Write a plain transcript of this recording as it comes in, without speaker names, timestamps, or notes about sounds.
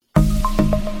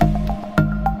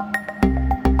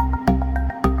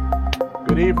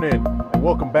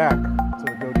welcome back to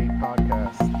the Go Deep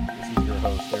podcast. This is your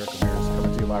host, Eric Ramirez,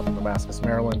 coming to you live from Damascus,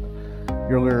 Maryland.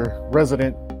 Your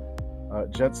resident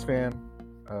Jets fan.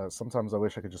 Sometimes I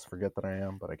wish I could just forget that I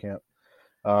am, but I can't.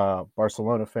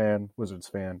 Barcelona fan, Wizards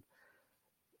fan.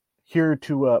 Here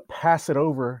to pass it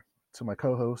over to my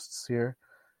co-hosts here.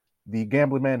 The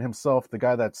gambling man himself, the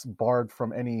guy that's barred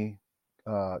from any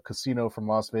casino from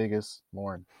Las Vegas,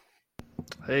 Lauren.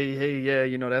 Hey, yeah,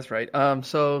 that's right.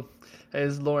 So, hey,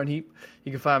 this is Lauren Heap.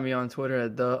 You can find me on Twitter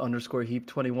at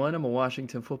 @_Heap21. I'm a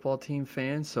Washington football team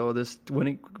fan, so this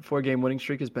 4-game winning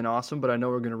streak has been awesome, but I know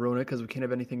we're going to ruin it because we can't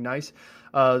have anything nice.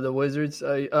 The Wizards,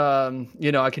 I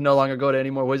can no longer go to any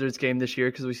more Wizards game this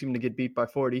year because we seem to get beat by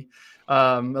 40.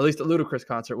 At least the Ludacris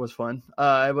concert was fun.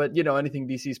 But, anything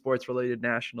DC sports related,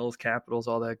 Nationals, Capitals,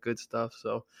 all that good stuff.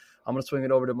 So I'm going to swing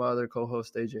it over to my other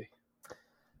co-host, AJ.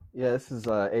 Yeah, this is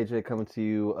AJ coming to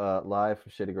you live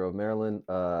from Shady Grove, Maryland.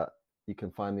 You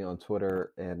can find me on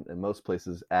Twitter and in most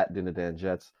places at Dunadan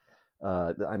Jets.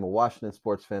 I'm a Washington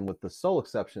sports fan with the sole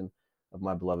exception of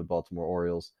my beloved Baltimore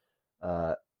Orioles.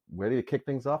 Ready to kick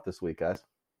things off this week, guys?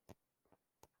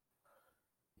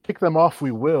 Kick them off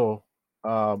we will.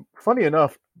 Funny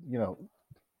enough,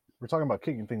 we're talking about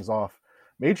kicking things off.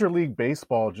 Major League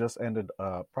Baseball just ended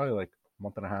probably like a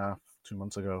month and a half, 2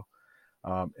 months ago.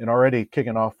 And already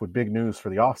kicking off with big news for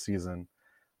the off season.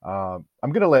 I'm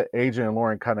going to let AJ and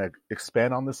Lauren kind of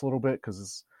expand on this a little bit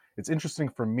because it's interesting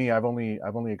for me. I've only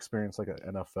experienced like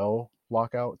an NFL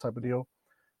lockout type of deal,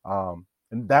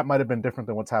 and that might have been different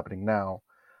than what's happening now.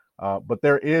 But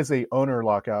there is a owner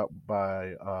lockout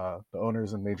by the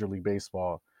owners in Major League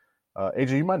Baseball.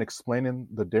 AJ, you mind explaining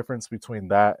the difference between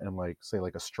that and like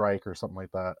a strike or something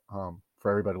like that for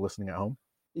everybody listening at home?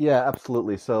 Yeah,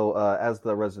 absolutely. So as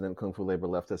the resident Kung Fu labor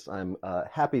leftist, I'm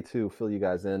happy to fill you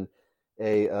guys in.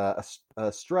 A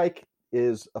strike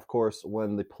is, of course,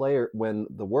 when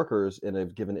the workers in a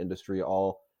given industry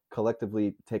all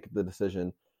collectively take the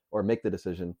decision or make the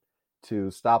decision to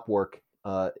stop work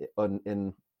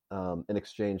in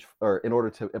exchange or in order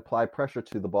to apply pressure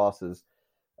to the bosses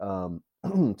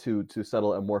to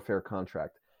settle a more fair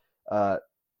contract.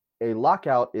 A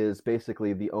lockout is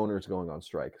basically the owners going on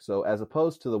strike. So as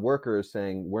opposed to the workers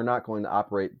saying, we're not going to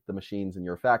operate the machines in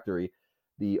your factory,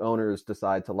 the owners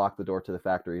decide to lock the door to the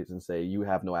factories and say, you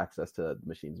have no access to the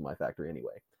machines in my factory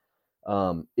anyway.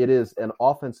 It is an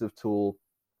offensive tool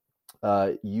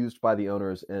used by the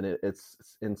owners, and it's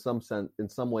in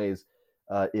some ways,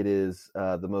 it is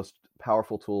the most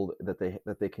powerful tool that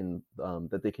they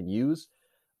can use.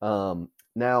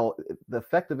 Now, the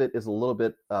effect of it is a little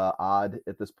bit odd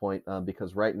at this point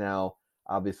because right now,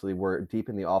 obviously, we're deep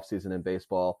in the offseason in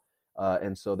baseball,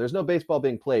 and so there's no baseball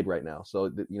being played right now. So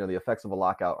the effects of a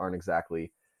lockout aren't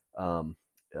exactly going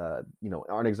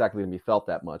to be felt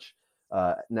that much.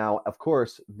 Now, of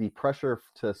course, the pressure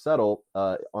to settle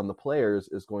on the players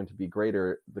is going to be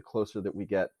greater the closer that we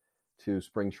get to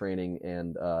spring training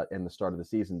and the start of the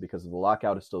season, because if the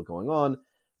lockout is still going on,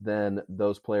 then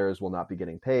those players will not be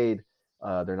getting paid.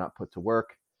 They're not put to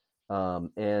work.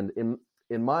 And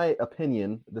in my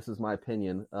opinion, this is my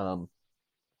opinion,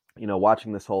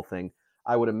 watching this whole thing,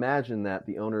 I would imagine that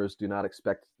the owners do not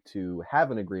expect to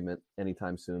have an agreement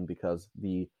anytime soon because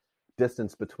the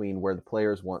distance between where the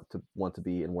players want to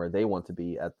be and where they want to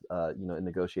be at in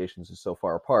negotiations is so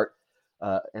far apart.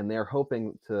 And they're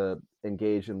hoping to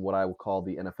engage in what I will call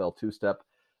the NFL two-step,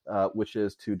 which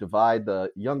is to divide the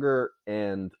younger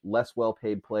and less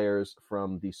well-paid players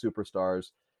from the superstars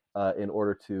in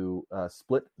order to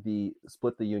split the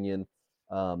union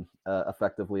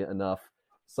effectively enough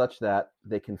such that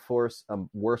they can force a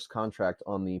worse contract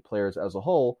on the players as a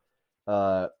whole,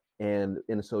 and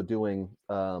in so doing,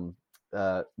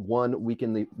 one,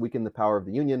 weaken the power of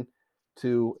the union,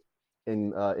 two,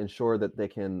 ensure that they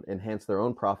can enhance their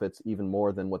own profits even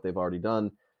more than what they've already done,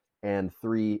 and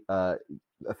three,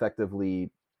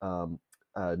 effectively,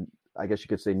 I guess you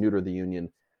could say, neuter the union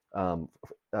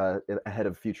ahead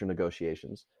of future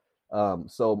negotiations.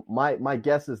 So my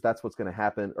guess is that's what's going to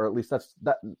happen, or at least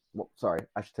sorry,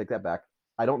 I should take that back.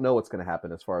 I don't know what's going to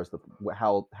happen as far as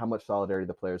how much solidarity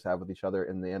the players have with each other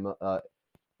in the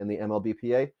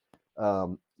MLBPA,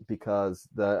 because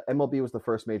the MLB was the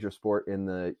first major sport in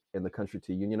the country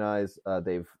to unionize.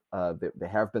 They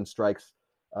have been strikes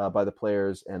by the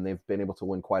players, and they've been able to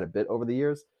win quite a bit over the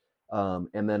years.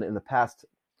 And then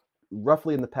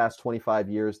roughly in the past 25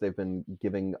 years, they've been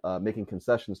making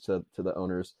concessions to the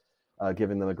owners,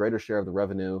 giving them a greater share of the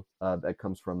revenue that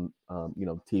comes from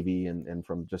TV and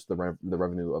from just the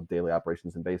revenue of daily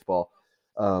operations in baseball,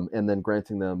 and then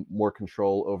granting them more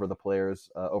control over the players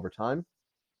over time.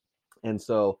 And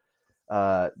so,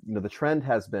 the trend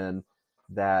has been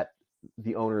that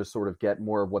the owners sort of get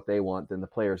more of what they want than the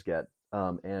players get.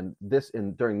 And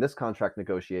during this contract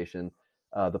negotiation,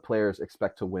 the players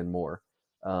expect to win more.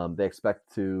 They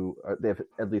expect to,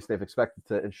 they've expected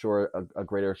to ensure a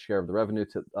greater share of the revenue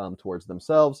towards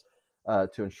themselves,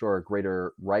 to ensure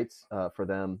greater rights for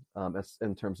them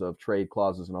in terms of trade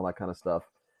clauses and all that kind of stuff.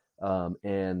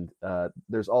 And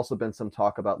there's also been some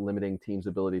talk about limiting teams'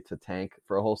 ability to tank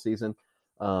for a whole season.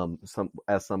 Some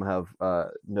have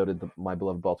noted, my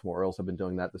beloved Baltimore Orioles have been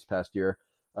doing that this past year.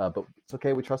 But it's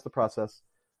okay. We trust the process.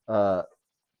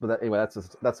 Anyway,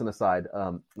 that's an aside.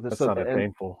 That sounded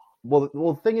painful. Well,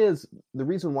 the thing is, the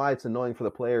reason why it's annoying for the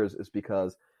players is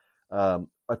because a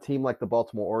team like the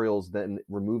Baltimore Orioles then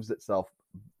removes itself,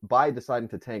 by deciding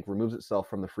to tank, removes itself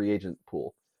from the free agent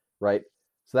pool, right?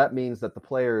 So that means that the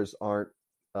players aren't,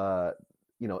 law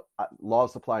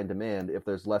of supply and demand. If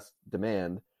there's less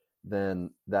demand, then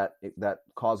that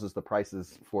causes the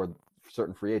prices for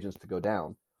certain free agents to go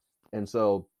down. And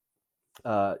so,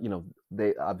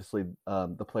 they obviously,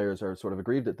 the players are sort of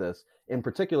aggrieved at this, in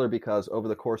particular because over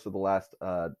the course of the last,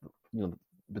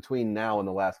 between now and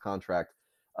the last contract,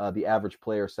 the average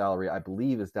player salary, I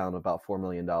believe, is down about $4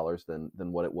 million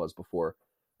than what it was before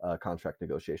contract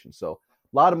negotiations. So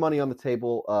a lot of money on the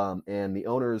table, and the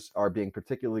owners are being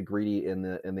particularly greedy in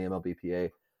the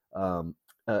MLBPA,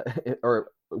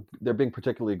 or they're being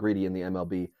particularly greedy in the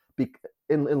MLB.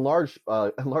 In large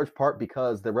part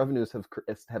because their revenues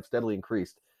have steadily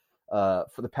increased for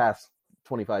the past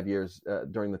 25 years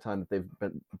during the time that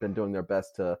they've been doing their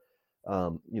best to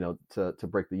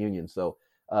break the union. So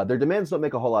their demands don't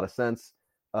make a whole lot of sense.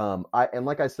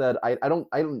 Like I said, I don't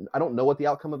know what the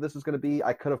outcome of this is going to be.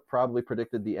 I could have probably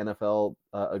predicted the NFL,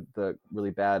 the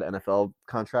really bad NFL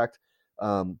contract,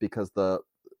 because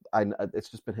it's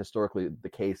just been historically the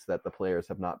case that the players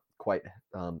have not quite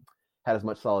had as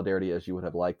much solidarity as you would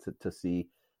have liked to see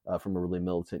from a really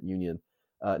militant union.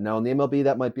 Now in the MLB,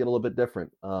 that might be a little bit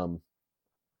different,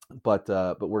 but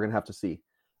we're gonna have to see.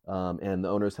 And the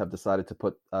owners have decided to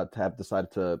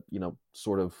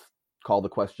sort of call the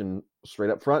question straight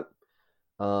up front.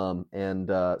 So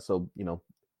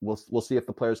we'll see if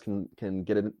the players can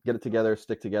get it together,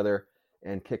 stick together,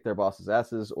 and kick their bosses'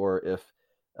 asses, or if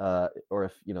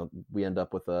we end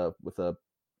up with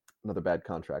another bad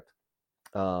contract.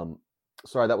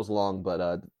 Sorry, that was long,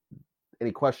 but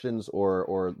any questions,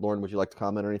 or Lauren, would you like to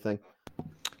comment or anything?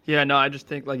 Yeah, no, I just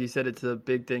think, like you said, it's a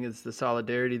big thing. It's the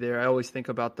solidarity there. I always think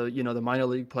about the minor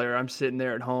league player. I'm sitting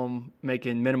there at home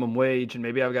making minimum wage, and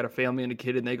maybe I've got a family and a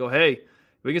kid, and they go, "Hey,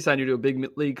 we can sign you to a big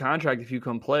league contract if you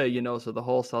come play." So the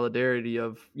whole solidarity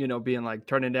of being like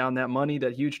turning down that money,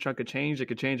 that huge chunk of change that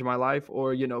could change my life,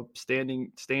 or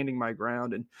standing my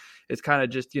ground. And it's kind of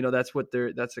just that's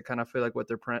the kind of feel like what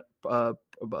they're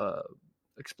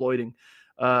exploiting.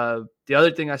 The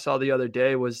other thing I saw the other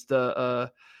day was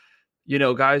the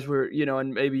guys were,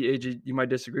 and maybe AJ, you might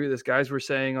disagree with this, guys were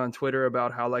saying on Twitter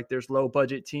about how like there's low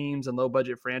budget teams and low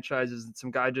budget franchises. And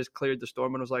some guy just cleared the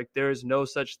storm and was like, there is no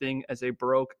such thing as a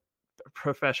broke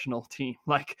professional team.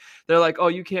 Like they're like, oh,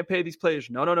 you can't pay these players.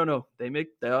 No.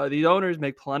 The owners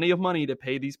make plenty of money to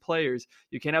pay these players.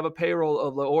 You can't have a payroll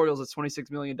of the Orioles that's $26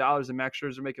 million and Max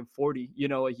Scherzer making 40,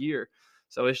 a year.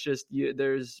 So it's just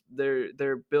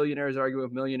they're billionaires arguing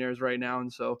with millionaires right now.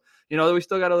 And so, we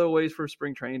still got other ways for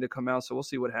spring training to come out. So we'll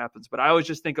see what happens. But I always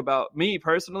just think about me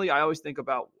personally. I always think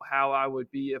about how I would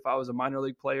be if I was a minor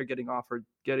league player getting offered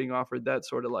that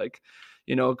sort of like,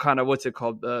 kind of what's it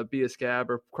called? Be a scab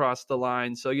or cross the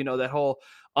line. So, that whole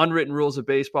unwritten rules of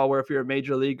baseball where if you're a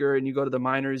major leaguer and you go to the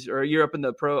minors, or you're up in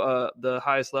the the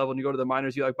highest level and you go to the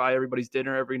minors, you like buy everybody's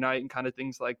dinner every night and kind of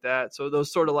things like that. So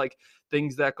those sort of like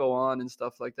things that go on and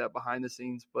stuff like that behind the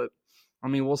scenes. But I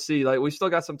mean, we'll see. Like we still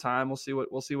got some time. We'll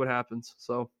see what happens.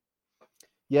 So.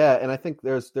 Yeah, and I think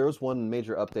there was one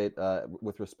major update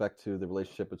with respect to the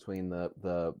relationship between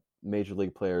the major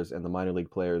league players and the minor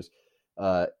league players.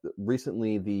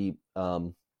 Recently, the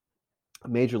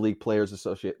Major League Players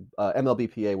Association,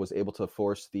 MLBPA, was able to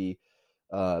force the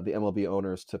MLB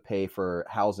owners to pay for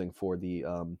housing for the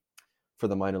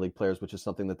minor league players, which is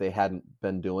something that they hadn't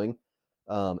been doing,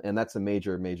 and that's a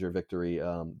major victory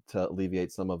to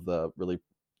alleviate some of the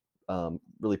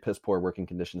really piss poor working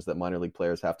conditions that minor league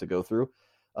players have to go through.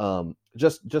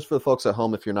 Just for the folks at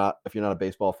home, if you're not a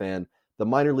baseball fan, the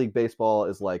minor league baseball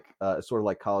is like sort of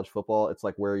like college football. It's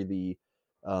like where the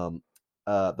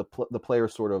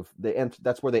players sort of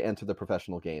that's where they enter the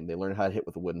professional game. They learn how to hit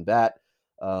with a wooden bat.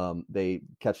 They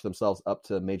catch themselves up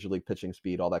to major league pitching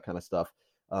speed, all that kind of stuff.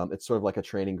 It's sort of like a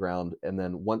training ground. And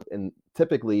then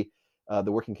typically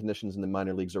the working conditions in the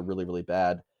minor leagues are really, really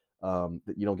bad.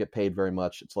 that you don't get paid very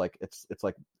much. It's like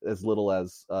as little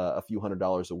as a few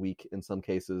 $100s a week in some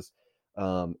cases,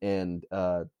 and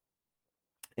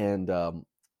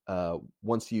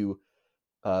once you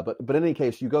but in any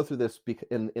case, you go through this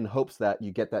in hopes that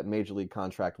you get that major league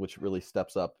contract, which really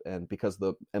steps up. And because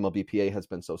the MLBPA has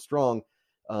been so strong,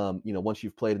 once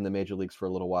you've played in the major leagues for a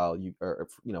little while,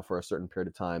 for a certain period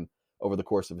of time over the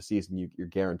course of a season, you're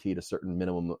guaranteed a certain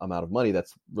minimum amount of money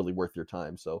that's really worth your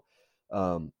time. So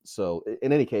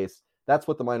in any case, that's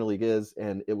what the minor league is,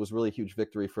 and it was really a huge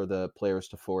victory for the players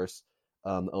to force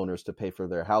the owners to pay for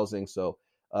their housing. So.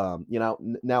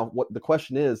 Now what the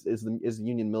question is the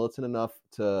union militant enough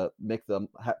to make them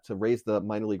to raise the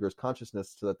minor leaguers'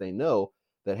 consciousness so that they know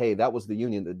that, hey, that was the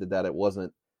union that did that. It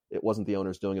wasn't the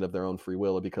owners doing it of their own free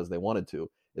will or because they wanted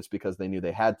to. It's because they knew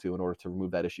they had to in order to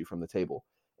remove that issue from the table.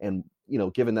 And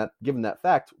given that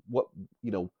fact, what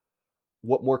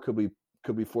more could we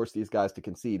force these guys to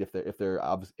concede if they're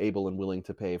able and willing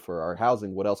to pay for our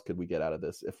housing? What else could we get out of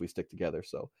this if we stick together?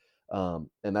 So.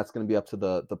 And that's going to be up to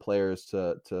the players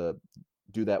to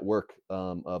do that work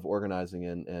of organizing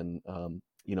and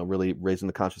really raising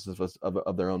the consciousness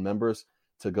of their own members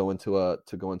to go into a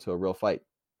real fight.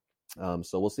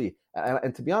 So we'll see.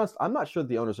 And to be honest, I'm not sure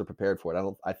the owners are prepared for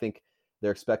it. I think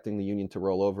they're expecting the union to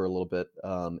roll over a little bit.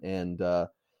 I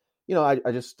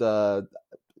just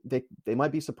they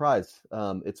might be surprised.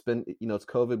 It's been it's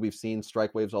COVID. We've seen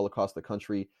strike waves all across the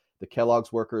country. The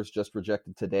Kellogg's workers just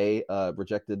rejected today. Don't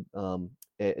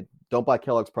buy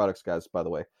Kellogg's products, guys. By the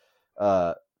way,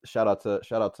 shout out to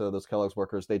those Kellogg's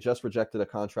workers. They just rejected a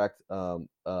contract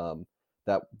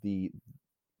that the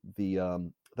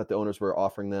owners were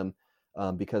offering them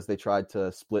because they tried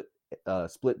to split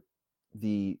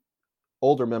the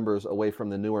older members away from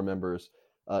the newer members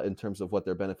in terms of what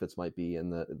their benefits might be.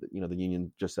 And the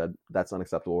union just said that's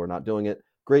unacceptable. We're not doing it.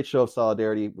 Great show of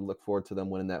solidarity. We look forward to them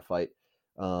winning that fight.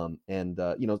 And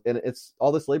it's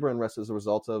all this labor unrest as a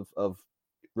result of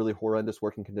really horrendous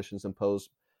working conditions imposed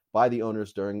by the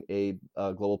owners during a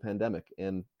global pandemic.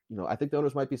 And I think the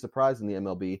owners might be surprised in the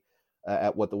MLB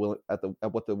at what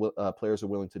the players are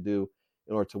willing to do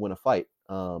in order to win a fight.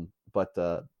 But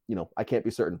I can't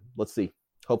be certain. Let's see.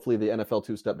 Hopefully the NFL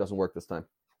two-step doesn't work this time.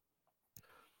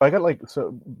 I got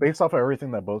based off of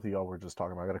everything that both of y'all were just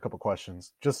talking about, I got a couple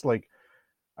questions. Just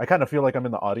I kind of feel like I'm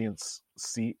in the audience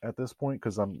seat at this point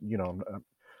because I'm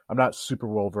not super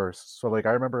well versed. So I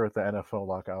remember at the NFL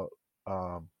lockout,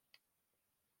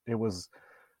 it was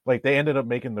they ended up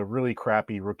making the really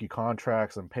crappy rookie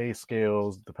contracts and pay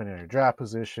scales depending on your draft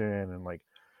position and a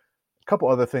couple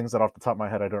other things that off the top of my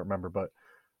head I don't remember. But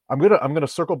I'm gonna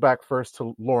circle back first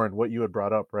to Lauren, what you had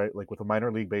brought up, right? With the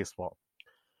minor league baseball.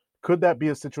 Could that be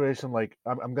a situation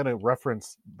I'm going to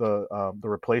reference the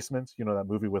Replacements, that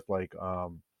movie with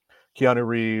Keanu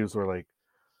Reeves or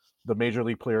the major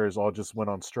league players all just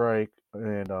went on strike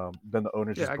and then the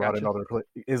owners just brought in other players.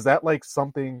 Is that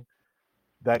something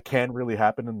that can really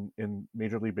happen in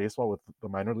Major League Baseball with the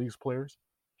minor leagues players?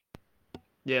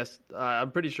 Yes, I'm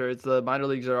pretty sure it's the minor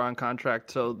leagues are on contract.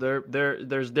 So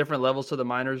there's different levels to the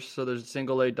minors. So there's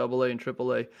single A, double A, and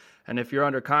triple A. And if you're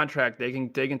under contract, they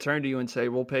can turn to you and say,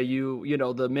 we'll pay you,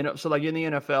 the minimum. So in the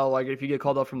NFL, if you get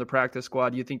called up from the practice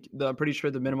squad, I'm pretty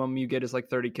sure the minimum you get is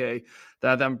 $30K.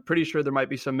 That I'm pretty sure there might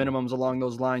be some minimums along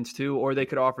those lines too, or they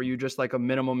could offer you just a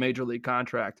minimum major league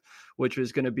contract, which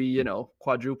is going to be,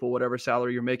 quadruple whatever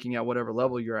salary you're making at whatever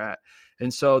level you're at.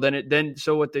 And so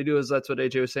so what they do is that's what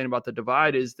AJ was saying about the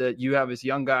divide is that you have this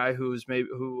young guy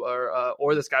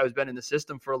or this guy who's been in the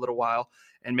system for a little while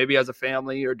and maybe has a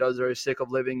family or are sick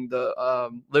of living the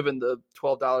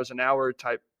 $12 an hour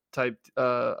type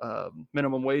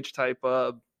minimum wage type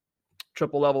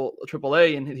triple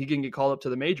A, and he can get called up to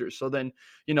the majors. So then,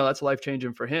 that's life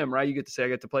changing for him, right? You get to say, I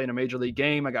get to play in a major league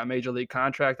game. I got major league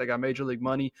contract. I got major league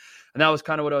money. And that was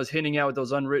kind of what I was hinting at with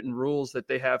those unwritten rules that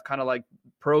they have kind of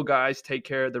pro guys take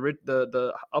care of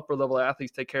the upper level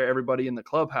athletes, take care of everybody in the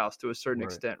clubhouse to a certain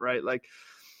extent, right?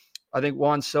 I think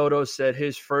Juan Soto said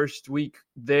his first week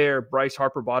there, Bryce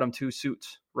Harper bought him 2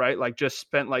 suits, right? Just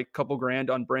spent a couple grand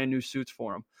on brand new suits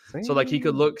for him. So he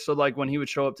could look, when he would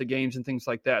show up to games and things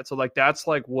like that. So that's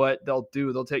what they'll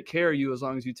do. They'll take care of you as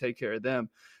long as you take care of them.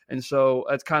 And so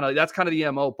that's kind of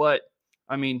the MO. But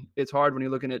I mean, it's hard when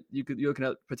you're looking at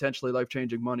potentially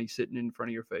life-changing money sitting in front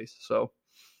of your face. So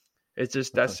it's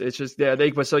just, yes,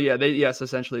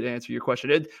 essentially to answer your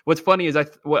question. What's funny is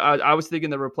I was thinking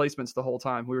the Replacements the whole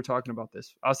time we were talking about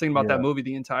this. I was thinking about that movie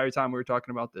the entire time we were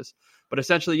talking about this, but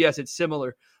essentially, yes, it's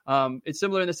similar. It's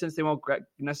similar in the sense they won't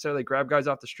necessarily grab guys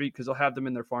off the street because they'll have them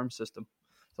in their farm system.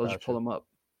 They'll just pull them up.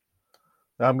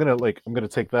 I'm gonna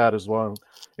take that as well.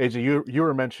 AJ, you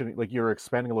were mentioning, like, you were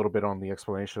expanding a little bit on the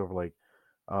explanation of, like,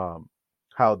 um,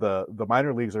 how the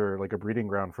minor leagues are like a breeding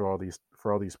ground for all these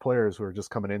players who are just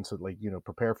coming in to, like,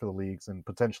 prepare for the leagues and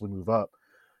potentially move up.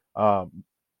 Um,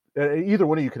 Either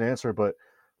one of you can answer, but,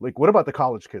 like, what about the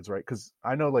college kids, right? Because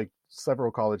I know, like, several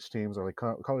college teams, or like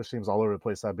college teams all over the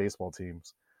place, have baseball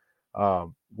teams.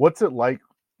 What's it like?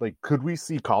 Like, could we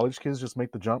see college kids just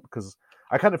make the jump? Because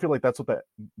I kind of feel like that's what the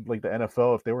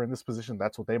NFL, if they were in this position,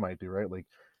 that's what they might do, right? Like,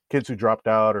 kids who dropped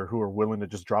out or who are willing to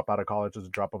just drop out of college as a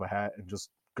drop of a hat and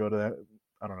just go to that,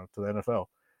 I don't know, to the NFL,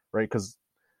 right? Because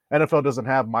NFL doesn't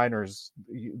have minors.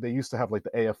 They used to have, like,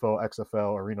 the AFL,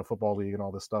 XFL, Arena Football League, and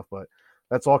all this stuff, but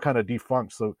that's all kind of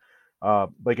defunct. So,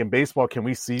 like, in baseball, can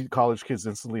we see college kids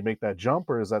instantly make that jump,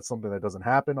 or is that something that doesn't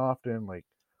happen often? Like,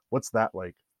 what's that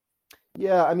like?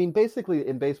 Yeah, I mean, basically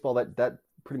in baseball, that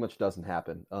pretty much doesn't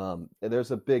happen.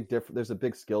 There's a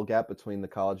big skill gap between the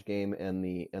college game and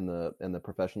the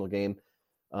professional game,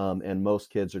 and most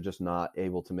kids are just not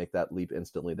able to make that leap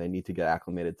instantly. They need to get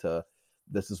acclimated to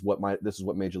this is what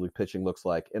Major League pitching looks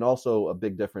like. And also a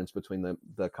big difference between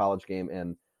the college game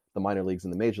and the minor leagues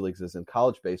and the major leagues is in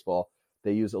college baseball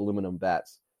they use aluminum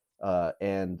bats.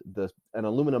 And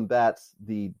aluminum bats,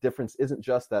 the difference isn't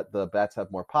just that the bats have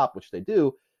more pop, which they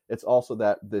do. It's also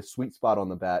that the sweet spot on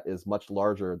the bat is much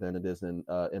larger than it is in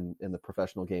the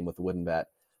professional game with the wooden bat.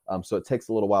 So it takes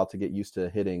a little while to get used to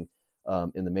hitting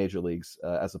in the major leagues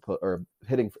or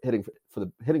hitting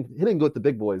with the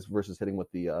big boys versus hitting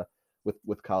with the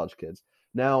with college kids.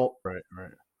 Now, Right.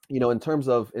 in terms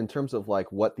of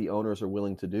like what the owners are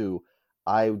willing to do,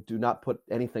 I do not put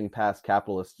anything past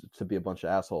capitalists to be a bunch of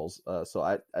assholes. So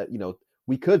I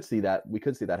we could see that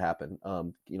happen.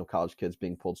 College kids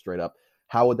being pulled straight up.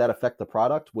 How would that affect the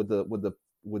product? Would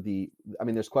the I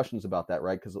mean, there's questions about that,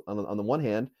 right? Because on the one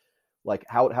hand, like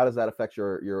how does that affect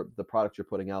the product you're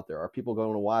putting out there? Are people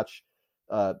going to watch,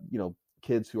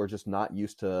 kids who are just not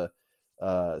used to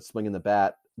swinging the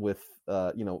bat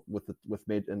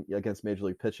against major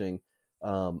league pitching?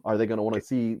 Are they going to want to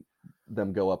see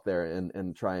them go up there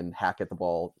and try and hack at the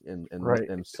ball and Right.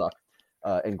 and suck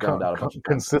and ground out a bunch of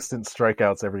times? Consistent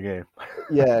strikeouts every game.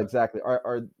 Yeah, exactly.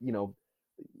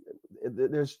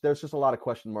 There's just a lot of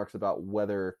question marks about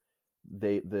whether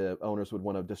the owners would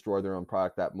want to destroy their own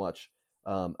product that much.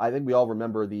 I think we all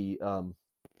remember the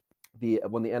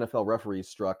when the NFL referees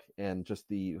struck and just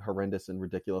the horrendous and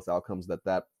ridiculous outcomes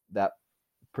that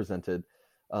presented.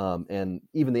 And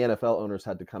even the NFL owners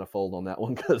had to kind of fold on that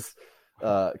one because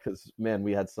man,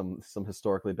 we had some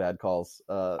historically bad calls.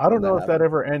 I don't know if that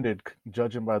ever ended,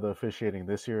 judging by the officiating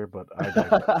this year, but I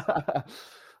digress.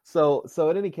 So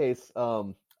in any case,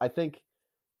 I think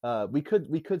we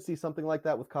could see something like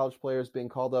that with college players being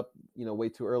called up, way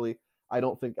too early. I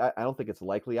don't think it's a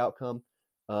likely outcome.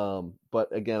 But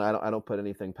again, I don't put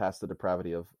anything past the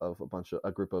depravity of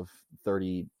a group of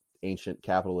 30 ancient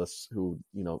capitalists who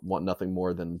want nothing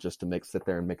more than just to sit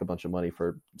there and make a bunch of money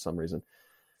for some reason,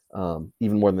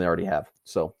 even more than they already have.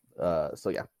 So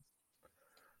yeah.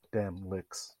 Damn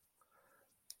licks.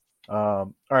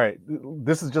 All right,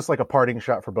 this is just like a parting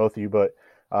shot for both of you, but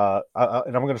and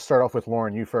I'm going to start off with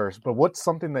Lauren, you first. But what's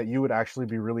something that you would actually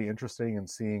be really interested in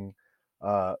seeing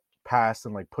pass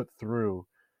and, like, put through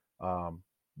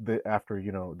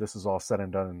after this is all said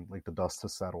and done and, like, the dust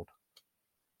has settled?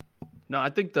 No, I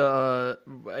think the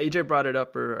AJ brought it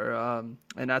up, and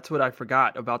that's what I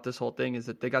forgot about this whole thing is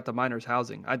that they got the minors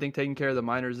housing. I think taking care of the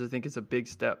minors, I think, is a big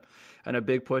step and a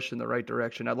big push in the right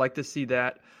direction. I'd like to see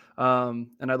that, and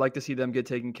I'd like to see them get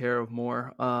taken care of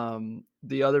more.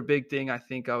 The other big thing I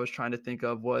think I was trying to think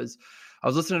of was I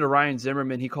was listening to Ryan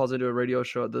Zimmerman. He calls into a radio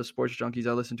show, the Sports Junkies,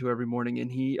 I listen to every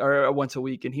morning, or once a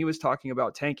week, and he was talking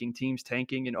about teams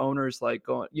tanking, and owners like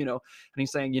going, and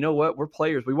he's saying, you know what, we're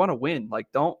players, we want to win. Like,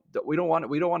 we don't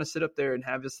want to sit up there and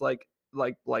have this like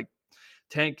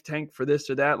tank for this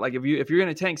or that. Like, if you're going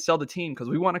to tank, sell the team, because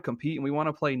we want to compete and we want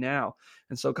to play now.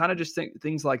 And so kind of just think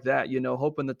things like that,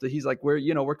 hoping that he's like,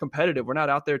 we're competitive. We're not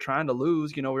out there trying to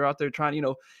lose. We're out there trying,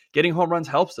 getting home runs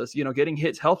helps us, getting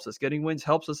hits helps us, getting wins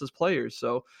helps us as players.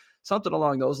 So something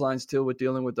along those lines too, with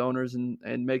dealing with owners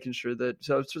and making sure that,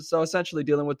 so essentially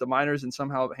dealing with the minors and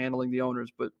somehow handling the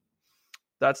owners. But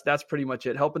that's pretty much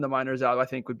it. Helping the minors out, I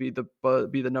think, would be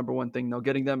the number one thing.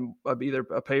 Getting them either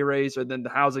a pay raise or then the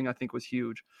housing, I think, was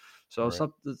huge. So right.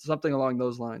 Something along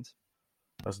those lines.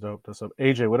 That's dope.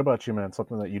 AJ, what about you, man?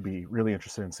 Something that you'd be really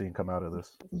interested in seeing come out of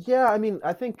this? Yeah, I mean,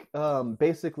 I think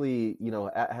basically,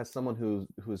 as someone who's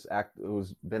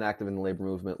been active in the labor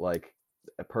movement, like,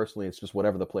 personally, it's just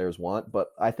whatever the players want. But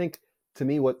I think to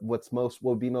me, what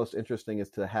would be most interesting is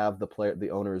to have the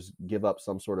owners give up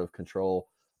some sort of control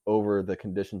over the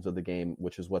conditions of the game,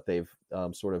 which is what they've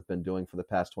sort of been doing for the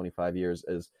past 25 years,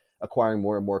 is acquiring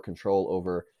more and more control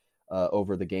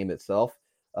over the game itself.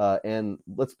 And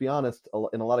let's be honest,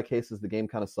 in a lot of cases, the game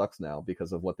kind of sucks now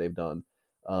because of what they've done.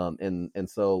 And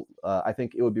so I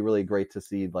think it would be really great to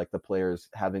see like the players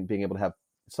being able to have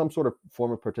some sort of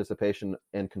form of participation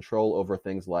and control over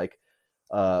things like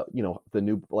the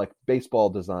new like baseball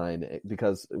design,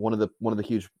 because one of the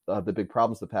huge the big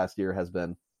problems the past year has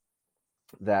been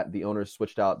that the owners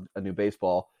switched out a new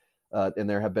baseball, and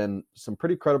there have been some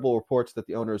pretty credible reports that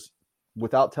the owners,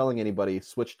 without telling anybody,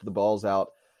 switched the balls out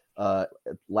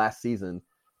last season,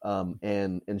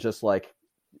 and just like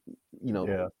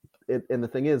Yeah. And the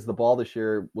thing is, the ball this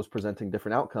year was presenting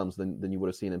different outcomes than you would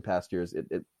have seen in past years.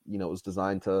 It was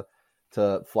designed to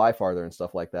fly farther and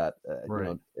stuff like that.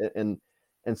 Right.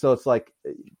 And so it's like,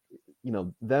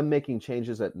 them making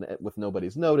changes with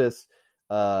nobody's notice.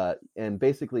 And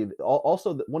basically,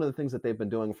 also one of the things that they've been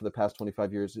doing for the past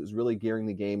 25 years is really gearing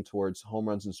the game towards home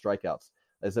runs and strikeouts,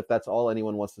 as if that's all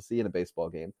anyone wants to see in a baseball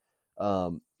game.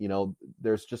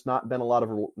 There's just not been a lot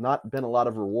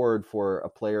of reward for a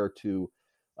player to,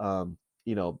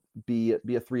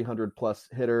 be a 300 plus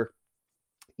hitter,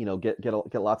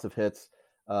 get lots of hits,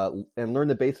 and learn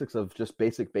the basics of just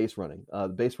basic base running.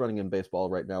 Base running in baseball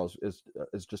right now is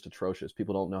just atrocious.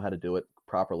 People don't know how to do it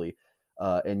properly.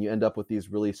 And you end up with these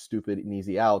really stupid and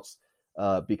easy outs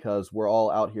because we're all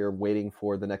out here waiting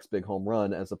for the next big home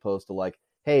run, as opposed to like,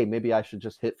 hey, maybe I should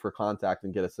just hit for contact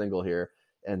and get a single here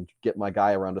and get my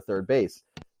guy around to third base.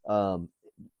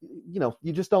 You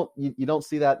just don't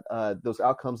see that those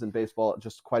outcomes in baseball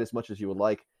just quite as much as you would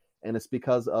like, and it's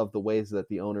because of the ways that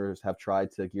the owners have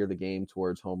tried to gear the game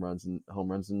towards home runs and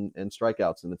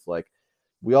strikeouts. And it's like,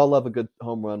 we all love a good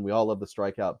home run, we all love the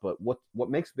strikeout, but what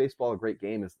makes baseball a great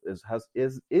game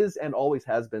is and always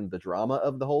has been the drama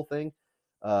of the whole thing.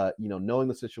 Knowing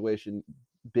the situation,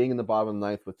 being in the bottom of the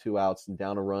ninth with 2 outs and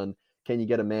down a run, can you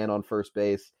get a man on first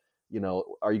base?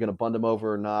 Are you going to bunt him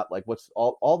over or not? Like, what's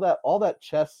all that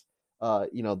chess,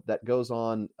 that goes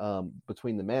on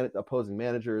between the opposing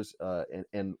managers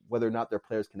and whether or not their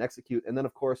players can execute. And then,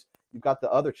 of course, you've got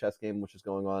the other chess game which is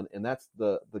going on, and that's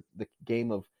the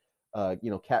game of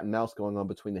cat and mouse going on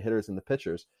between the hitters and the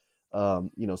pitchers. So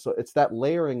it's that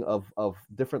layering of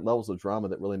different levels of drama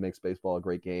that really makes baseball a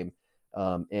great game.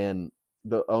 And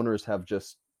the owners have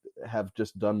just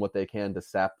done what they can to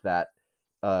sap that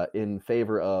in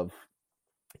favor of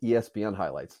ESPN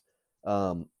highlights.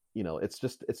 It's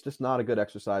just not a good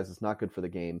exercise. It's not good for the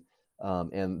game.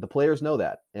 And the players know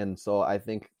that. And so I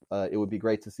think it would be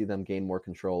great to see them gain more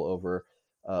control over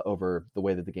the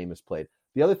way that the game is played.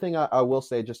 The other thing I will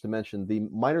say, just to mention, the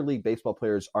minor league baseball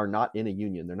players are not in a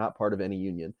union. They're not part of any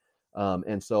union.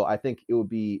 And so I think it would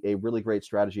be a really great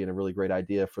strategy and a really great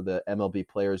idea for the MLB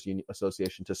Players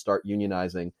Association to start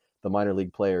unionizing the minor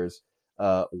league players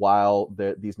while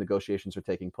these negotiations are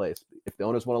taking place. If the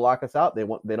owners want to lock us out, they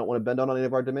don't want to bend on any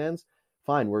of our demands,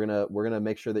 fine. We're gonna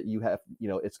make sure that you have,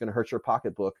 it's going to hurt your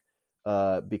pocketbook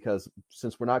because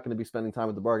since we're not going to be spending time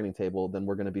at the bargaining table, then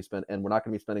we're not going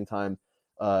to be spending time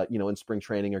in spring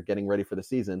training or getting ready for the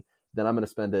season. Then I'm going to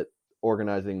spend it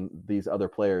organizing these other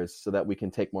players so that we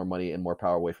can take more money and more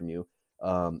power away from you,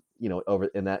 over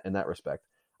in that respect.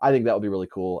 I think that would be really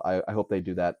cool. I hope they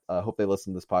do that. I hope they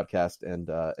listen to this podcast and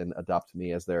adopt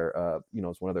me as their,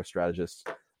 as one of their strategists.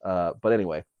 But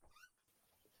anyway.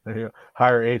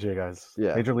 Hire AJ, guys.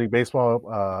 Yeah. Major League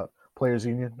Baseball Players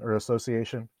Union or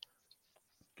Association.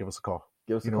 Give us a call.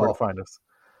 Give us a call. Where to find us.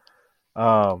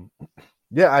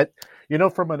 Yeah,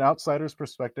 from an outsider's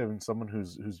perspective and someone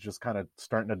who's just kind of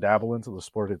starting to dabble into the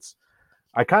sport,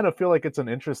 I kind of feel like it's an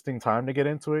interesting time to get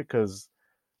into it because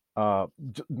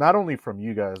not only from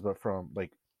you guys, but from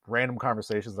like random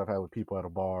conversations I've had with people at a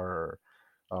bar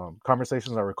or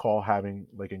conversations I recall having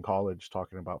like in college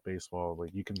talking about baseball.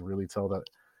 Like you can really tell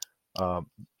that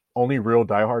only real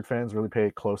diehard fans really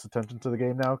pay close attention to the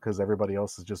game now because everybody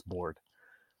else is just bored.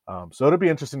 So it'll be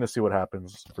interesting to see what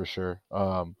happens for sure.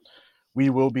 We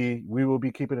will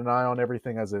be keeping an eye on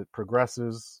everything as it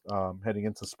progresses, heading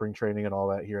into spring training and all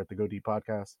that here at the Go Deep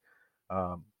podcast.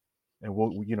 And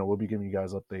we'll be giving you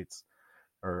guys updates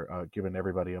or giving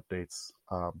everybody updates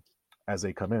as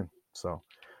they come in. So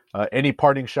any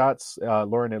parting shots,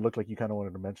 Lauren? It looked like you kind of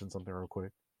wanted to mention something real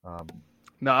quick.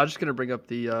 No, I'm just gonna bring up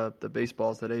the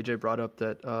baseballs that AJ brought up.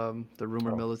 That the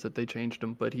rumor mill is that they changed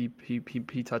them, but he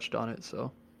touched on it.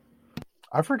 So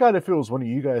I forgot if it was one of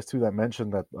you guys too that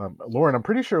mentioned that. Lauren, I'm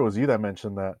pretty sure it was you that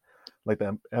mentioned that like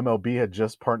the MLB had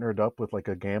just partnered up with like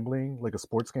a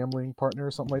sports gambling partner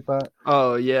or something like that.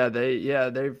 Oh yeah,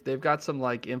 they've got some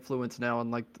like influence now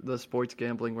on like the sports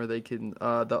gambling where they can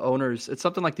the owners, it's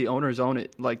something like the owners own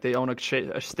it, like they own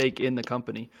a stake in the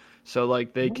company, so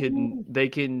like they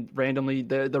can randomly,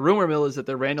 the rumor mill is that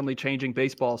they're randomly changing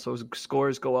baseball so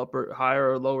scores go up or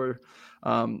higher or lower,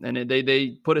 and they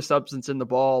put a substance in the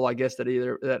ball, I guess,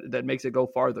 that makes it go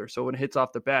farther, so when it hits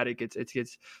off the bat it gets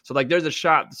so like there's a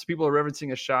shot, people are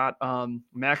referencing a shot,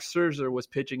 Max Scherzer was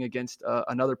pitching against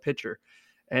another pitcher,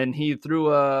 and he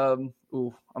threw I'm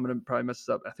gonna probably mess this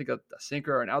up. I think a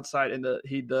sinker or an outside in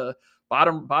the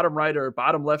bottom right or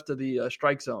bottom left of the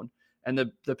strike zone, and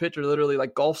the pitcher literally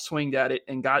like golf swinged at it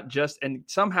and and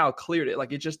somehow cleared it.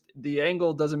 Like it just, the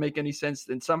angle doesn't make any sense,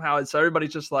 and somehow it's,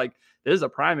 everybody's just like, this is a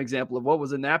prime example of what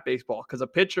was in that baseball, because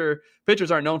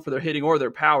pitchers aren't known for their hitting or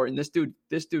their power, and this dude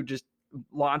just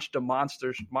launched a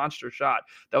monster shot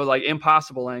that was like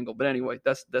impossible angle. But anyway,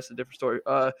 that's a different story.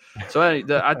 So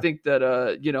I think that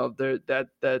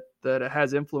that it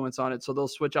has influence on it. So they'll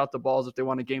switch out the balls if they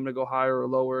want a game to go higher or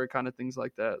lower, kind of things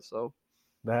like that. So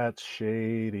that's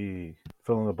shady.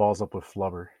 Filling the balls up with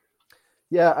flubber.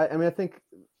 Yeah, I mean, I think,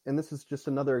 and this is just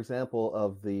another example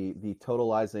of the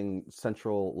totalizing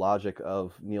central logic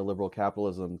of neoliberal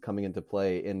capitalism coming into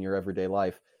play in your everyday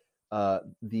life.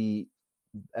 The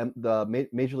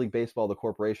Major League Baseball, the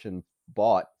corporation,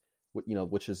 bought,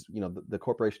 which is, the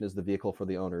corporation is the vehicle for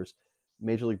the owners.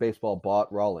 Major League Baseball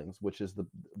bought Rawlings, which is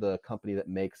the company that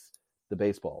makes the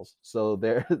baseballs. So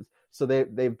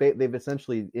they've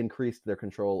essentially increased their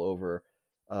control over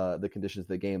the conditions of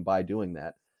the game by doing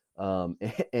that.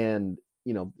 And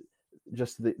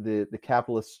just the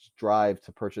capitalist drive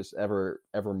to purchase ever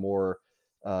more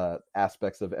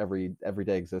aspects of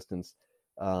everyday existence.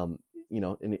 And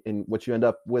what you end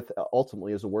up with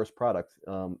ultimately is a worse product,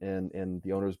 and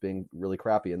the owners being really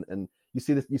crappy. And you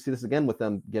see this again with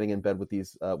them getting in bed with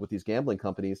these gambling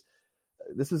companies.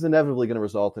 This is inevitably going to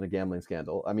result in a gambling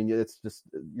scandal. I mean, you're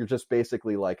just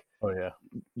basically like, oh yeah,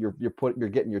 you're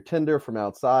getting your tinder from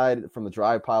outside, from the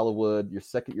dry pile of wood. You're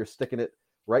sticking it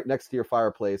right next to your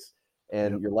fireplace,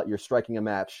 and you're striking a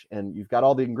match, and you've got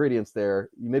all the ingredients there.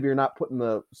 Maybe you're not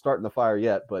starting the fire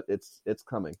yet, but it's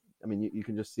coming. I mean, you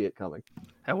can just see it coming.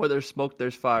 And where there's smoke,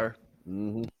 there's fire.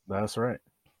 Mm-hmm. That's right.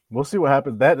 We'll see what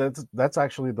happens. That's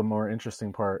actually the more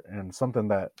interesting part, and something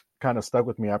that kind of stuck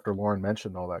with me after Lauren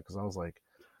mentioned all that, because I was like,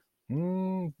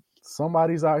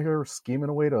 somebody's out here scheming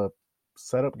a way to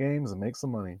set up games and make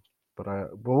some money. But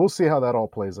we'll see how that all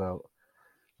plays out.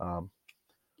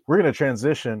 We're going to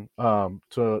transition towards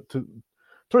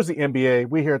the NBA.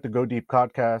 We here at the Go Deep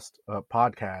podcast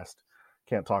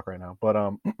can't talk right now,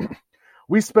 but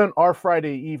we spent our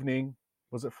Friday evening.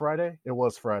 Was it Friday? It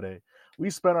was Friday. We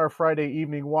spent our Friday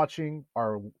evening watching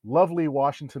our lovely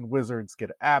Washington Wizards get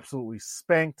absolutely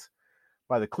spanked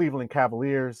by the Cleveland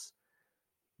Cavaliers.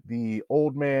 The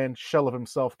old man shell of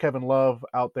himself, Kevin Love,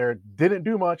 out there didn't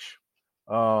do much,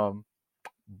 but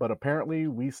apparently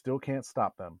we still can't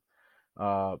stop them.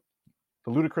 The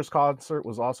Ludacris concert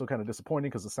was also kind of disappointing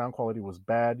because the sound quality was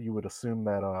bad. You would assume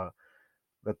that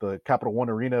the Capital One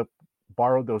Arena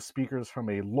borrowed those speakers from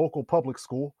a local public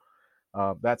school.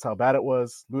 That's how bad it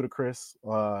was. Ludacris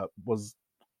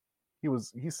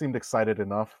he seemed excited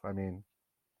enough. I mean,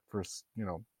 for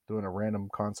doing a random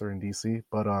concert in DC,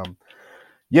 but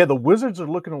yeah, the Wizards are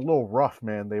looking a little rough,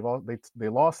 man. They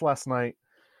lost last night.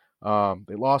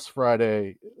 They lost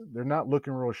Friday. They're not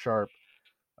looking real sharp.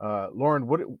 Lauren,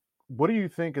 what do you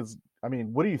think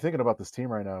what are you thinking about this team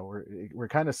right now? We're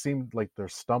kind of seemed like they're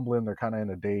stumbling. They're kind of in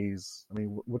a daze. I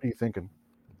mean, what are you thinking?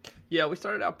 Yeah, we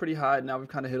started out pretty hot. Now we've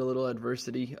kind of hit a little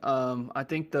adversity. I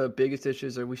think the biggest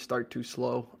issues are we start too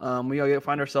slow. We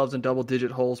find ourselves in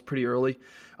double-digit holes pretty early.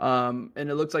 And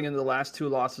it looks like in the last two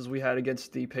losses we had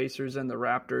against the Pacers and the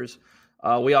Raptors,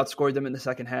 we outscored them in the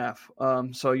second half.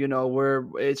 So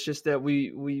it's just that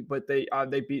they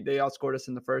outscored us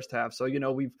in the first half. So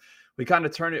we kind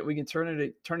of turn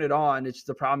it on. It's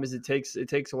the problem is it takes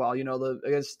a while.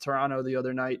 Against Toronto the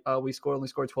other night, we only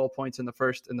scored 12 points in the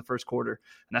first quarter,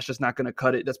 and that's just not going to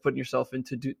cut it. That's putting yourself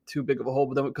into too big of a hole.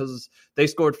 But then because they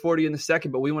scored 40 in the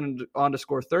second, but we went on to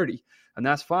score 30, and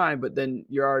that's fine. But then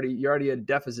you're already at a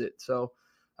deficit. So.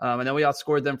 And then we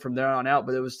outscored them from there on out,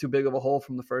 but it was too big of a hole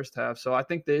from the first half. So I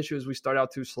think the issue is we start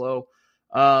out too slow.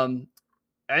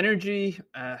 Energy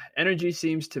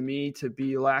seems to me to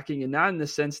be lacking, and not in the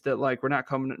sense that like we're not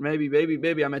coming. Maybe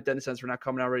I meant that in the sense we're not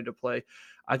coming out ready to play.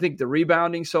 I think the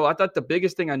rebounding. So I thought the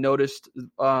biggest thing I noticed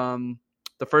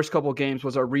the first couple of games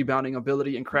was our rebounding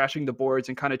ability and crashing the boards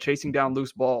and kind of chasing down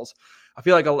loose balls. I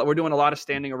feel like we're doing a lot of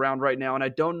standing around right now, and I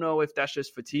don't know if that's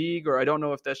just fatigue or I don't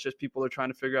know if that's just people are trying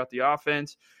to figure out the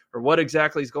offense or what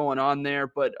exactly is going on there.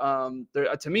 But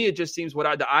to me, it just seems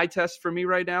the eye test for me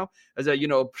right now is that,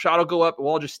 shot will go up, we'll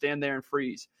all just stand there and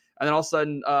freeze. And then all of a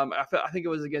sudden, I think it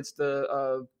was against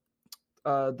the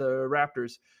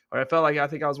Raptors, or I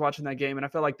think I was watching that game and I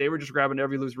felt like they were just grabbing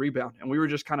every loose rebound and we were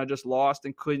just kind of just lost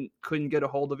and couldn't get a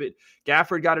hold of it.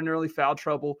 Gafford got in early foul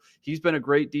trouble. He's been a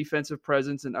great defensive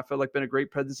presence and I felt like been a great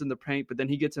presence in the paint, but then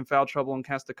he gets in foul trouble and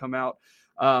has to come out.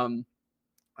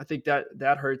 I think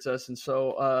that hurts us. And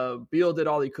so Beal did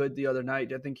all he could the other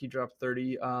night. I think he dropped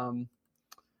 30.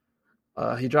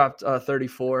 He dropped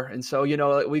 34. And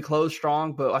so, we closed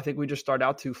strong, but I think we just start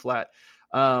out too flat.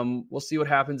 We'll see what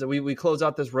happens. We close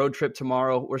out this road trip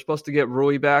tomorrow. We're supposed to get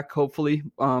Rui back, hopefully,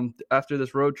 after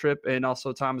this road trip. And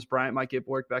also Thomas Bryant might get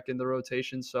worked back in the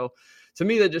rotation. So to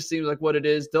me, that just seems like what it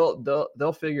is.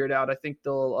 They'll figure it out. I think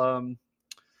they'll,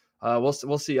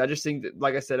 we'll see. I just think that,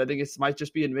 like I said, I think it might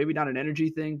just be maybe not an energy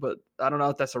thing, but I don't know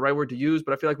if that's the right word to use,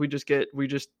 but I feel like we just,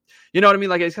 you know what I mean?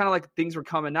 Like, it's kind of like things were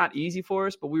coming, not easy for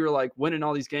us, but we were like winning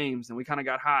all these games and we kind of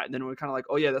got hot. And then we're kind of like,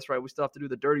 oh yeah, that's right. We still have to do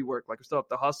the dirty work. Like we still have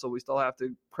to hustle. We still have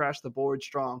to crash the board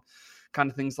strong,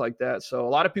 kind of things like that. So a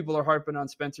lot of people are harping on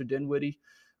Spencer Dinwiddie.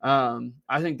 I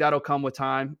think that'll come with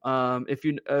time. If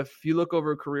you look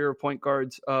over a career of point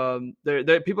guards,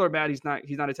 people are mad he's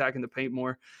not attacking the paint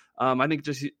more. I think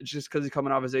just because he's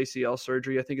coming off his ACL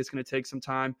surgery, I think it's going to take some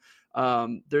time.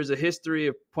 There's a history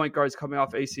of point guards coming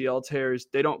off ACL tears.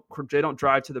 They don't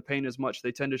drive to the paint as much.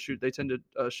 They tend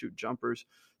to shoot jumpers.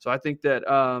 So I think that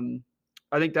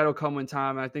that'll come in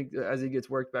time. I think as he gets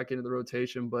worked back into the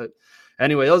rotation. But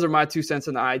anyway, those are my 2 cents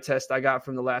on the eye test I got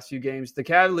from the last few games. The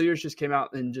Cavaliers just came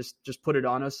out and just put it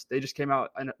on us. They just came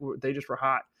out and they just were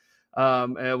hot.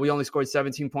 And we only scored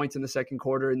 17 points in the second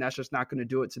quarter, and that's just not going to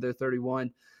do it to their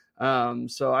 31.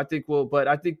 So I think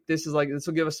I think this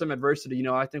will give us some adversity.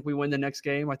 I think we win the next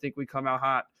game. I think we come out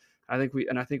hot. I think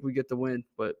we get the win.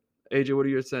 But AJ, what are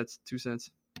your 2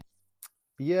 cents?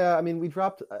 Yeah, I mean, we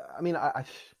dropped. I mean,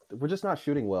 we're just not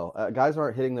shooting well. Guys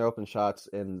aren't hitting their open shots,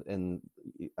 and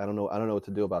I don't know what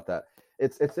to do about that.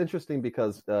 It's interesting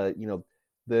because the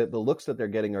looks that they're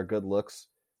getting are good looks.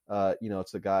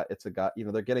 It's a guy.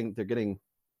 They're getting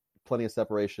plenty of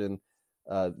separation.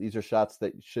 These are shots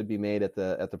that should be made at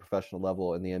the professional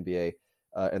level in the NBA,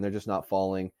 and they're just not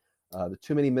falling. The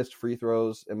too many missed free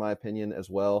throws, in my opinion, as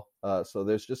well. So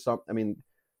there's just some. I mean,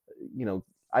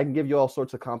 I can give you all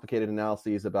sorts of complicated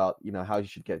analyses about, how you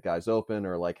should get guys open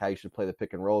or like how you should play the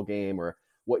pick and roll game or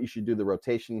what you should do the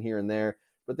rotation here and there.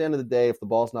 But at the end of the day, if the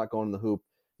ball's not going in the hoop,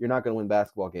 you're not going to win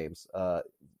basketball games.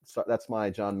 So that's my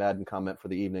John Madden comment for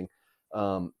the evening.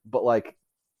 But like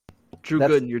Drew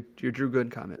Gooden, your Drew Gooden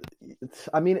comment.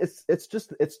 I mean, it's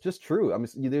just true. I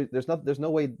mean, there's no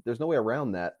way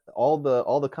around that. All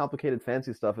the complicated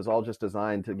fancy stuff is all just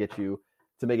designed to get you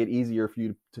to make it easier for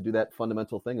you to do that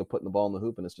fundamental thing of putting the ball in the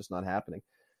hoop, and it's just not happening.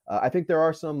 I think there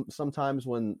are some times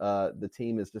when the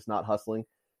team is just not hustling,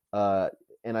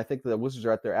 and I think the Wizards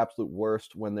are at their absolute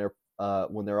worst when they're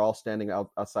all standing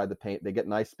outside the paint. They get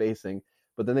nice spacing,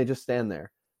 but then they just stand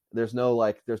there. There's no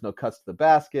cuts to the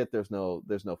basket. There's no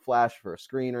flash for a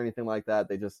screen or anything like that.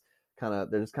 They're just kind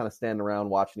of standing around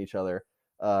watching each other,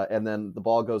 and then the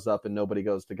ball goes up and nobody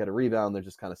goes to get a rebound. They're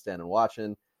just kind of standing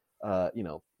watching.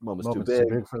 Moment's too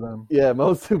big for them. Yeah,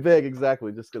 moment's too big.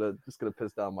 Exactly. Just gonna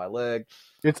piss down my leg.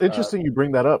 It's interesting you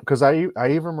bring that up because I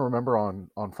even remember on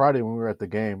Friday when we were at the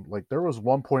game, like there was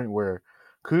one point where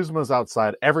Kuzma's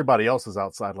outside, everybody else is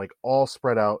outside, like all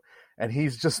spread out, and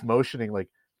he's just motioning like,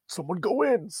 someone go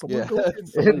in.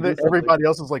 And then everybody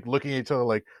else is like looking at each other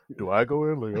like, do I go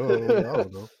in? Like, oh, I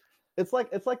don't know. It's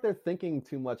like they're thinking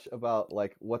too much about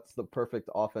like what's the perfect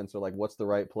offense or like what's the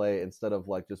right play instead of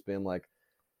like just being like,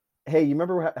 hey, you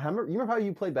remember how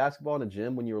you played basketball in a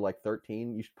gym when you were like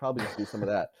 13? You should probably just do some of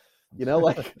that.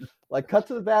 Like cut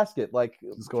to the basket, like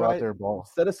just go out there and ball.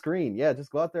 Set a screen. Yeah,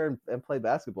 just go out there and play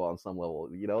basketball on some level.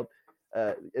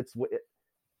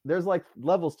 There's like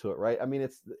levels to it, right? I mean,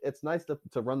 it's nice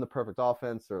to run the perfect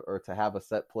offense or to have a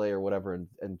set play or whatever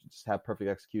and just have perfect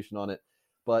execution on it.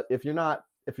 But if you're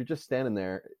just standing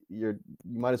there, you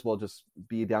might as well just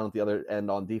be down at the other end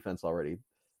on defense already.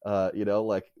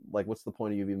 Like what's the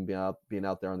point of you even being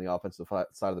out there on the offensive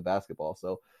side of the basketball?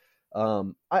 So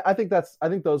I think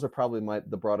those are probably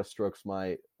the broadest strokes,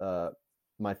 my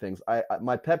things.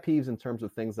 My pet peeves in terms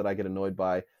of things that I get annoyed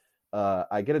by.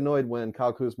 I get annoyed when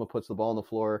Kyle Kuzma puts the ball on the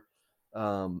floor.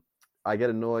 I get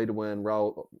annoyed when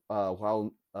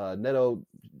Raul Neto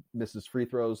misses free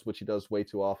throws, which he does way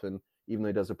too often, even though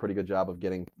he does a pretty good job of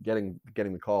getting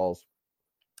the calls.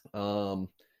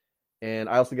 And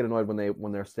I also get annoyed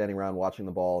when they're standing around watching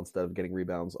the ball instead of getting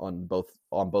rebounds on both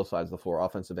sides of the floor,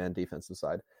 offensive and defensive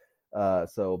side.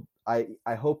 So I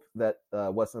hope that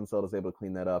West Unseld is able to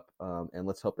clean that up, and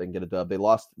let's hope they can get a dub. They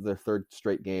lost their third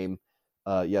straight game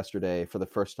yesterday for the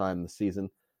first time in the season.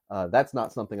 That's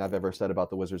not something I've ever said about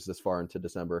the Wizards this far into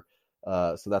December.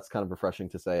 So that's kind of refreshing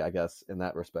to say, I guess, in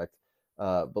that respect.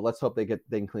 But let's hope they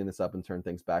can clean this up and turn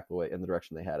things back in the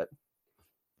direction they had it.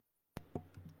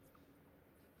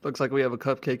 Looks like we have a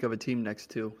cupcake of a team next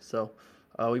too. So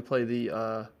we play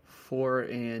the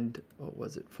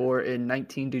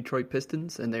 4-19 Detroit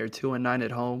Pistons, and they're 2-9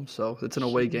 at home. So it's an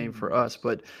away game for us.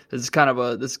 But this is kind of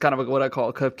what I call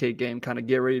a cupcake game. Kind of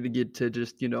get ready to get to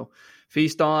just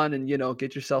feast on and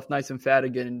get yourself nice and fat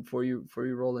again before you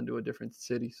roll into a different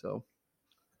city.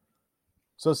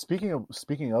 So speaking of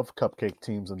cupcake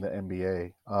teams in the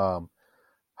NBA,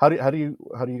 how do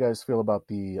you guys feel about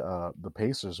the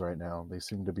Pacers right now? They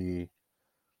seem to be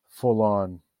full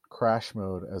on crash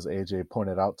mode, as AJ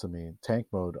pointed out to me, tank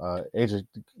mode. AJ,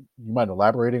 you mind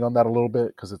elaborating on that a little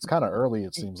bit, because it's kind of early,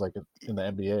 it seems like, in the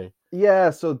NBA.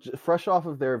 Yeah, so fresh off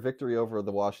of their victory over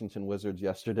the Washington Wizards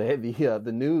yesterday,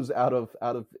 the news out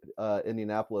of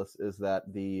Indianapolis is that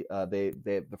the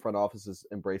front office is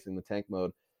embracing the tank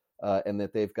mode. And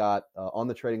that they've got on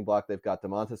the trading block, they've got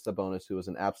Domantas Sabonis, who is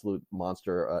an absolute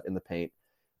monster in the paint,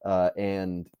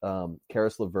 and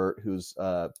Karis LeVert, who's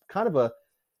kind of a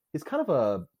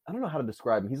I don't know how to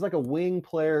describe him. He's like a wing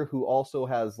player who also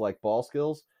has like ball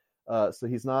skills. So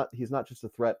he's not just a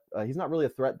threat. He's not really a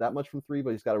threat that much from three, but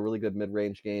he's got a really good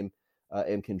mid-range game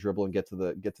and can dribble and get to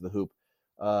the hoop.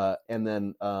 And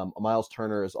then Miles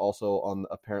Turner is also on.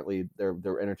 Apparently,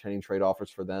 they're entertaining trade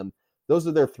offers for them. Those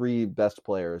are their three best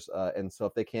players, and so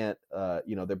if they can't,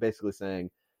 they're basically saying,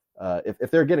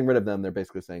 if they're getting rid of them, they're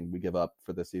basically saying we give up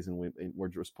for this season. We're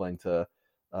just playing so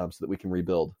that we can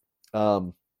rebuild.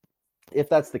 If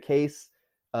that's the case,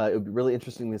 it would be really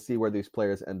interesting to see where these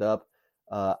players end up.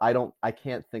 I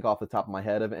can't think off the top of my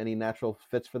head of any natural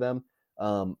fits for them.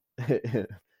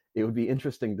 It would be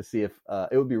interesting to see if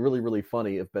it would be really, really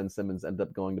funny if Ben Simmons ended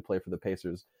up going to play for the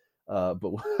Pacers. But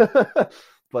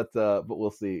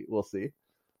we'll see.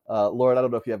 Lauren, I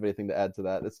don't know if you have anything to add to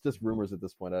that. It's just rumors at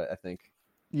this point, I think.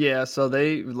 Yeah, so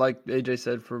they, like AJ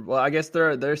said, I guess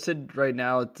they're sitting right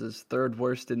now at this third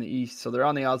worst in the East, so they're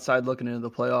on the outside looking into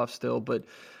the playoffs still. But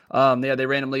they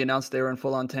randomly announced they were in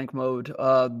full on tank mode.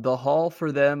 The haul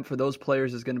for those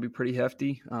players is going to be pretty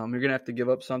hefty. You're going to have to give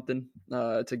up something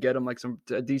to get them, like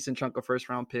a decent chunk of first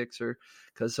round picks, or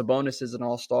because Sabonis is an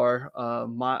all-star.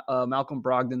 Malcolm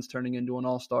Brogdon's turning into an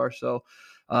all-star, so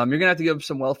you're going to have to give up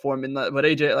some wealth for him. But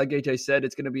AJ said,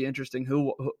 it's going to be interesting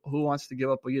who wants to give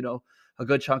up a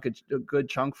good chunk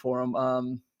for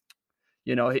him.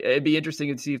 It'd be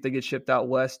interesting to see if they get shipped out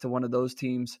west to one of those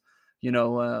teams.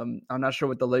 I'm not sure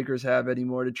what the Lakers have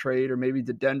anymore to trade, or maybe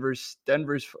the Denver's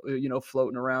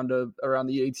floating around the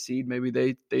 8th seed. Maybe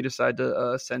they decide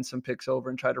to send some picks over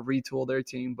and try to retool their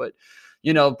team. But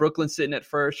Brooklyn's sitting at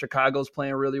first. Chicago's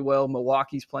playing really well.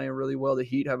 Milwaukee's playing really well. The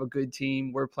Heat have a good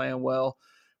team. We're playing well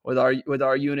with our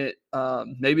unit.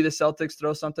 Maybe the Celtics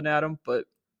throw something at them, but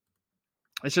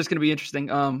it's just going to be interesting.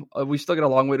 We still got a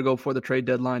long way to go before the trade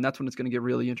deadline. That's when it's going to get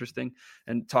really interesting,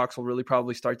 and talks will really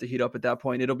probably start to heat up at that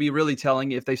point. It'll be really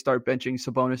telling if they start benching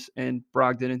Sabonis and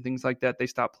Brogdon and things like that. They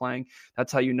stop playing.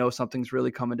 That's how you know something's really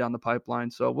coming down the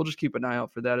pipeline. So we'll just keep an eye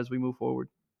out for that as we move forward.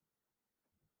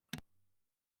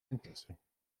 Interesting.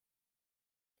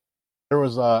 There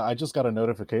was I just got a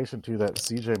notification too that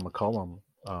CJ McCollum,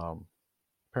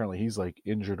 apparently he's like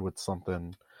injured with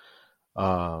something.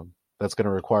 That's going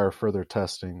to require further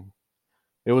testing.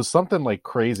 It was something like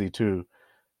crazy too,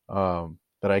 that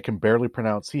I can barely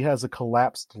pronounce. He has a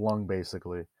collapsed lung,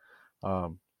 basically.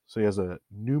 So he has a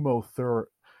pneumothorax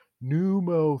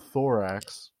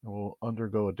and will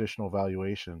undergo additional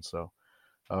evaluation. So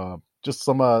just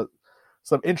some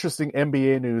interesting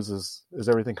NBA news as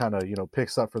everything kind of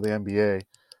picks up for the NBA.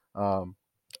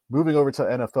 Moving over to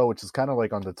NFL, which is kind of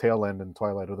like on the tail end and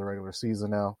twilight of the regular season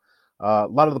now. A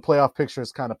lot of the playoff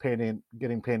pictures kind of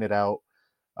getting painted out.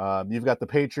 You've got the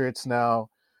Patriots now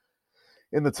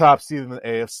in the top seed in the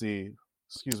AFC.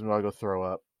 Excuse me while I go throw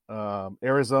up.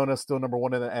 Arizona still number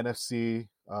 1 in the NFC.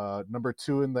 Number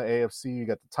 2 in the AFC, you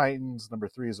got the Titans. Number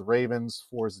 3 is the Ravens.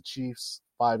 4 is the Chiefs.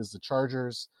 5 is the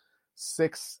Chargers.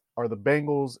 6 are the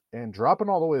Bengals. And dropping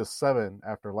all the way to 7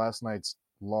 after last night's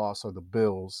loss are the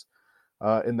Bills.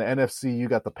 In the NFC, you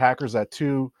got the Packers at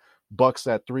 2. Bucks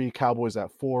at 3, Cowboys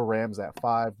at 4, Rams at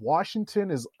 5. Washington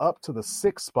is up to the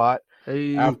 6th spot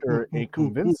after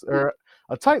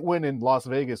a tight win in Las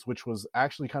Vegas, which was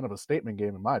actually kind of a statement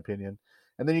game in my opinion.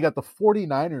 And then you got the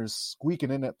 49ers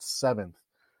squeaking in at 7th.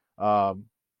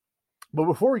 But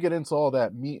before we get into all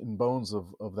that meat and bones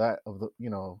of the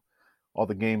all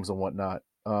the games and whatnot,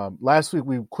 last week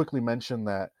we quickly mentioned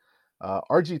that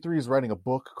RG3 is writing a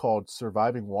book called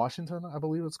Surviving Washington, I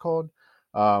believe it's called.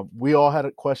 We all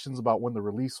had questions about when the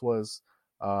release was.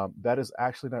 That is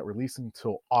actually not releasing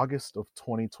until August of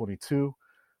 2022.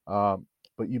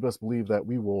 But you best believe that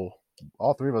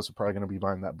all three of us are probably going to be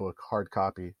buying that book, hard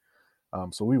copy.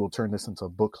 So we will turn this into a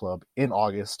book club in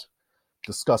August,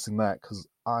 discussing that because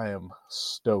I am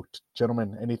stoked.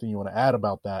 Gentlemen, anything you want to add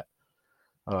about that?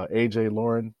 AJ,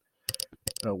 Lauren,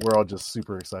 we're all just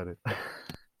super excited.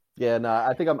 Yeah, no,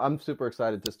 I think I'm super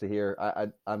excited just to hear.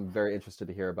 I'm very interested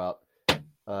to hear about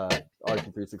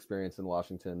RG3's experience in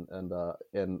Washington, and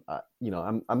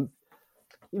I'm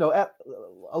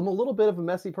a little bit of a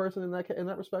messy person in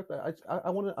that respect. I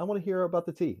want to hear about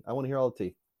the tea. I want to hear all the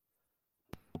tea.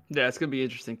 Yeah, it's gonna be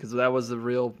interesting because that was a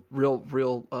real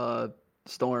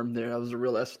storm there. That was a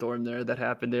real S storm there that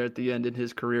happened there at the end in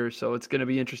his career. So it's gonna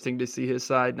be interesting to see his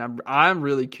side, and I'm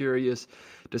really curious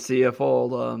to see if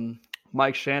all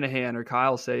Mike Shanahan or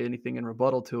Kyle say anything in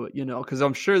rebuttal to it, because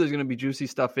I'm sure there's going to be juicy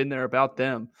stuff in there about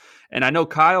them. And I know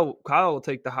Kyle will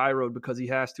take the high road because he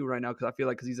has to right now because I feel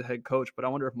like he's a head coach. But I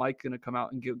wonder if Mike's going to come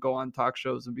out and go on talk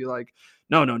shows and be like,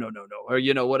 no,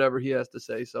 or, whatever he has to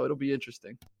say. So it'll be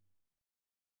interesting.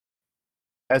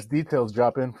 As details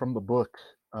drop in from the book,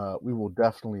 we will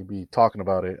definitely be talking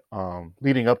about it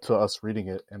leading up to us reading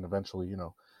it and eventually,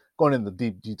 going into the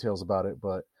deep details about it.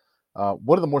 But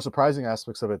one of the more surprising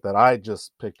aspects of it that I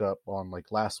just picked up on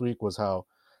last week was how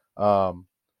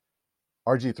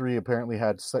RG3 apparently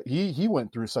he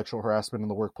went through sexual harassment in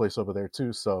the workplace over there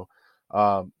too. So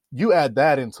you add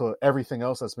that into everything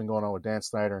else that's been going on with Dan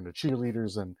Snyder and the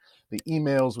cheerleaders and the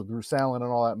emails with Bruce Allen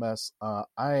and all that mess. I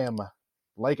am,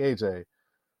 like AJ,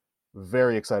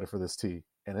 very excited for this tea,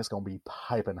 and it's going to be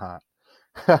piping hot.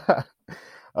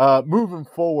 Moving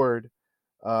forward,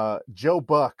 Joe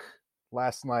Buck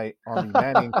last night on the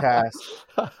Manning cast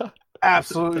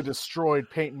absolutely destroyed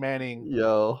Peyton Manning.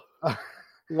 Yo,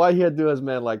 why he had to do his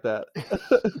man like that?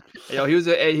 Yo,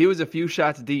 he was a few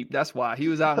shots deep. That's why he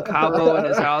was out in Cabo in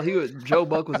his house. Joe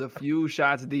Buck was a few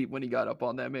shots deep when he got up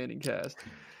on that Manning cast.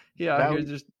 He out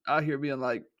here being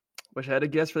like, wish I had a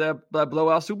guess for that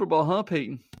blowout Super Bowl, huh,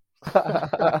 Peyton?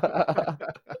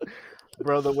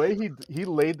 Bro, the way he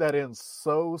laid that in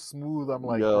so smooth, I'm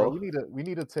like, bro, we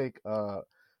need to take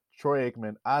Troy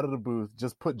Aikman out of the booth,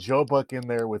 just put Joe Buck in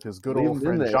there with his good old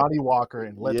friend Johnny Walker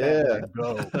and let that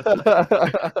man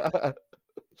go.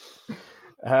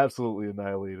 Absolutely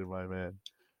annihilated my man.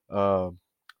 That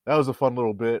was a fun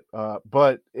little bit.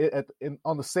 But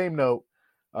on the same note,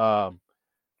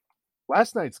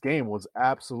 last night's game was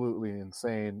absolutely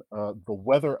insane. The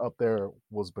weather up there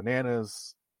was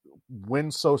bananas.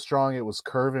 Wind so strong it was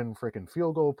curving freaking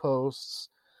field goal posts.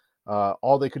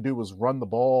 All they could do was run the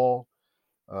ball.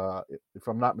 If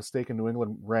I'm not mistaken, New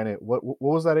England ran it. What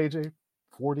was that, AJ?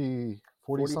 40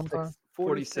 sometime?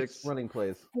 46 running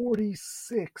plays.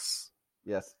 46.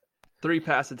 Yes. 3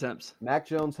 pass attempts. Mac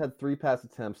Jones had 3 pass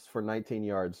attempts for 19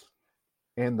 yards.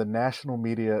 And the national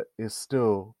media is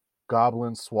still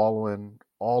gobbling, swallowing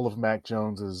all of Mac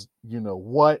Jones's,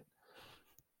 what?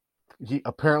 He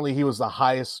was the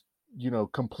highest,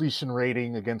 completion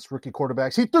rating against rookie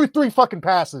quarterbacks. He threw 3 fucking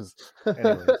passes.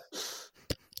 Anyways.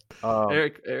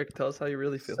 Eric, tell us how you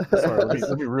really feel. Sorry,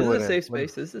 let me reel it in.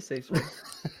 This is a safe space.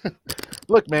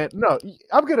 Look, man, no,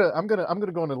 I'm gonna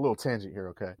go on a little tangent here,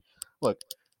 okay? Look,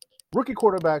 rookie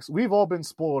quarterbacks, we've all been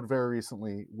spoiled very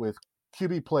recently with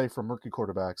QB play from rookie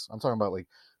quarterbacks. I'm talking about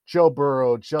Joe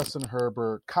Burrow, Justin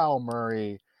Herbert, Kyle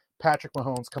Murray, Patrick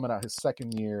Mahomes coming out his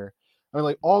second year. I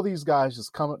mean, all these guys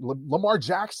just coming. Lamar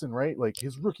Jackson, right?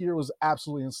 His rookie year was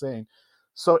absolutely insane.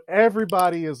 So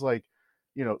everybody is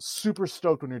super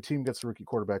stoked when your team gets a rookie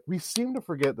quarterback. We seem to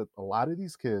forget that a lot of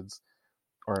these kids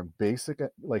are in basic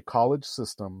college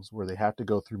systems where they have to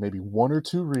go through maybe 1 or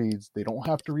 2 reads. They don't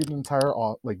have to read an entire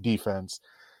defense.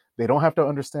 They don't have to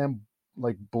understand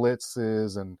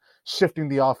blitzes and shifting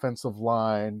the offensive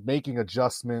line, making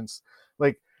adjustments.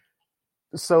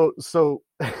 So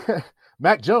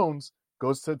Mac Jones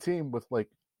goes to a team with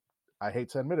I hate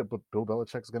to admit it, but Bill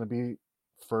Belichick's going to be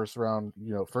first round,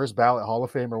 first ballot Hall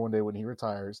of Famer one day when he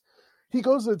retires. He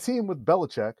goes to a team with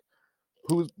Belichick,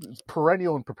 who's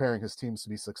perennial in preparing his teams to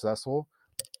be successful,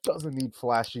 doesn't need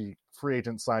flashy free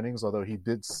agent signings, although he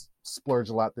did splurge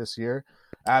a lot this year.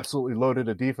 Absolutely loaded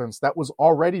a defense that was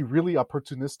already really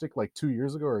opportunistic 2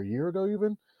 years ago or a year ago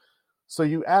even. So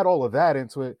you add all of that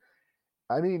into it.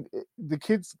 I mean, the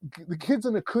kid's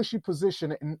in a cushy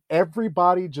position, and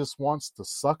everybody just wants to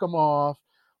suck him off,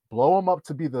 blow him up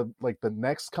to be the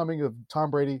next coming of Tom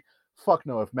Brady. Fuck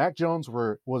no. If Mac Jones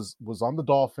was on the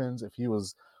Dolphins, if he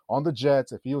was on the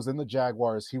Jets, if he was in the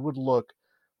Jaguars, he would look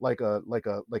like a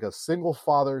single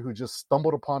father who just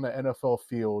stumbled upon the NFL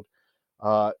field.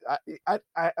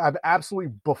 I'm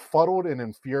absolutely befuddled and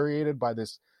infuriated by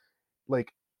this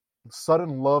like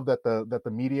sudden love that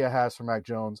the media has for Mac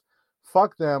Jones.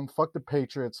 Fuck them. Fuck the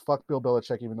Patriots. Fuck Bill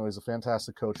Belichick, even though he's a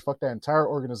fantastic coach. Fuck that entire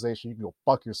organization. You can go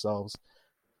fuck yourselves.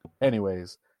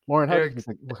 Anyways, Lauren, how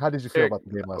did you feel about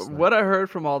the game last night? What I heard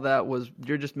from all that was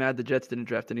you're just mad the Jets didn't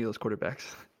draft any of those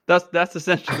quarterbacks. That's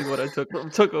essentially what I took from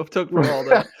all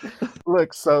that.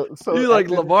 Look, so you like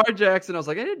Lamar Jackson. I was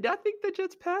like, I think the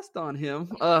Jets passed on him.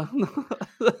 I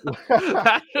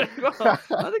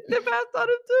think they passed on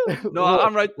him too. No,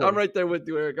 I'm right there with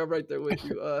you, Eric. I'm right there with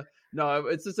you. No,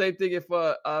 it's the same thing. If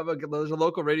there's a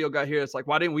local radio guy here, it's like,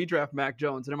 why didn't we draft Mac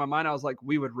Jones? And in my mind, I was like,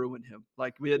 we would ruin him.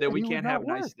 Like we can't have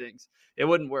nice things. It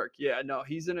wouldn't work. Yeah, no,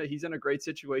 he's in a great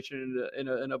situation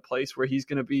in a place where he's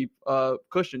going to be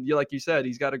cushioned. Like you said,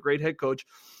 he's got a great head coach.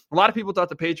 A lot of people thought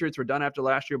the Patriots were done after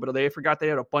last year, but they forgot they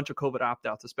had a bunch of COVID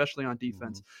opt-outs, especially on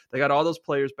defense. Mm-hmm. They got all those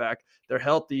players back. They're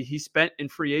healthy. He spent in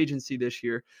free agency this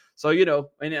year. So,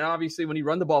 and obviously when you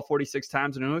run the ball 46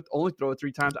 times and only throw it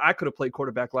 3 times, I could have played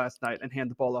quarterback last night and hand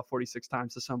the ball off 46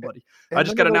 times to somebody. And I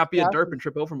just got to not be a derp and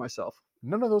trip over myself.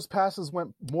 None of those passes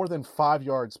went more than 5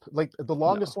 yards. Like the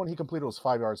longest one he completed was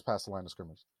 5 yards past the line of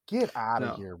scrimmage. Get out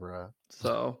of here, bro.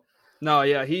 So, no,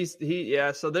 yeah,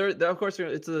 So they're of course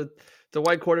it's a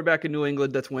white quarterback in New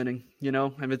England that's winning,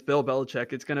 and it's Bill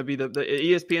Belichick. It's going to be the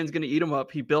ESPN's going to eat them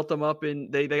up. He built them up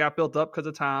and they got built up because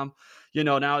of Tom.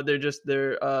 Now the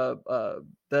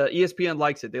ESPN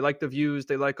likes it. They like the views.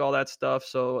 They like all that stuff.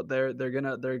 So they're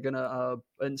gonna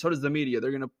and so does the media.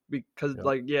 They're gonna because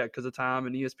of Tom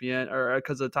and ESPN or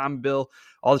because of Tom and Bill,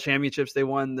 all the championships they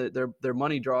won, their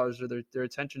money draws or their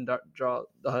attention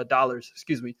dollars.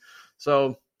 Excuse me. So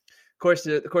of course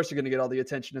you're gonna get all the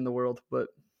attention in the world, but.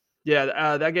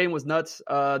 Yeah, that game was nuts.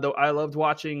 Though I love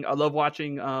watching the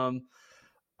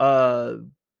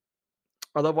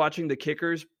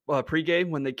kickers pregame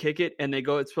when they kick it and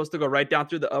it's supposed to go right down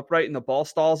through the upright and the ball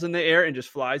stalls in the air and just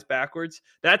flies backwards.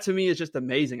 That to me is just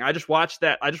amazing. I just watched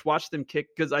that. I just watched them kick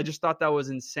because I just thought that was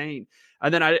insane.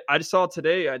 And then I just saw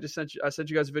today. I sent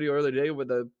you guys a video earlier today with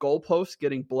the goalpost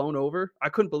getting blown over. I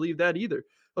couldn't believe that either.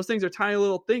 Those things are tiny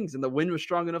little things, and the wind was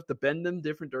strong enough to bend them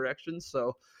different directions.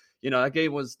 So. That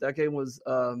game was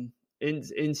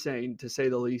insane to say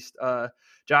the least.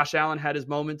 Josh Allen had his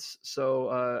moments. So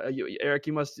Eric,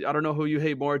 I don't know who you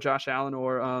hate more, Josh Allen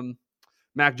or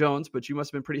Mac Jones, but you must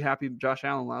have been pretty happy Josh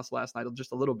Allen lost last night,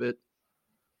 just a little bit.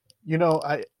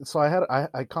 I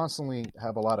constantly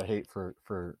have a lot of hate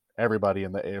for everybody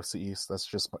in the AFC East. That's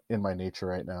just in my nature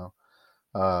right now.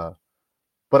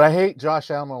 But I hate Josh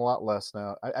Allen a lot less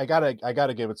now. I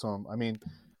gotta give it to him. I mean,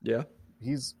 yeah,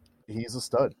 he's a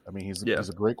stud. I mean, he's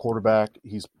a great quarterback.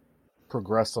 He's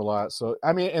progressed a lot. So,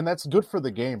 I mean, and that's good for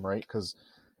the game, right? Because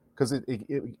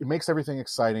it makes everything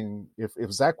exciting.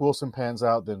 If Zach Wilson pans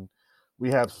out, then we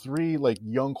have 3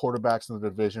 young quarterbacks in the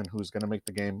division who's going to make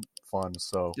the game fun.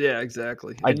 So yeah,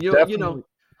 exactly. And I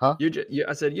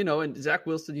said, and Zach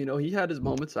Wilson, he had his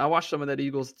moments. I watched some of that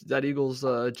Eagles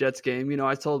Jets game.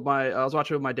 I was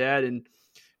watching with my dad and.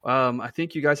 I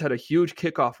think you guys had a huge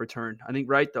kickoff return. I think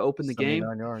to open the game.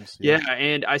 79 yards. Yeah,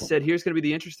 and I said, here's going to be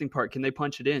the interesting part. Can they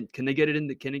punch it in? Can they get it in?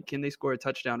 Can they score a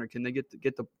touchdown or can they get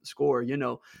the score?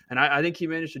 And I think he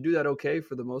managed to do that okay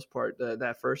for the most part.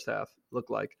 That first half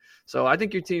looked like. So I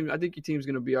think your team's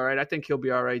going to be all right. I think he'll be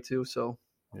all right too. So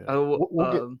yeah.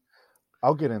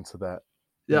 I'll get into that.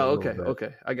 Yeah.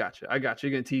 Okay. I got you. You're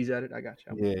gonna tease at it. I got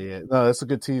you. Yeah. No, that's a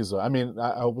good tease. I mean,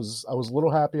 I was a little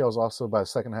happy. I was also by the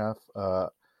second half.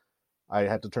 I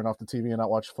had to turn off the TV and not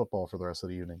watch football for the rest of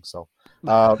the evening. So,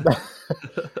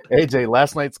 AJ,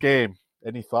 last night's game.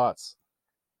 Any thoughts?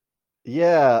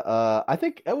 Yeah, I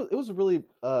think it was a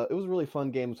really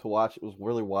fun game to watch. It was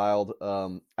really wild.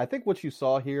 I think what you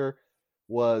saw here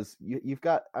was you've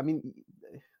got. I mean,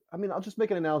 I'll just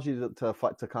make an analogy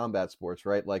to combat sports,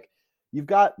 right? Like you've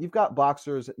got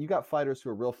boxers, you got fighters who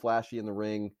are real flashy in the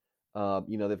ring.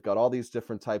 They've got all these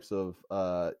different types of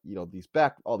all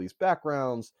these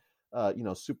backgrounds.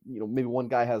 Maybe one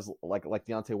guy has like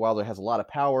Deontay Wilder has a lot of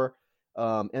power,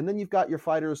 and then you've got your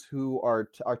fighters who are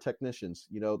technicians.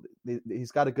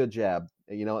 He's got a good jab,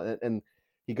 and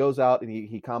he goes out and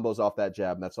he combos off that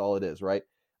jab, and that's all it is, right?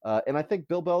 And I think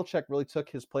Bill Belichick really took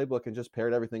his playbook and just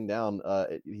pared everything down.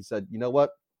 He said, you know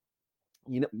what?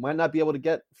 might not be able to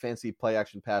get fancy play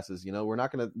action passes. We're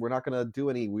not gonna do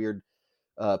any weird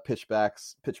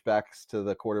pitchbacks to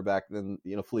the quarterback, then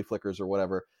flea flickers or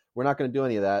whatever. We're not going to do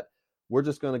any of that. We're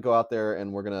just going to go out there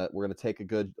and we're going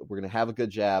to have a good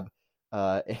jab.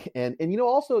 And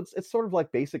also it's sort of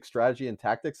like basic strategy and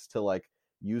tactics to like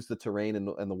use the terrain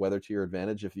and the weather to your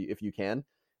advantage if you can.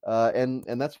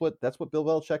 And that's what Bill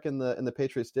Belichick and the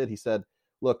Patriots did. He said,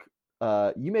 look,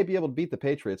 you may be able to beat the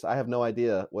Patriots. I have no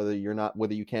idea whether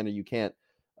you can or you can't,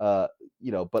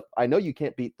 but I know you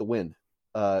can't beat the wind.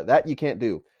 That you can't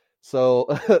do. So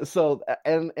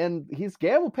and his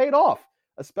gamble paid off,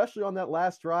 especially on that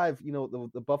last drive.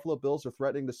 The Buffalo Bills are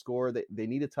threatening to score. They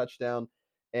need a touchdown,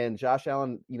 and Josh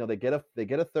Allen, they get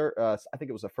a third. I think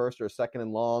it was a first or a second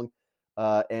and long,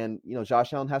 and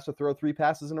Josh Allen has to throw 3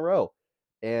 passes in a row.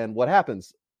 And what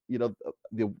happens?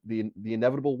 The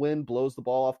inevitable wind blows the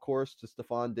ball off course to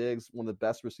Stephon Diggs, one of the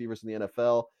best receivers in the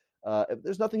NFL.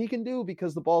 There's nothing he can do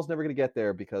because the ball's never going to get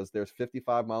there because there's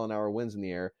 55-mile-an-hour winds in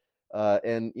the air.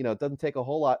 And it doesn't take a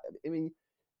whole lot. I mean,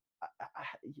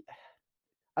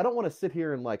 I don't want to sit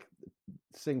here and like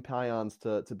sing paeans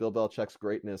to Bill Belichick's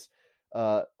greatness.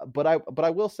 But I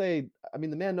will say, I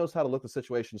mean, the man knows how to look the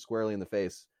situation squarely in the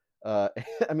face. I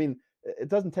mean, it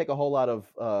doesn't take a whole lot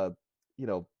of,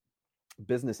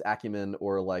 business acumen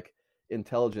or like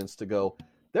intelligence to go,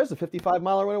 there's a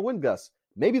 55-mile-an-hour wind gust.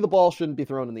 Maybe the ball shouldn't be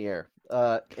thrown in the air.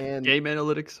 And game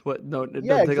analytics. What? No, it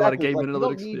doesn't take a lot of game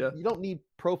analytics. You don't need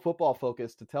Pro Football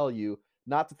Focus to tell you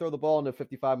not to throw the ball into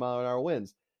 55-mile-an-hour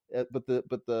winds. But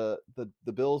the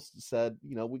Bills said,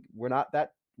 we're not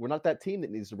that team that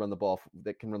needs to run the ball,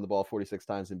 that can run the ball 46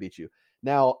 times and beat you.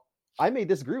 Now, I may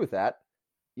disagree with that.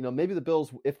 Maybe the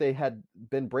Bills, if they had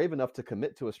been brave enough to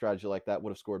commit to a strategy like that, would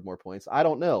have scored more points. I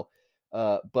don't know.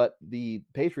 But the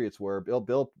Patriots were,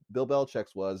 Bill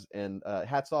Belichick's was, and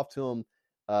hats off to him.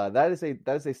 That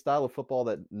is a style of football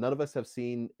that none of us have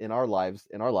seen in our lives,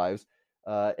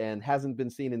 and hasn't been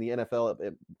seen in the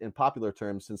NFL in popular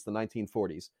terms since the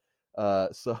 1940s.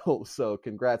 So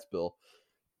congrats, Bill.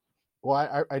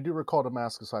 Well, I do recall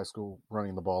Damascus High School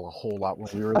running the ball a whole lot when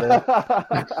we were there.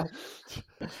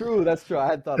 True, that's true. I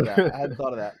hadn't thought of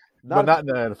that. But not in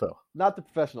the NFL. Not the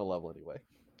professional level, anyway.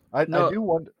 I do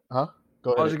wonder, huh?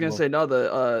 Go ahead. I was just gonna say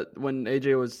when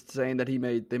AJ was saying that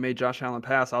they made Josh Allen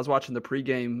pass, I was watching the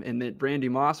pregame and that Randy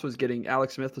Moss was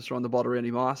Alex Smith was throwing the ball to Randy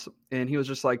Moss, and he was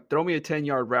just like, throw me a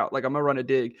 10-yard route, like I'm gonna run a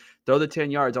dig, throw the 10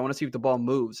 yards, I want to see if the ball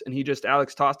moves, and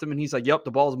Alex tossed him, and he's like, yep,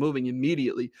 the ball's moving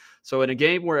immediately. So in a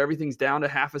game where everything's down to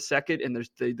half a second and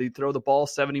they throw the ball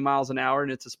 70 miles an hour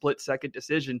and it's a split-second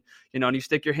decision, and you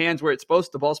stick your hands where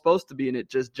the ball's supposed to be, and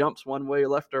it just jumps one way,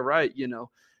 left or right,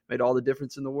 made all the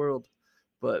difference in the world.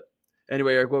 But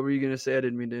anyway, Eric, what were you going to say? I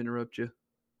didn't mean to interrupt you.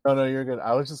 No, you're good.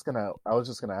 I was just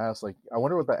gonna ask, like, I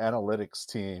wonder what the analytics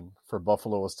team for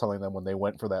Buffalo was telling them when they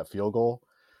went for that field goal.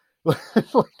 Like,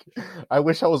 I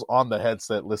wish I was on the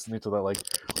headset listening to that. Like,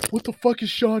 what the fuck is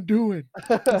Sean doing?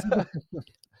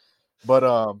 But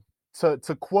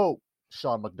to quote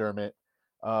Sean McDermott,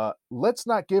 let's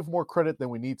not give more credit than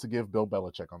we need to give Bill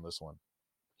Belichick on this one.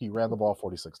 He ran the ball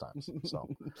 46 times, so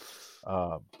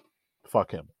fuck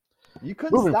him. You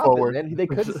couldn't stop it, man. They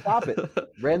couldn't stop it.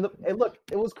 And look,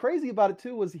 it was crazy about it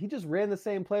too was he just ran the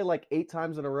same play like 8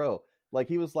 times in a row. Like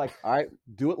he was like, all right,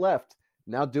 do it left.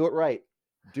 Now do it right.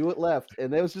 Do it left.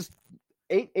 And there was just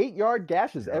 8-yard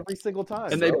gashes every single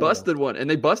time. And they busted one.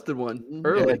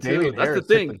 Early too. That's the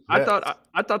thing. I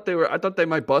thought they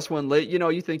might bust one late.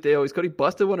 You think they always could. He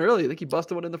busted one early. I think he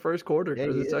busted one in the first quarter. Yeah,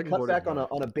 or the second cut quarter. Back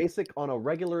on a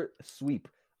regular sweep.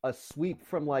 A sweep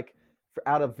from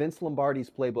out of Vince Lombardi's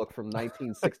playbook from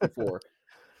 1964.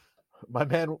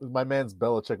 My man's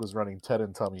Belichick was running Ted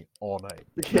and Tummy all night.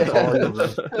 Yeah.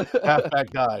 Halfback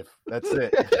dive. That's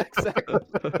it. Exactly.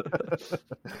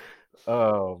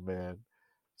 Oh man.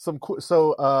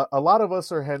 So a lot of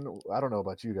us are heading. I don't know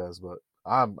about you guys, but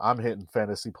I'm hitting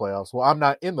fantasy playoffs. Well, I'm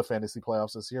not in the fantasy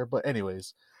playoffs this year, but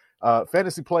anyways,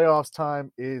 fantasy playoffs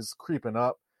time is creeping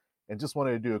up. And just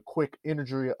wanted to do a quick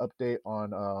injury update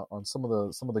on some of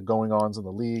the going-ons in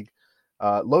the league.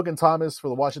 Logan Thomas for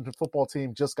the Washington football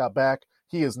team just got back.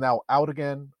 He is now out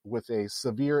again with a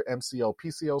severe MCL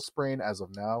PCL sprain as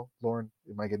of now. Lauren,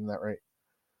 am I getting that right?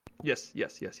 Yes.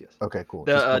 Okay, cool.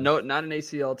 No, not an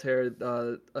ACL tear.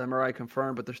 MRI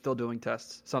confirmed, but they're still doing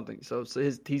tests. Something. So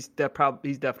he's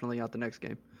definitely out the next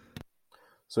game.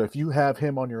 So if you have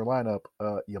him on your lineup,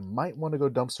 you might want to go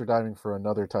dumpster diving for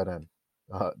another tight end.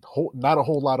 Not a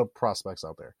whole lot of prospects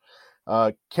out there.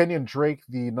 Kenyon Drake,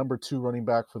 the number 2 running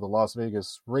back for the Las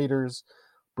Vegas Raiders,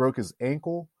 broke his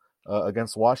ankle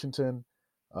against Washington.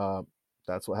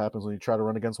 That's what happens when you try to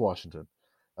run against Washington.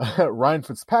 Ryan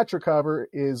Fitzpatrick, however,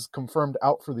 is confirmed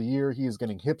out for the year. He is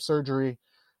getting hip surgery.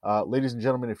 Ladies and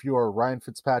gentlemen, if you are Ryan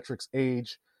Fitzpatrick's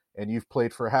age and you've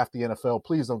played for half the NFL,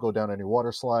 please don't go down any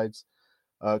water slides.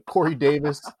 Corey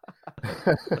Davis,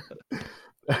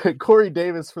 Corey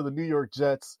Davis for the New York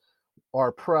Jets,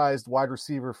 our prized wide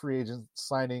receiver free agent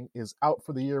signing, is out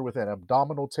for the year with an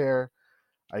abdominal tear.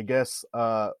 I guess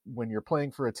when you're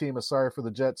playing for a team as sorry for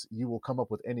the Jets, you will come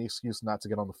up with any excuse not to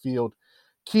get on the field.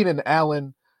 Keenan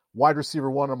Allen, wide receiver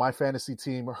 1 on my fantasy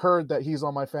team, heard that he's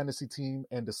on my fantasy team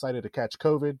and decided to catch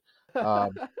COVID.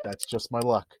 That's just my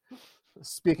luck.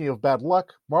 Speaking of bad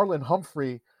luck, Marlon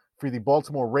Humphrey for the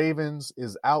Baltimore Ravens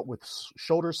is out with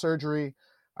shoulder surgery.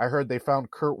 I heard they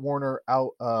found Kurt Warner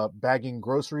out bagging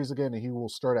groceries again, and he will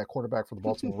start at quarterback for the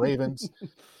Baltimore Ravens.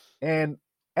 And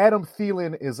Adam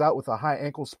Thielen is out with a high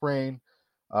ankle sprain.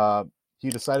 He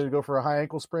decided to go for a high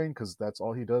ankle sprain because that's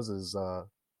all he does is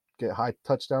get high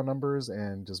touchdown numbers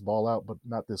and just ball out, but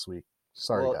not this week.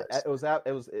 Sorry, guys.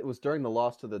 It was during the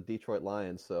loss to the Detroit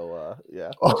Lions, so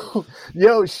yeah. Oh,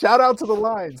 yo, shout out to the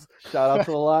Lions. Shout out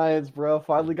to the Lions, bro.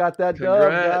 Finally got that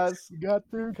Congrats. dub, guys. You got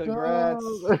their Congrats.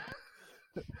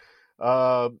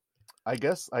 I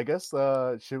guess I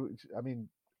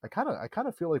kind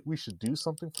of feel like we should do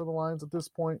something for the Lions at this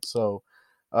point. So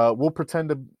we'll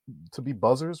pretend to be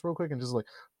buzzers real quick and just like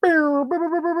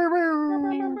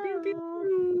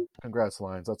congrats,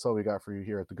 Lions. That's all we got for you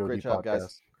here at the Go Great Deep job, Podcast.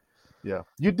 guys. Yeah,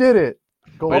 you did it.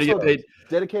 Go Way to also, get paid.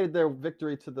 Dedicated their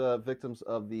victory to the victims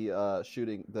of the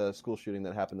school shooting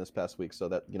that happened this past week. So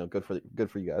that good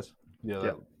for you guys.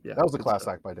 Yeah, Yeah. that was a Good class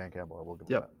stuff. act by Dan Campbell. I will give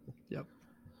Yep. him Yep.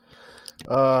 that.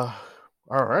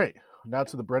 All right. Now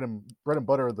to the bread and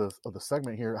butter of the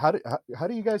segment here. How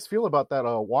do you guys feel about that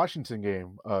Washington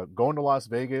game? Going to Las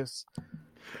Vegas,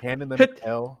 handing them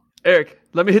L. Eric,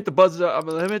 let me hit the buzzer. I'm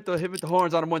gonna hit the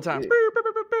horns on him one time. Yeah.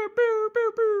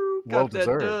 Well Got that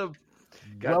deserved. dub.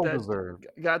 Well deserved.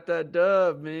 Got that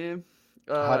dub, man.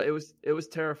 How- It was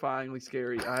terrifyingly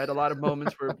scary. I had a lot of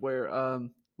moments where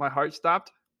my heart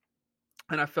stopped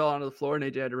and I fell onto the floor and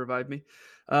AJ had to revive me.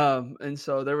 And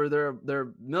so there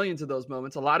were millions of those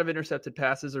moments, a lot of intercepted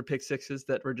passes or pick sixes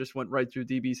that went right through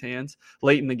DB's hands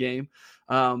late in the game.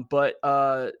 But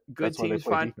good That's why they teams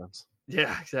play find defense.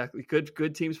 Yeah, exactly.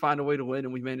 Good teams find a way to win,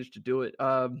 and we managed to do it.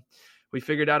 We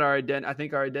figured out our identity. I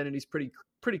think our identity is pretty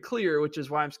clear, which is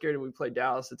why I'm scared when we play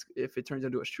Dallas. If it turns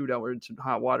into a shootout where it's in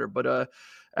hot water. But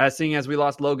seeing as we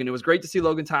lost Logan, it was great to see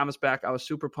Logan Thomas back. I was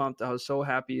super pumped. I was so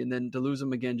happy, and then to lose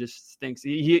him again just stinks.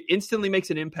 He instantly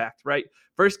makes an impact, right?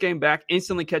 First game back,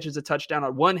 instantly catches a touchdown,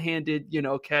 a one-handed,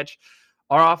 catch.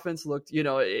 Our offense looked, we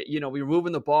were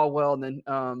moving the ball well, and then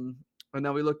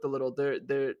we looked a little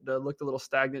looked a little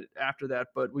stagnant after that,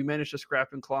 but we managed to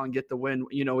scrap and claw and get the win.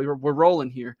 We're rolling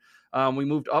here. We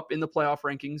moved up in the playoff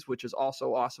rankings, which is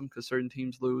also awesome because certain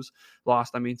teams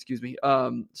lost.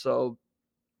 So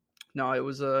no, it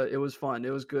was fun.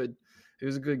 It was good. It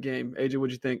was a good game. AJ,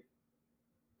 what'd you think?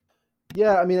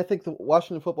 Yeah, I mean, I think the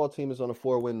Washington football team is on a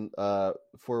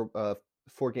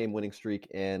 4-game winning streak,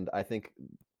 and I think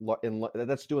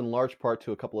that's due in large part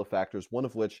to a couple of factors. One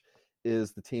of which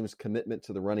is the team's commitment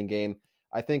to the running game.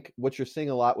 I think what you're seeing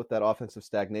a lot with that offensive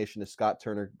stagnation is Scott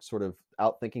Turner sort of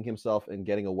outthinking himself and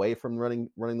getting away from running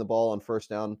the ball on first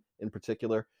down in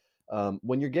particular.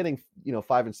 When you're getting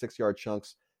 5 and 6 yard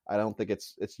chunks, I don't think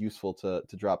it's useful to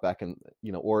drop back and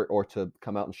or to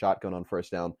come out and shotgun on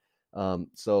first down.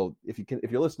 So if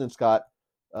you're listening, Scott,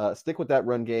 stick with that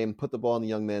run game, put the ball in the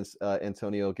young man's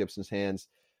Antonio Gibson's hands,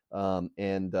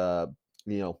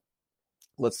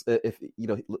 let's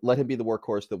let him be the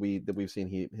workhorse that we've seen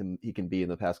he can be in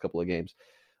the past couple of games.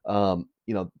 I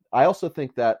also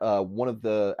think that one of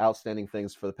the outstanding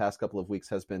things for the past couple of weeks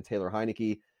has been Taylor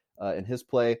Heineke and his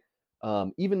play.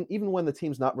 Even when the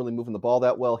team's not really moving the ball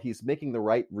that well, he's making the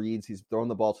right reads. He's throwing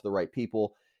the ball to the right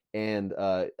people, and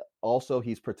also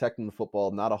he's protecting the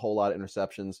football. Not a whole lot of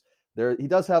interceptions. He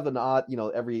does have an odd,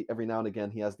 every now and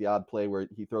again he has the odd play where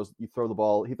he throws the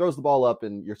ball up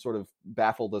and you're sort of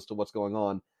baffled as to what's going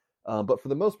on. But for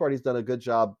the most part, he's done a good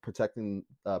job protecting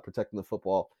the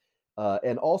football,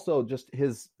 and also just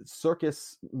his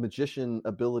circus magician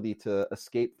ability to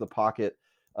escape the pocket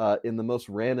in the most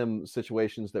random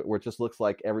situations where it just looks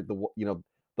like the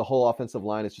whole offensive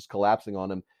line is just collapsing on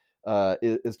him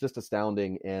is just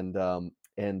astounding.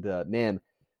 Man.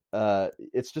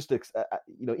 It's just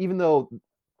even though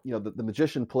the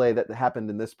magician play that happened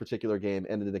in this particular game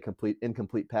ended in a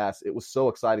incomplete pass, it was so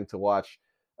exciting to watch,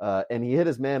 and he hit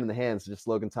his man in the hands. Just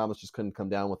Logan Thomas just couldn't come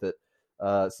down with it.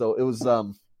 So it was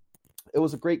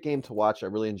a great game to watch. I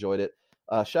really enjoyed it.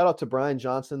 Shout out to Brian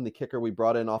Johnson, the kicker we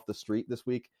brought in off the street this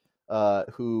week.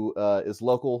 who is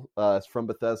local, is from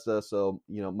Bethesda. So,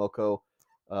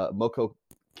 Moko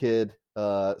kid.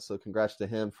 So congrats to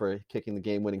him for kicking the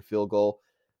game-winning field goal.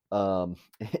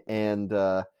 And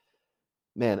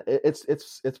man,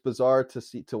 it's bizarre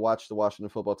to watch the Washington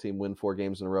football team win 4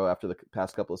 games in a row after the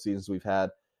past couple of seasons we've had.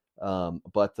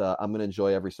 But I'm going to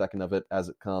enjoy every second of it as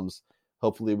it comes.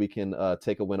 Hopefully we can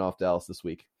take a win off Dallas this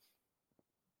week.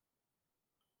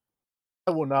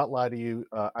 I will not lie to you.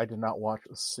 I did not watch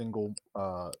a single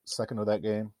second of that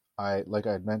game. Like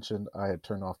I had mentioned, I had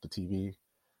turned off the TV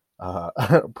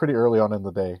pretty early on in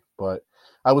the day, but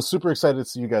I was super excited to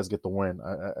see you guys get the win.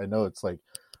 I know it's like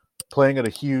playing at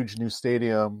a huge new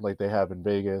stadium like they have in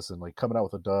Vegas and like coming out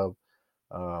with a dub.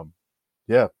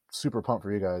 Yeah, super pumped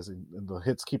for you guys. And the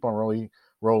hits keep on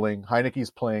rolling.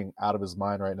 Heineke's playing out of his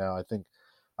mind right now. I think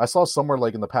I saw somewhere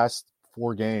like in the past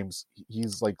 4 games,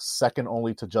 he's like second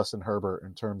only to Justin Herbert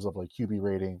in terms of like QB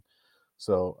rating.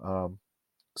 So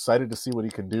excited to see what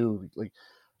he can do. Like,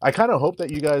 I kind of hope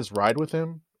that you guys ride with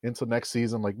him into next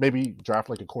season. Like maybe draft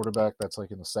like a quarterback that's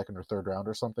like in the 2nd or 3rd round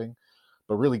or something,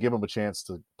 but really give him a chance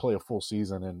to play a full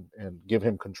season and give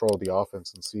him control of the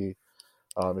offense and see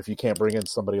if you can't bring in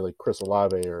somebody like Chris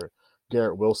Olave or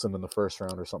Garrett Wilson in the 1st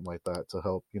round or something like that to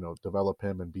help, develop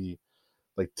him and be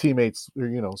like teammates or,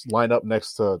 line up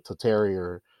next to Terry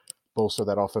or bolster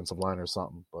that offensive line or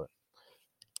something. But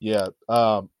yeah,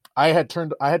 I had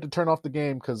to turn off the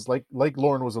game because like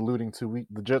Lauren was alluding to,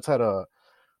 the Jets had a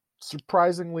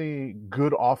surprisingly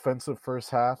good offensive first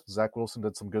half. Zach Wilson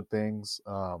did some good things.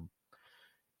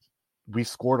 We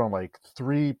scored on like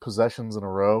 3 possessions in a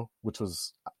row, which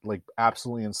was like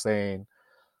absolutely insane.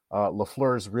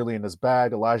 LaFleur is really in his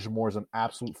bag. Elijah Moore is an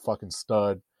absolute fucking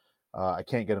stud. I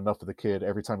can't get enough of the kid.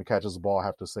 Every time he catches the ball, I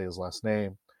have to say his last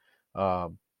name.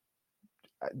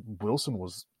 Wilson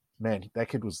was, man, that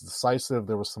kid was decisive.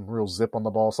 There was some real zip on the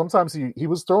ball. Sometimes he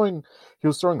was throwing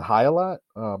high a lot.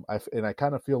 I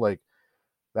kind of feel like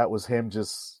that was him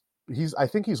I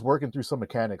think he's working through some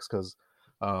mechanics because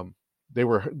they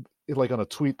were like on a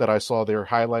tweet that I saw, they were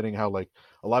highlighting how like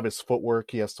a lot of his footwork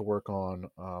he has to work on.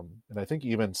 And I think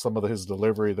even some of his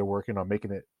delivery, they're working on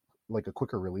making it like a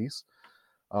quicker release.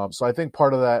 So I think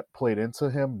part of that played into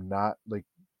him not like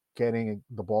getting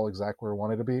the ball exactly where he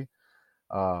wanted to be.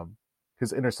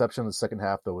 His interception in the second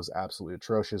half though was absolutely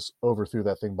atrocious. Overthrew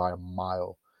that thing by a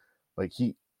mile. Like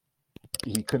he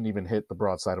couldn't even hit the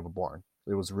broadside of a barn.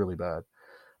 It was really bad.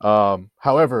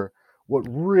 However, what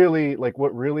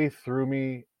really threw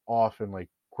me off and like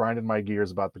grinded my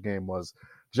gears about the game was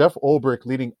Jeff Ulbrich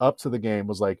leading up to the game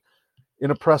was like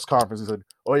in a press conference. He said,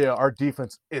 "Oh yeah, our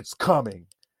defense, it's coming."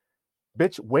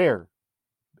 Bitch, where?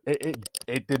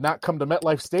 It did not come to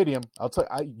MetLife Stadium. I'll tell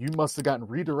you, you must have gotten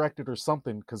redirected or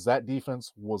something because that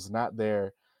defense was not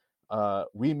there.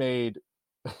 We made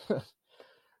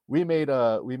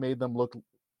them look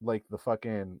like the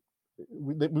fucking.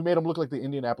 We made them look like the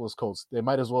Indianapolis Colts. They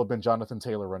might as well have been Jonathan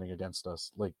Taylor running against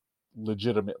us, like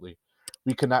legitimately.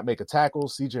 We could not make a tackle.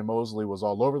 CJ Mosley was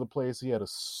all over the place. He had a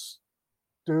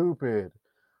stupid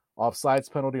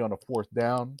offsides penalty on a 4th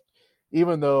down,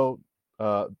 even though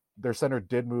their center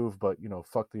did move, but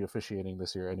fuck the officiating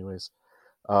this year anyways.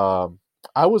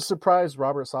 I was surprised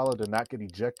Robert Saleh did not get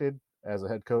ejected as a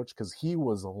head coach because he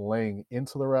was laying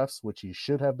into the refs, which he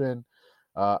should have been.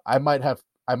 I might have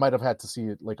had to see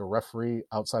it like a referee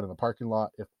outside in the parking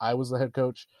lot if I was the head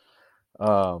coach.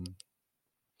 A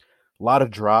lot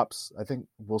of drops. I think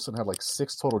Wilson had like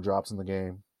 6 total drops in the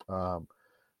game.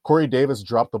 Corey Davis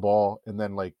dropped the ball and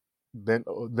then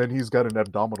then he's got an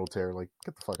abdominal tear. Like,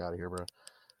 get the fuck out of here, bro.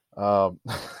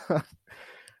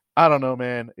 I don't know,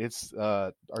 man. It's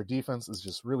our defense is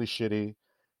just really shitty,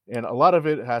 and a lot of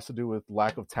it has to do with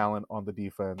lack of talent on the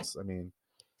defense. I mean,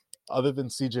 other than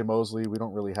CJ Mosley, we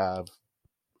don't really have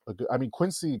a good. I mean,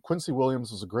 Quincy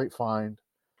Williams was a great find,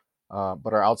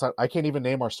 but our outside, I can't even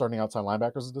name our starting outside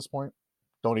linebackers at this point.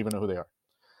 Don't even know who they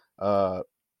are.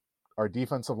 Our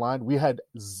defensive line, we had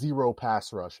 0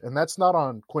 pass rush, and that's not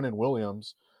on Quinnen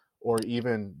Williams or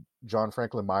even John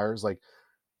Franklin Myers. Like,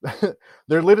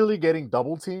 they're literally getting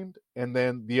double teamed, and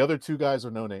then the other 2 guys are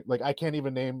no name. Like, I can't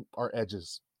even name our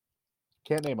edges.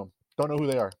 Can't name them. Don't know who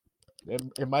they are.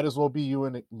 It might as well be you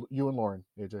and Lauren,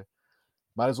 AJ.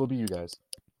 Might as well be you guys.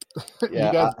 Yeah,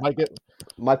 you guys might get.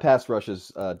 My pass rush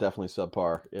is definitely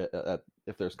subpar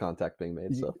if there's contact being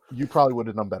made. So you probably would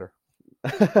have done better.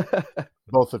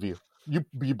 Both of you. You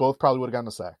both probably would have gotten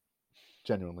a sack.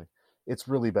 Genuinely, it's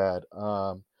really bad.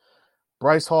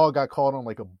 Bryce Hall got called on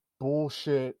like a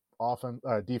bullshit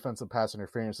defensive pass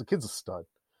interference. The kid's a stud.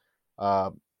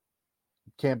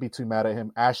 Can't be too mad at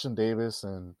him. Ashton Davis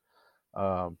and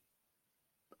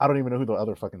I don't even know who the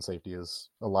other fucking safety is.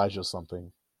 Elijah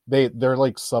something. They're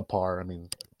like subpar. I mean,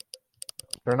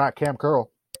 they're not Cam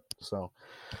Curl. So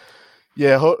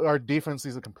yeah, our defense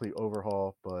needs a complete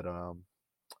overhaul. But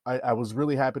I was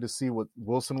really happy to see what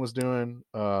Wilson was doing.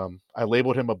 I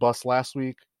labeled him a bust last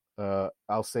week.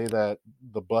 I'll say that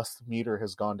the bust meter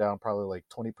has gone down probably like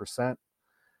 20%.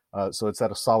 So it's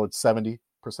at a solid 70%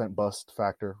 bust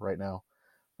factor right now.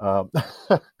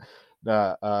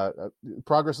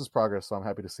 Progress is progress, so I'm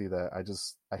happy to see that.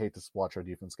 I hate to watch our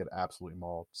defense get absolutely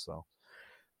mauled. So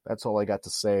that's all I got to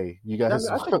say. You guys,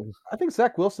 I think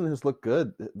Zach Wilson has looked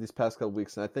good these past couple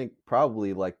weeks, and I think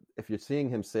probably like if you're seeing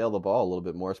him sail the ball a little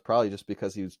bit more, it's probably just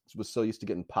because he was so used to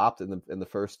getting popped in the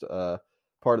first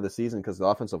part of the season because the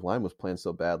offensive line was playing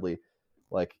so badly.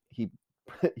 Like he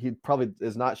probably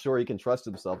is not sure he can trust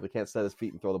himself. He can't set his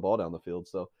feet and throw the ball down the field.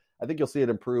 So I think you'll see it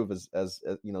improve as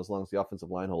you know, as long as the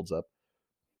offensive line holds up.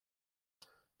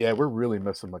 Yeah, we're really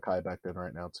missing Mekhi back then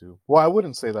right now too. Well, I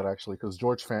wouldn't say that actually because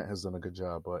George Fant has done a good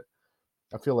job, but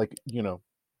I feel like, you know,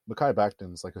 Mekhi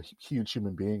Becton's like a huge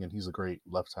human being and he's a great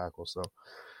left tackle. So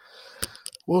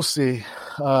we'll see.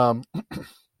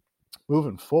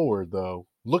 Moving forward though,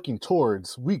 looking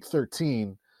towards week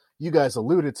 13, you guys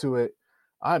alluded to it.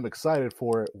 I'm excited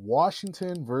for it.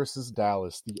 Washington versus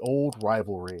Dallas, the old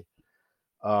rivalry.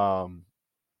 I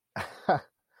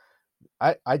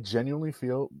genuinely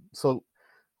feel so.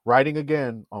 Riding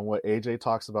again on what AJ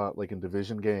talks about, like in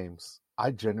division games, I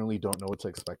genuinely don't know what to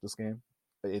expect this game.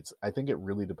 I think it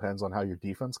really depends on how your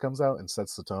defense comes out and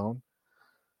sets the tone.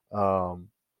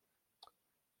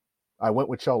 I went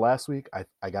with y'all last week.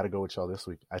 I got to go with y'all this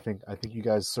week. I think you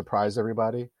guys surprise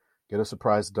everybody, get a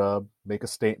surprise dub, make a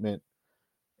statement,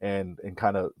 and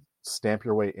kind of stamp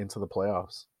your way into the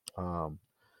playoffs.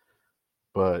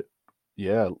 But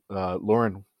yeah,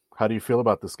 Lauren, how do you feel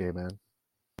about this game, man?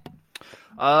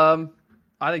 I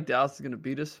think Dallas is going to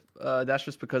beat us. That's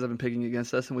just because I've been picking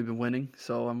against us and we've been winning.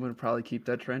 So I'm going to probably keep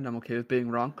that trend. I'm okay with being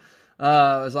wrong,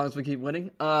 as long as we keep winning.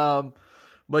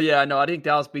 But yeah, no, I think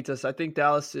Dallas beats us. I think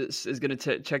Dallas is going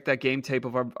to check that game tape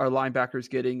of our linebackers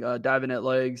getting diving at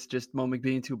legs, just Mo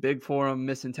being too big for them,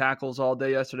 missing tackles all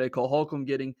day yesterday. Cole Holcomb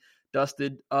getting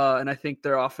dusted, and I think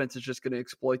their offense is just going to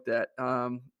exploit that.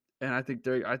 And I think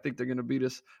they're going to beat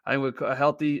us. I think with a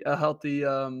healthy.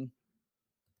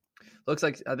 Looks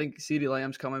like I think CeeDee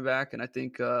Lamb's coming back, and I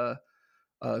think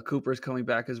Cooper's coming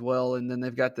back as well. And then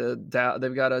they've got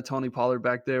a Tony Pollard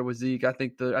back there with Zeke. I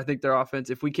think their offense,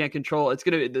 if we can't control, it's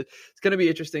gonna be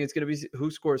interesting. It's gonna be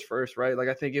who scores first, right? Like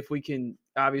I think if we can,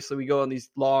 obviously we go on these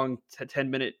long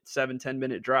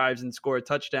 10-minute drives and score a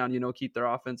touchdown, you know, keep their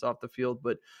offense off the field.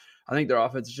 But I think their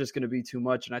offense is just gonna be too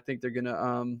much, and I think they're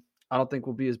gonna. I don't think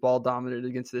we'll be as ball dominant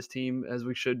against this team as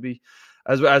we should be,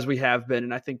 as we have been,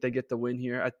 and I think they get the win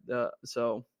here.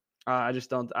 I just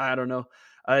don't. I don't know.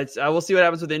 I will see what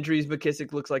happens with injuries.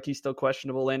 McKissick looks like he's still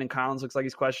questionable. Landon Collins looks like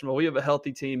he's questionable. We have a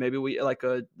healthy team. Maybe we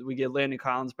get Landon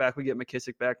Collins back. We get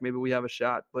McKissick back. Maybe we have a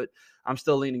shot. But I'm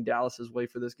still leaning Dallas's way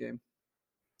for this game.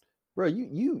 Bro,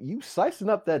 you slicing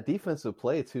up that defensive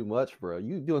play too much, bro.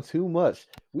 You doing too much.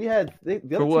 We had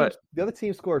the other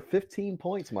team scored 15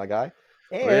 points, my guy.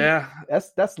 And yeah,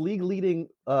 that's league leading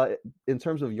in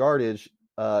terms of yardage.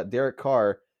 Derek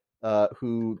Carr,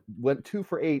 who went 2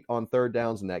 for 8 on third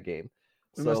downs in that game.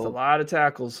 We missed a lot of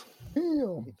tackles.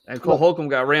 And Cole Holcomb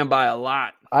got ran by a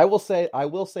lot. I will say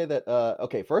that.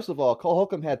 Okay, first of all, Cole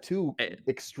Holcomb had 2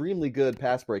 extremely good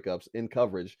pass breakups in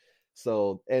coverage.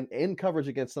 So and in coverage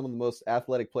against some of the most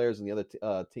athletic players in the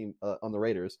other team on the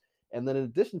Raiders. And then in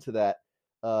addition to that.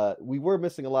 We were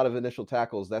missing a lot of initial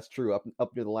tackles. That's true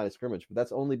up near the line of scrimmage, but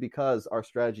that's only because our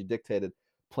strategy dictated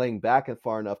playing back and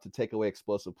far enough to take away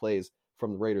explosive plays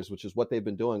from the Raiders, which is what they've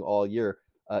been doing all year.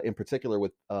 In particular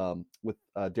with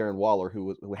Darren Waller,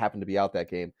 who happened to be out that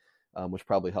game, which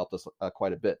probably helped us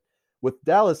quite a bit. With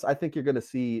Dallas, I think you're going to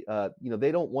see,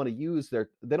 they don't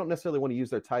necessarily want to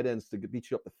use their tight ends to beat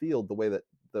you up the field the way that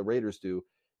the Raiders do.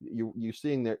 You're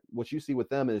seeing what you see with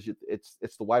them is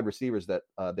it's the wide receivers that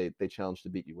they challenge to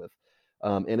beat you with,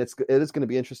 and it is going to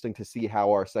be interesting to see how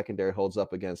our secondary holds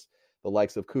up against the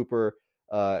likes of Cooper,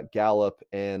 Gallup,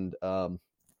 and now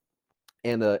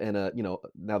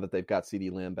that they've got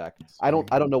CeeDee Lamb back. I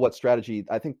don't know what strategy.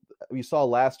 I think we saw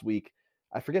last week.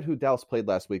 I forget who Dallas played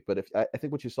last week, but I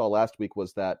think what you saw last week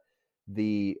was that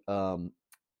the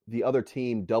other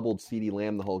team doubled CeeDee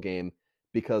Lamb the whole game.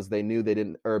 Because they knew they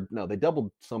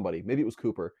doubled somebody. Maybe it was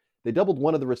Cooper. They doubled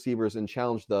one of the receivers and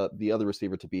challenged the other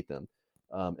receiver to beat them.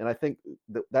 And I think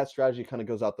that strategy kind of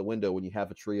goes out the window when you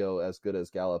have a trio as good as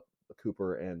Gallup,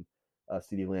 Cooper, and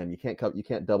CeeDee Lamb. You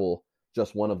can't double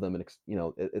just one of them, and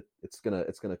it's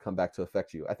gonna come back to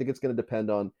affect you. I think it's gonna depend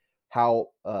on how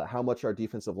much our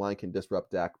defensive line can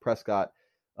disrupt Dak Prescott,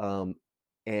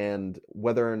 and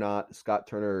whether or not Scott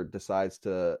Turner decides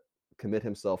to commit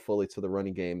himself fully to the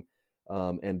running game,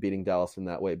 and beating Dallas in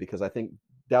that way. Because I think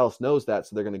Dallas knows that,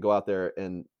 so they're going to go out there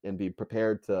and be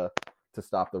prepared to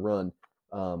stop the run.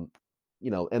 And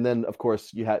then of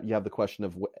course you have the question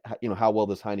of how well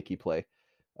does Heineke play.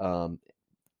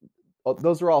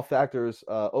 Those are all factors.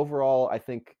 Overall, I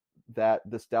think that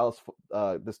this Dallas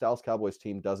Cowboys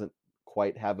team doesn't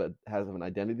quite have an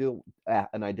identity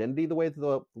the way that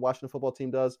the Washington football team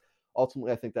does.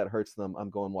 Ultimately, I think that hurts them. I'm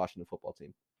going Washington football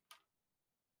team.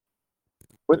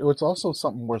 But what's also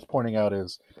something worth pointing out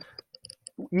is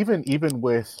even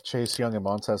with Chase Young and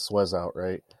Montez Sweat out,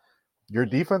 right? Your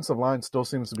defensive line still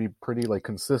seems to be pretty like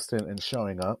consistent and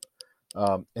showing up.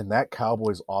 And that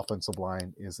Cowboys offensive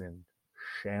line is in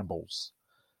shambles.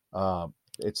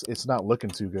 It's not looking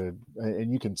too good,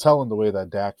 and you can tell in the way that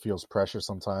Dak feels pressure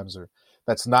sometimes, or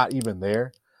that's not even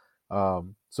there.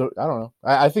 So I don't know.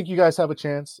 I think you guys have a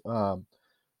chance.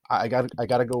 I got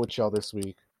to go with y'all this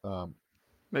week.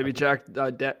 Maybe Jack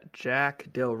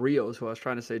Del Rio's, who I was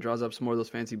trying to say, draws up some more of those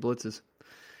fancy blitzes.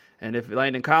 And if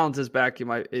Landon Collins is back, we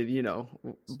might be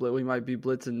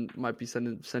blitzing, might be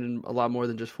sending a lot more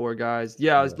than just 4 guys.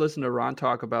 Yeah, I was listening to Ron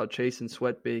talk about Chase and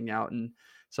Sweat being out, and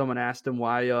someone asked him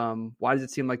why does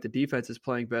it seem like the defense is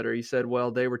playing better? He said,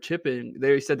 well, they were chipping.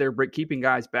 They said they were keeping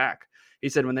guys back. He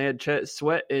said when they had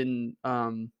Sweat and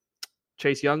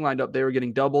Chase Young lined up, they were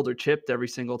getting doubled or chipped every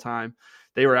single time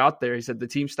they were out there. He said the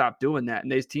team stopped doing that,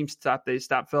 and they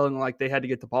stopped feeling like they had to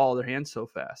get the ball in their hands so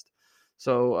fast.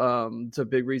 So it's a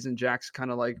big reason Jack's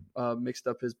kind of like mixed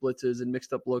up his blitzes and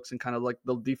mixed up looks, and kind of like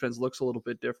the defense looks a little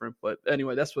bit different. But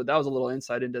anyway, that was a little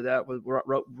insight into that, what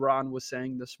Ron was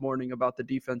saying this morning about the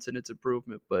defense and its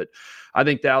improvement. But I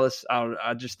think Dallas,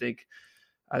 I think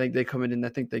they come in and I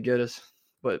think they get us.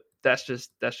 But that's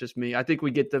just me. I think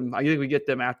we get them. I think we get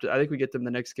them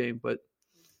the next game. But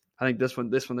I think this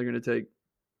one they're going to take.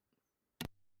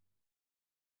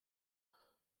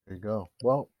 There you go.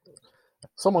 Well,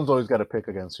 someone's always got to pick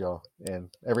against y'all, and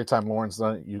every time Lauren's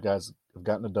done it, you guys have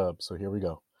gotten a dub. So here we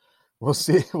go. We'll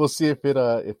see if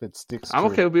it sticks. I'm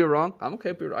okay with being wrong. I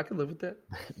can live with that.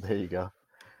 There you go.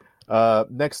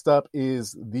 Next up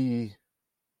is the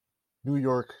New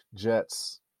York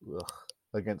Jets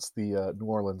against the New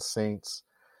Orleans Saints.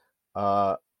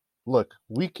 Look,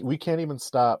 we can't even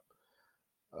stop.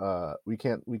 We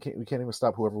can't even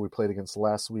stop whoever we played against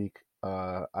last week.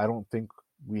 I don't think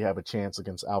we have a chance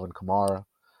against Alvin Kamara,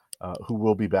 who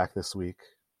will be back this week,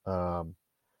 or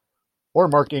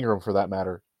Mark Ingram for that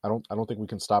matter. I don't think we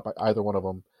can stop either one of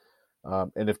them.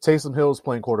 And if Taysom Hill is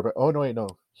playing quarterback, no,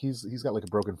 he's got like a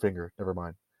broken finger. Never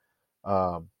mind.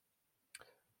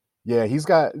 Yeah, he's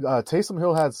got Taysom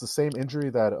Hill has the same injury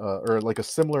that, or like a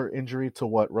similar injury to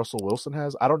what Russell Wilson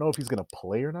has. I don't know if he's gonna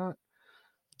play or not,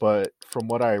 but from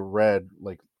what I read,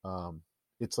 like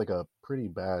it's like a pretty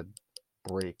bad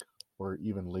break or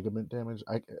even ligament damage.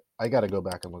 I got to go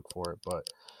back and look for it, but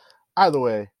either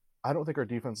way, I don't think our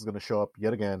defense is going to show up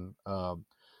yet again.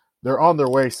 They're on their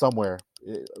way somewhere.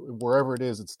 Wherever it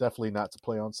is, it's definitely not to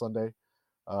play on Sunday.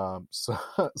 So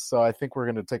I think we're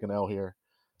going to take an L here.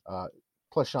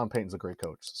 Plus, Sean Payton's a great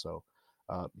coach, so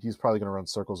he's probably going to run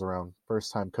circles around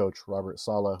first-time coach Robert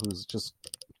Saleh,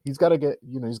 he's got to get,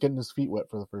 he's getting his feet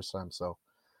wet for the first time. So,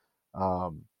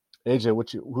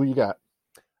 AJ, who you got?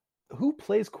 Who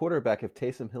plays quarterback if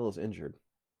Taysom Hill is injured?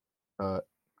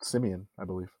 Simeon, I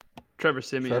believe. Trevor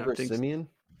Simeon. Simeon?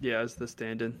 Yeah, is the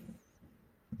stand-in.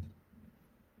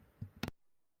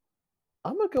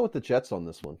 I'm going to go with the Jets on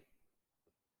this one.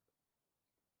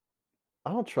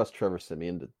 I don't trust Trevor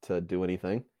Simeon to do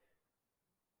anything.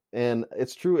 And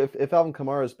it's true, if Alvin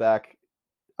Kamara is back,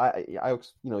 I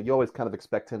you always kind of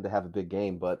expect him to have a big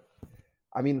game, but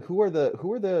I mean, who are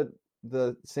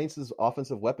the Saints'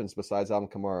 offensive weapons besides Alvin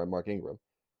Kamara and Mark Ingram?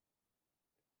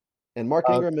 And Mark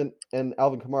Ingram and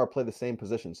Alvin Kamara play the same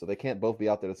position, so they can't both be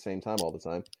out there at the same time all the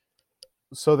time.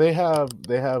 So they have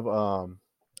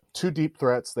 2 deep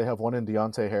threats. They have one in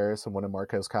Deontay Harris and one in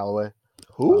Marquez Callaway.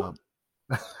 Who?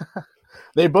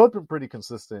 They've both been pretty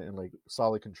consistent and like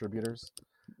solid contributors.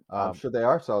 I'm sure they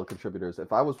are solid contributors.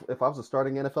 If I was a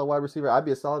starting NFL wide receiver, I'd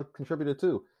be a solid contributor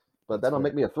too. But that don't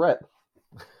make me a threat.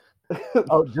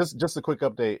 Just a quick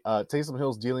update. Taysom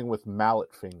Hill's dealing with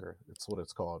mallet finger. It's what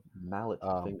it's called. Mallet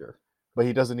finger. But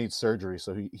he doesn't need surgery,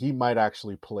 so he might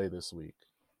actually play this week.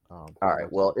 All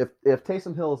right. Well, if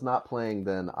Taysom Hill is not playing,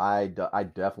 then I'm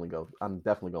definitely going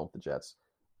with the Jets.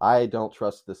 I don't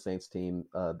trust the Saints team.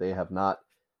 They have not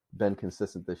been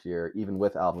consistent this year, even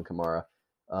with Alvin Kamara.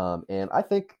 And I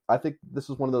think this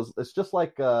is one of those. It's just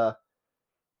like what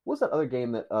was that other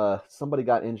game that somebody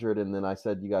got injured and then I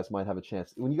said you guys might have a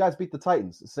chance when you guys beat the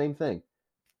Titans. Same thing.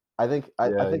 I think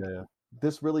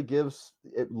this really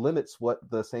limits what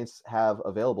the Saints have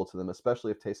available to them,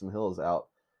 especially if Taysom Hill is out.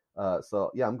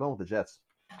 So yeah, I'm going with the Jets.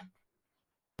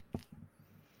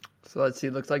 So let's see.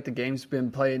 Looks like the game's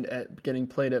been getting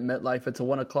played at MetLife. It's a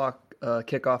 1:00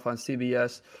 kickoff on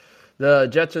CBS. The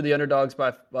Jets are the underdogs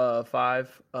by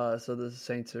 5. So the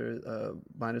Saints are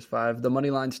 -5. The money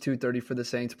line's 230 for the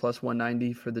Saints, plus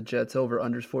 190 for the Jets. Over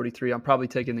unders 43. I'm probably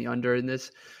taking the under in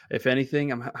this. If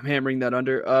anything, I'm hammering that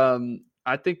under.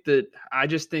 I think the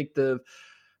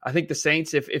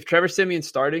Saints, if Trevor Siemian's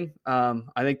starting, I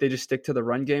think they just stick to the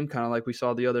run game, kind of like we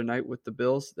saw the other night with the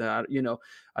Bills. I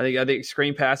think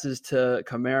screen passes to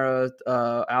Kamara,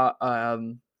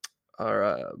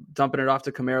 or dumping it off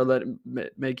to Kamara,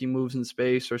 making moves in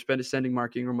space, or sending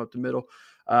Mark Ingram up the middle.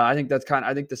 I think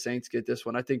the Saints get this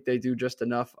one. I think they do just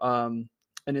enough.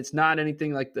 And it's not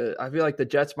anything like I feel like the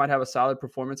Jets might have a solid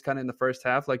performance kind of in the first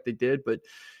half like they did, but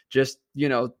just,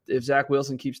 if Zach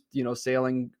Wilson keeps,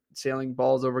 sailing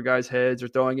balls over guys' heads or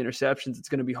throwing interceptions, it's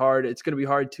going to be hard. It's going to be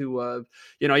hard to,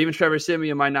 even Trevor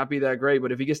Siemian might not be that great,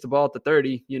 but if he gets the ball at the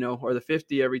 30, or the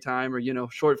 50 every time, or,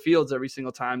 short fields every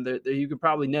single time, you could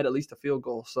probably net at least a field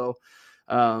goal. So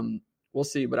we'll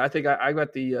see. But I think I've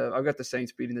got the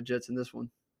Saints beating the Jets in this one.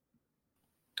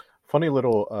 Funny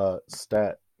little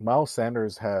stat. Miles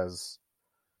Sanders has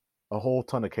a whole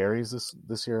ton of carries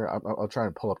this year. I'll try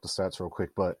and pull up the stats real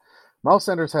quick, but Miles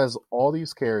Sanders has all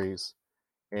these carries,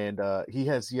 and he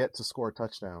has yet to score a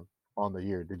touchdown on the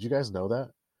year. Did you guys know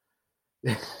that?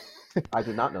 I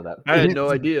did not know that. I had no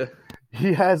idea.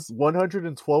 He has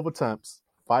 112 attempts,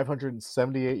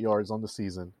 578 yards on the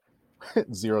season,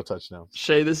 0 touchdowns.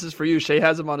 Shay, this is for you. Shay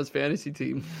has him on his fantasy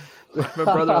team. My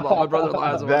brother-in-law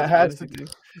has him on his fantasy team.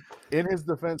 In his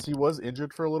defense, he was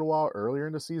injured for a little while earlier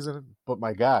in the season, but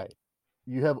my guy,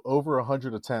 you have over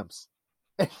 100 attempts.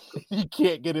 You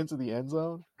can't get into the end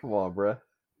zone. Come on, bruh.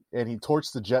 And he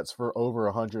torched the Jets for over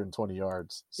 120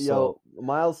 yards. So. Yo,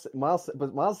 Miles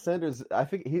Sanders, I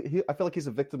think I feel like he's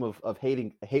a victim of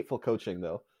hateful coaching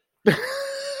though.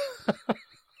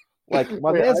 Like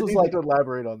my man's was like to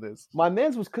elaborate on this. My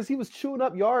man's was because he was chewing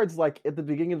up yards like at the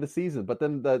beginning of the season, but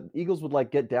then the Eagles would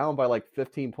like get down by like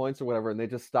 15 points or whatever, and they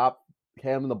just stopped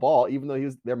handing the ball, even though he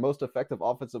was their most effective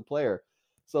offensive player.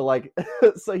 So like,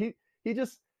 so he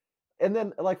just, and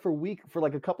then like for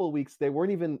like a couple of weeks, that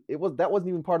wasn't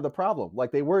even part of the problem.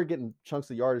 Like they were getting chunks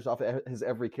of yardage off his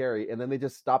every carry, and then they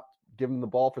just stopped giving him the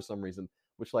ball for some reason,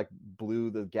 which like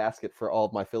blew the gasket for all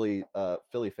of my Philly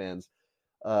fans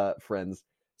friends.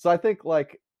 So I think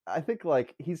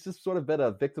he's just sort of been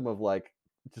a victim of like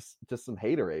just some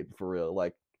haterade for real.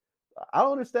 Like I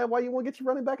don't understand why you won't get your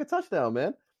running back a touchdown,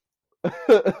 man.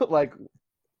 Like,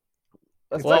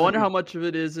 well, I wonder how much of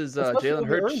it is Jalen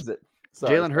Hurts.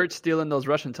 Jalen Hurts stealing those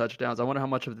rushing touchdowns. I wonder how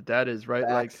much of that is, right?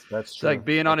 Like that's true. Like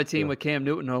being on a team with Cam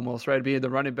Newton almost, right? Being the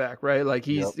running back, right? Like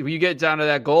when you get down to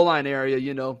that goal line area,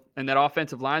 and that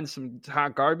offensive line is some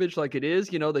hot garbage like it is,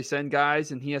 they send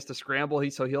guys and he has to scramble.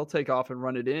 So he'll take off and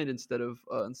run it in instead of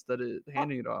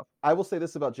handing it off. I will say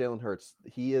this about Jalen Hurts.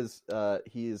 He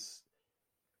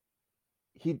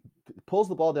pulls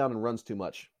the ball down and runs too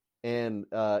much. And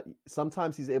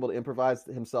sometimes he's able to improvise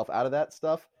himself out of that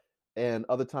stuff. And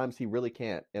other times he really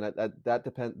can't, and that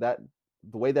depends. That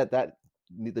the way that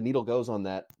the needle goes on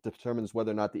that determines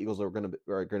whether or not the Eagles are going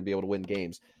to be able to win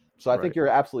games. So I think you're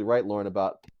absolutely right, Lauren,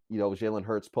 about Jalen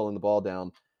Hurts pulling the ball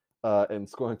down and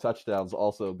scoring touchdowns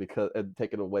also and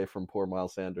taking away from poor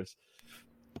Miles Sanders.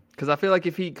 Because I feel like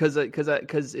because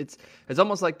it's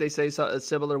almost like they say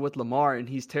similar with Lamar, and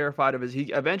he's terrified of he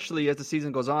eventually as the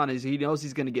season goes on, he knows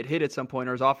he's going to get hit at some point,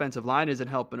 or his offensive line isn't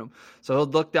helping him, so he'll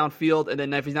look downfield, and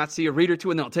then if he's not see a read or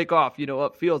two, and then he'll take off,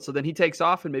 upfield. So then he takes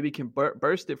off and maybe can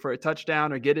burst it for a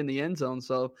touchdown or get in the end zone.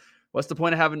 So what's the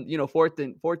point of having fourth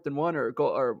and 1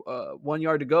 or 1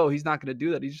 yard to go? He's not going to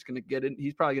do that. He's just going to get in.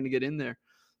 He's probably going to get in there.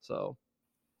 So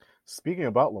speaking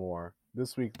about Lamar,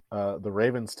 this week the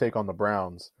Ravens take on the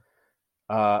Browns.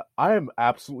 I am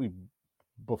absolutely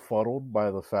befuddled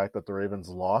by the fact that the Ravens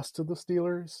lost to the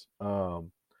Steelers.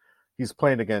 He's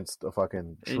playing against a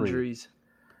fucking tree. Injuries.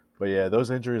 But yeah,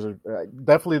 those injuries are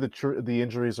definitely the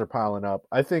injuries are piling up.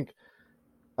 I think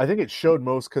it showed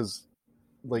most because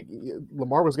like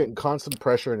Lamar was getting constant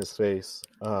pressure in his face.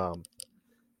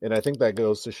 And I think that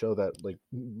goes to show that like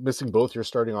missing both your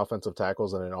starting offensive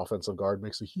tackles and an offensive guard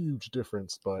makes a huge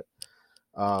difference. But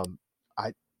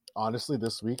honestly,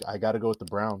 this week I got to go with the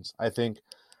Browns. I think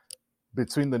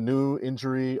between the new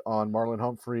injury on Marlon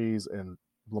Humphreys and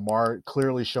Lamar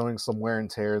clearly showing some wear and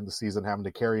tear in the season, having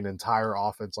to carry an entire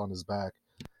offense on his back,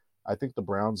 I think the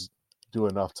Browns do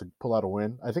enough to pull out a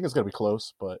win. I think it's going to be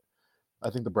close, but I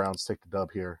think the Browns take the dub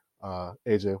here.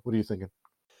 AJ, what are you thinking?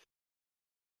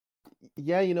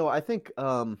 Yeah, I think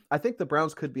the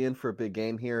Browns could be in for a big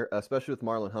game here, especially with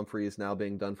Marlon Humphreys now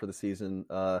being done for the season.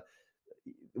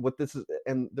 What this is,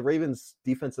 and the Ravens'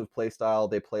 defensive play style,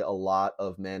 they play a lot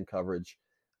of man coverage,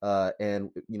 and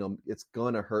it's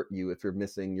going to hurt you if you're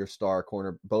missing your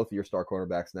both of your star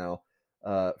cornerbacks now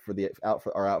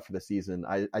are out for the season.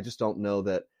 I just don't know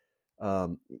that.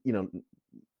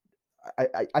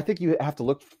 I think you have to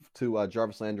look to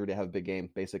Jarvis Landry to have a big game,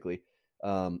 basically.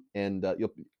 And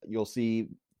you'll see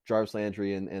Jarvis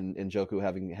Landry and Njoku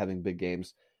having big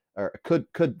games, or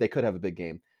they could have a big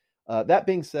game. That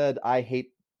being said, I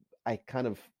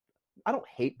don't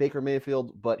hate Baker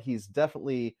Mayfield, but he's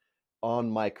definitely on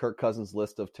my Kirk Cousins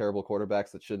list of terrible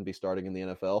quarterbacks that shouldn't be starting in the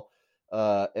NFL.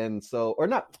 And so, or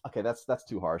not. Okay, that's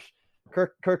too harsh.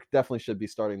 Kirk definitely should be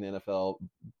starting the NFL,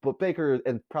 but Baker,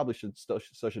 and probably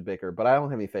so should Baker, but I don't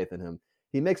have any faith in him.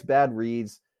 He makes bad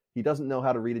reads. He doesn't know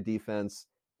how to read a defense,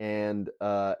 and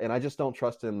I just don't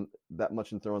trust him that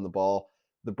much in throwing the ball.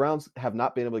 The Browns have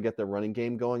not been able to get their running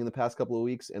game going in the past couple of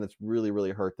weeks, and it's really,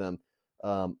 really hurt them.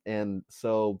 And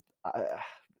so,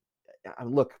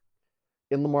 look,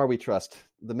 in Lamar we trust.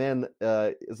 The man,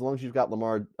 as long as you've got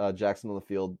Lamar Jackson on the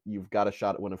field, you've got a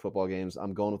shot at winning football games.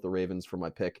 I'm going with the Ravens for my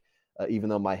pick, even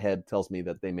though my head tells me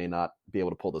that they may not be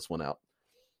able to pull this one out.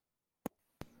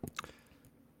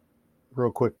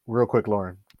 Real quick,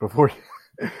 Lauren. Before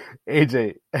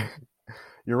AJ,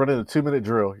 you're running a 2-minute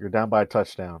drill. You're down by a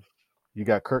touchdown. You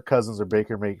got Kirk Cousins or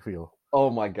Baker Mayfield. Oh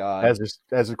my God! As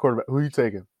your quarterback, who are you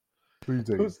taking?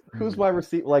 Who's my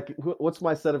receiver? What's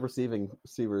my set of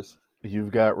receivers?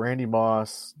 You've got Randy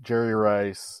Moss, Jerry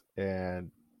Rice, and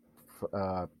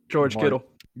George Kittle.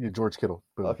 Yeah, George Kittle.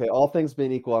 Boom. Okay, all things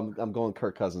being equal, I'm going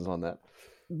Kirk Cousins on that.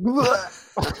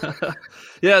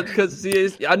 Yeah, because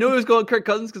I knew he was going Kirk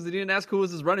Cousins because he didn't ask who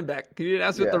was his running back. He didn't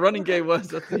ask what the running game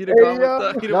was. He'd have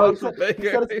gone with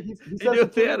Baker. He knew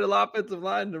they had an offensive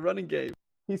line in the running game.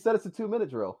 He said it's a 2-minute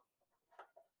drill.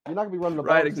 You're not going to be running the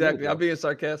ball. Right, exactly. I'm being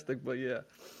sarcastic, but yeah.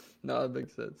 No, that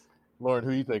makes sense. Lauren, who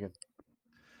are you thinking?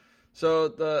 So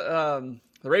the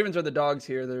Ravens are the dogs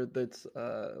here. That's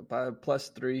by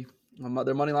 +3.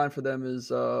 Their money line for them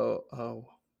is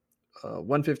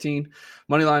 115.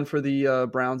 Money line for the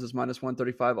Browns is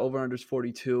 -135. Over under is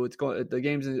 42. The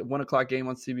game's a 1:00 game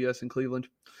on CBS in Cleveland.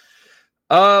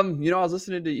 I was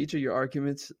listening to each of your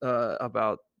arguments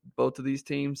about both of these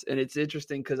teams, and it's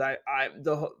interesting because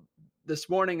this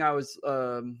morning I was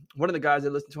one of the guys I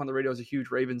listened to on the radio is a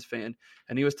huge Ravens fan,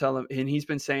 and he's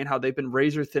been saying how they've been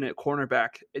razor thin at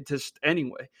cornerback just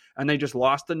anyway, and they just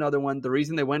lost another one. The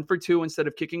reason they went for 2 instead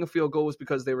of kicking a field goal was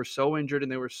because they were so injured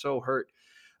and they were so hurt.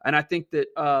 And I think that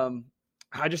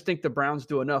I just think the Browns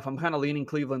do enough. I'm kind of leaning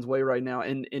Cleveland's way right now,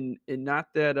 and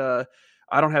not that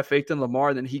I don't have faith in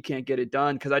Lamar, then he can't get it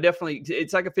done, because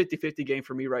it's like a 50-50 game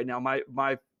for me right now.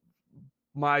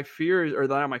 My fear, or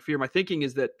not my fear, my thinking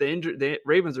is that the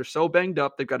Ravens are so banged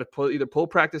up, they've got to either pull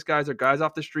practice guys or guys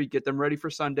off the street, get them ready for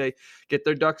Sunday, get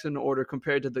their ducks in order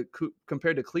compared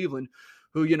to Cleveland,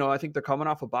 who, I think they're coming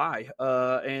off a bye,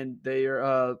 and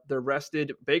they're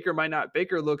rested.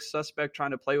 Baker looks suspect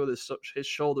trying to play with his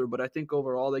shoulder, but I think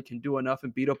overall they can do enough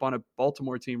and beat up on a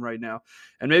Baltimore team right now.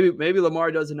 And maybe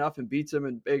Lamar does enough and beats them,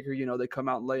 and Baker, they come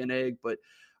out and lay an egg, but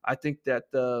I think that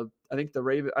the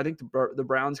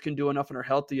Browns can do enough and are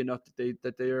healthy enough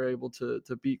that they are able to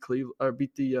beat Cleveland or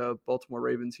beat the Baltimore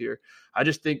Ravens here. I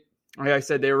just think, like I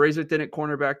said, they were razor thin at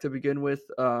cornerback to begin with.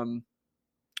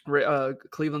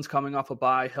 Cleveland's coming off a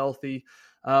bye, healthy.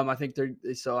 I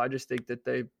just think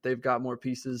that they've got more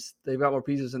pieces. They've got more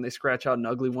pieces, and they scratch out an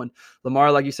ugly one.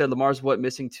 Lamar, like you said, Lamar's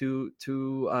missing two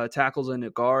tackles and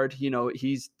a guard.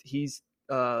 He's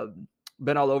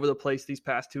been all over the place these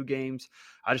past 2 games.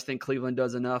 I just think Cleveland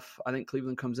does enough. I think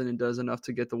Cleveland comes in and does enough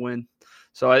to get the win.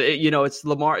 So it's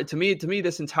Lamar. To me,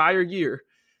 this entire year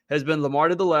has been Lamar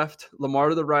to the left, Lamar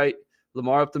to the right,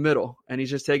 Lamar up the middle, and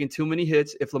he's just taking too many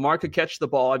hits. If Lamar could catch the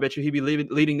ball, I bet you he'd be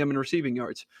leading them in receiving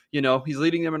yards. He's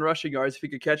leading them in rushing yards. If he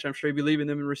could catch, I'm sure he'd be leading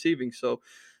them in receiving. So,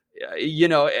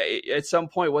 at some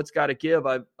point, what's got to give?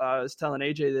 I was telling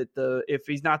AJ that if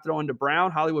he's not throwing to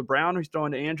Hollywood Brown, or he's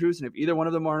throwing to Andrews, and if either one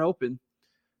of them aren't open,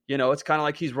 it's kind of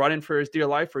like he's running for his dear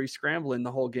life, or he's scrambling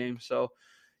the whole game. So,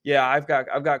 yeah, I've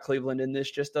got Cleveland in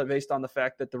this, just based on the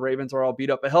fact that the Ravens are all beat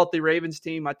up. A healthy Ravens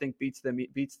team, I think, beats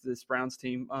this Browns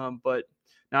team. But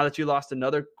now that you lost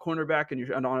another cornerback and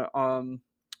you're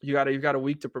you got a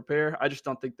week to prepare. I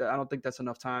don't think that's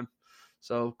enough time.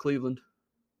 So Cleveland.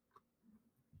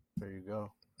 There you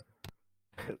go.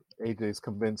 AJ's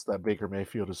convinced that Baker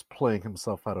Mayfield is playing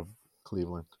himself out of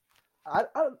Cleveland.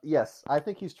 Yes, I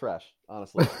think he's trash,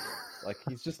 honestly. Like,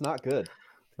 he's just not good.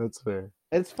 That's fair.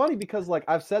 And it's funny because, like,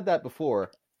 I've said that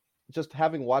before, just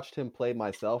having watched him play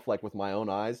myself, like, with my own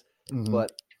eyes. Mm-hmm.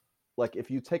 But, like, if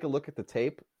you take a look at the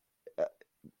tape,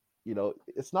 you know,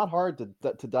 it's not hard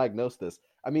to diagnose this.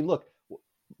 I mean, look,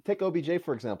 take OBJ,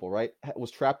 for example, right? Was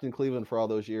trapped in Cleveland for all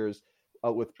those years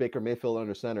with Baker Mayfield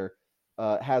under center.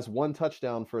 Has one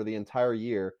touchdown for the entire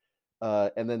year.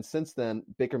 And then since then,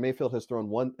 Baker Mayfield has thrown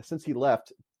one. Since he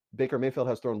left, Baker Mayfield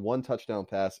has thrown one touchdown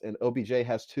pass, and OBJ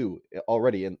has two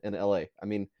already in LA. I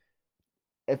mean,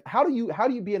 how do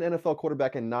you be an NFL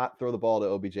quarterback and not throw the ball to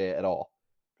OBJ at all?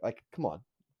 Like, come on,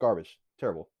 garbage,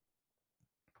 terrible.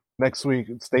 Next week,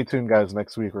 stay tuned, guys.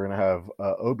 Next week, we're going to have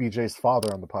OBJ's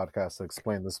father on the podcast to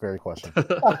explain this very question.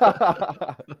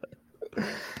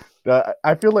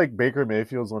 I feel like Baker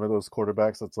Mayfield is one of those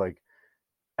quarterbacks that's like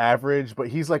average, but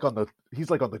he's like on the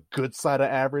good side of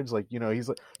average. Like, you know,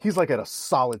 he's like at a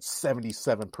solid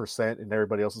 77%, and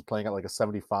everybody else is playing at like a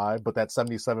 75. But that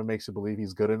 77 makes you believe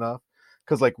he's good enough,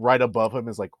 because like right above him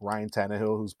is like Ryan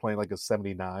Tannehill, who's playing like a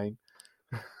 79.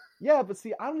 Yeah, but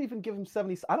see, I don't even give him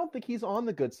 70. I don't think he's on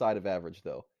the good side of average,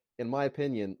 though, in my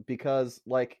opinion, because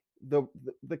like the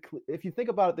if you think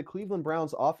about it, the Cleveland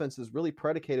Browns offense is really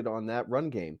predicated on that run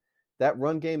game. That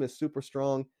run game is super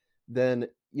strong. Then,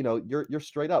 you know, you're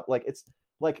straight up like, it's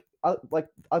like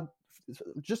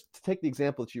just to take the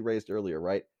example that you raised earlier,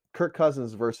 right? Kirk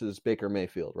Cousins versus Baker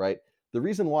Mayfield, right? The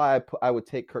reason why I would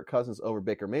take Kirk Cousins over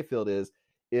Baker Mayfield is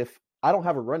if I don't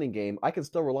have a running game, I can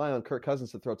still rely on Kirk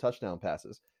Cousins to throw touchdown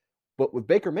passes. But with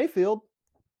Baker Mayfield,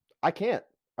 I can't.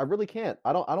 I really can't.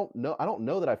 I don't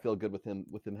know that I feel good with him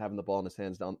having the ball in his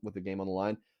hands down with the game on the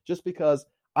line, just because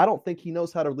I don't think he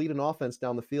knows how to lead an offense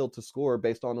down the field to score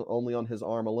based on only on his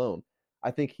arm alone.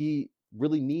 I think he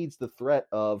really needs the threat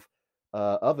of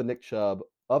a Nick Chubb,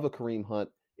 of a Kareem Hunt,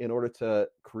 in order to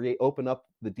open up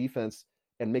the defense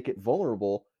and make it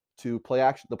vulnerable to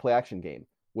the play action game,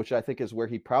 which I think is where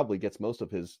he probably gets most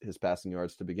of his passing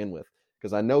yards to begin with.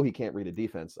 Because I know he can't read a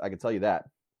defense. I can tell you that.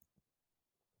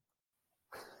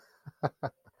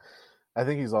 I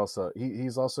think he's also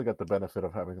got the benefit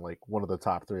of having like one of the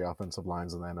top 3 offensive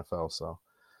lines in the NFL. So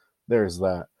there's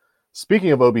that.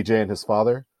 Speaking of OBJ and his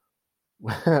father,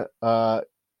 another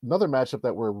matchup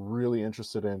that we're really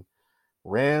interested in: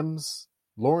 Lauren's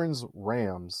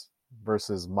Rams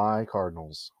versus my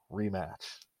Cardinals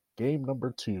rematch. Game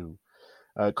number 2.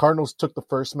 Cardinals took the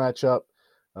first matchup,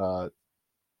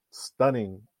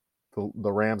 stunning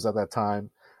the Rams at that time.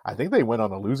 I think they went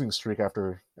on a losing streak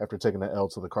after taking the L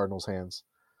to the Cardinals' hands.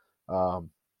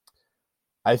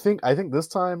 I think this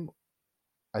time,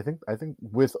 I think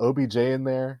with OBJ in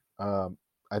there,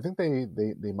 I think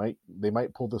they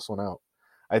might pull this one out.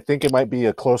 I think it might be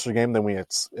a closer game than we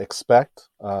expect.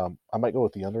 I might go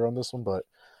with the under on this one, but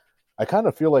I kind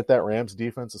of feel like that Rams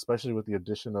defense, especially with the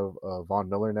addition of Von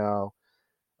Miller now,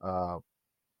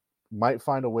 might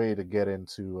find a way to get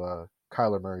into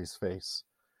Kyler Murray's face.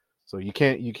 So you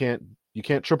can't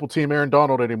triple team Aaron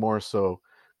Donald anymore. So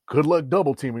good luck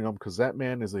double teaming him, because that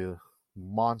man is a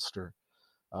monster.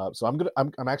 So I'm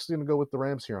actually gonna go with the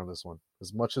Rams here on this one,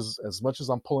 as much as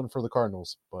I'm pulling for the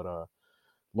Cardinals. But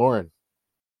Lauren,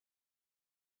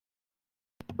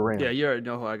 yeah, you already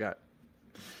know who I got.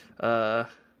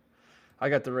 I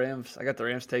got the Rams. I got the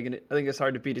Rams taking it. I think it's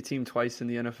hard to beat a team twice in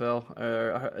the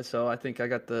NFL. So I think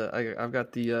I've got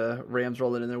the Rams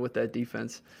rolling in there with that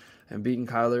defense and beating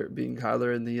Kyler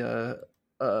and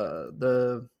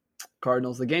the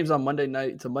Cardinals. The game's on Monday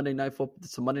night. It's a Monday night football.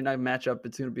 It's a Monday night matchup.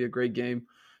 It's going to be a great game,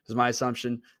 is my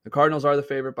assumption. The Cardinals are the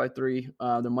favorite by 3.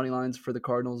 The money lines for the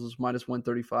Cardinals is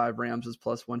 -135. Rams is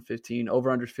 +115. Over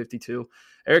under 52.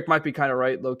 Eric might be kind of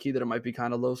right, low key, that it might be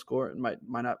kind of low score. It might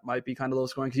be kind of low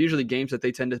scoring, because usually games that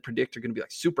they tend to predict are going to be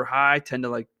like super high tend to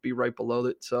like be right below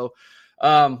it. So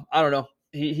I don't know.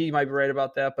 He might be right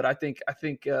about that, but I think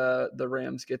the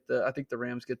Rams get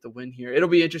the win here. It'll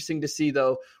be interesting to see,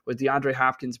 though, with DeAndre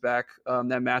Hopkins back,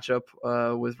 that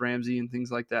matchup with Ramsey and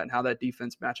things like that, and how that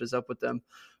defense matches up with them,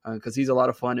 because he's a lot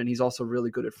of fun and he's also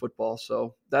really good at football.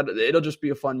 So that it'll just be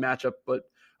a fun matchup. But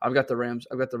I've got the Rams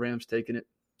taking it.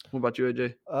 What about you,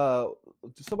 AJ?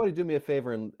 Somebody do me a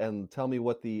favor and tell me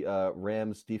what the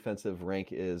Rams defensive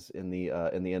rank is in the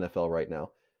NFL right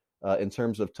now, in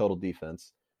terms of total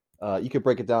defense. You could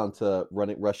break it down to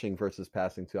rushing versus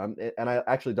passing too. And I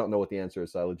actually don't know what the answer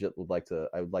is, so I would like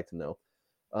to know.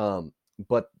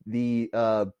 But the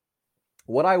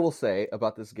What I will say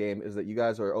about this game is that you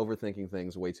guys are overthinking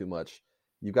things way too much.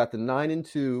 You've got the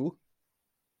 9-2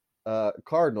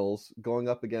 Cardinals going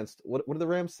up against what are the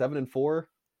Rams 7-4,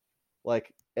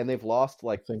 like, and they've lost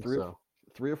like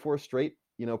three or four straight.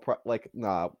 You know,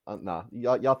 nah,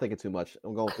 y'all thinking too much.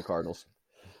 I'm going with the Cardinals.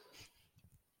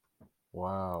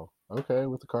 Wow. Okay,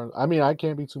 with the Cardinals. I mean, I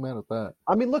can't be too mad at that.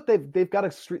 I mean, look, they've got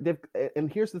a streak. And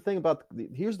here's the thing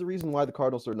here's the reason why the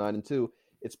Cardinals are 9-2.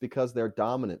 It's because they're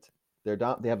dominant. They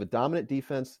have a dominant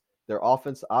defense. Their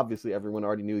offense, obviously, everyone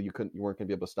already knew you weren't going to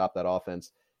be able to stop that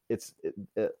offense.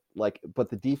 But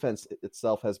the defense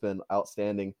itself has been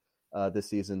outstanding this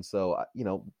season. So,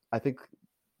 I think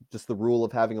just the rule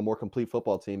of having a more complete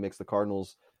football team makes the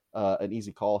Cardinals an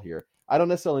easy call here. I don't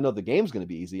necessarily know the game's going to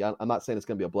be easy. I'm not saying it's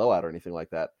going to be a blowout or anything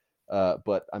like that.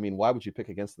 But I mean, why would you pick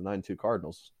against the 9-2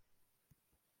 Cardinals?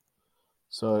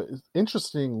 So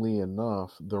interestingly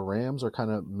enough, the Rams are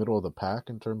kind of middle of the pack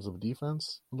in terms of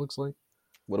defense. It looks like.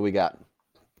 What do we got?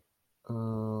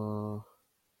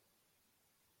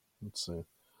 Let's see.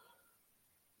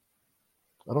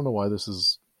 I don't know why this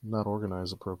is not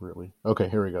organized appropriately. Okay,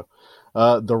 here we go.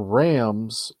 The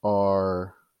Rams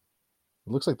are.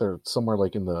 It looks like they're somewhere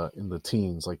like in the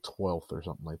teens, like 12th or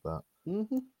something like that.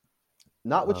 Mm-hmm.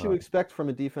 Not what you expect from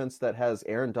a defense that has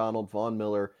Aaron Donald, Von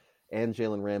Miller, and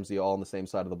Jalen Ramsey all on the same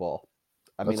side of the ball.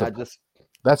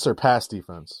 That's their pass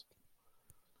defense.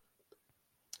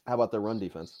 How about their run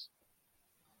defense?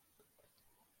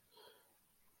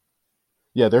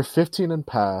 Yeah, they're 15 in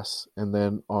pass, and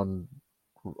then on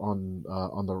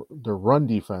their run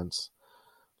defense,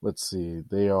 let's see,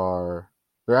 they're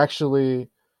actually,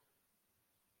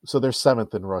 so they're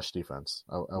 7th in rush defense.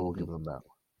 I will give them that.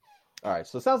 All right,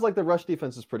 so it sounds like the rush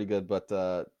defense is pretty good, but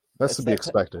that's to be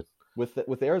expected. With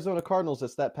the Arizona Cardinals,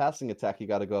 it's that passing attack you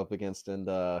got to go up against, and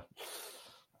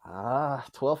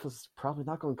 12th is probably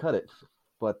not going to cut it.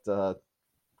 But I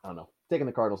don't know. Taking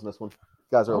the Cardinals in this one.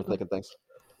 You guys are overthinking things.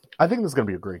 I think this is going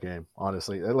to be a great game,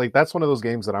 honestly. Like, that's one of those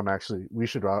games that I'm actually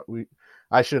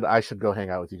I should go hang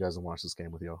out with you guys and watch this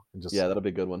game with you. And just that'll be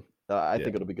a good one. I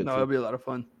think it'll be good. No, it'll be a lot of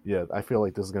fun. Yeah, I feel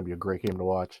like this is going to be a great game to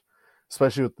watch,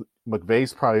 especially with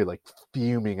McVay's probably like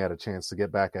fuming at a chance to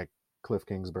get back at Cliff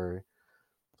Kingsbury.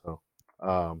 So,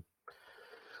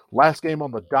 last game on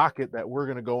the docket that we're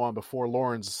going to go on before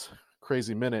Lauren's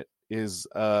crazy minute is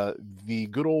the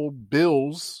good old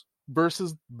Bills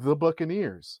versus the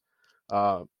Buccaneers.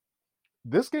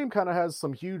 This game kind of has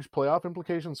some huge playoff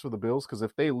implications for the Bills, because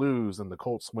if they lose and the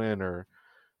Colts win, or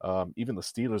even the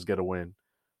Steelers get a win,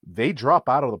 they drop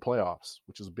out of the playoffs,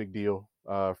 which is a big deal.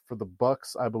 For the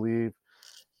Bucs, I believe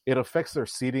it affects their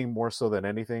seeding more so than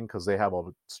anything, because they have a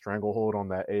stranglehold on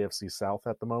that AFC South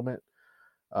at the moment.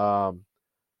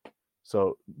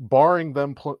 So barring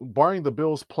the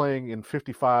Bills playing in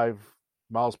 55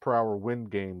 miles per hour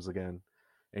wind games again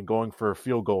and going for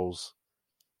field goals,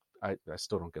 I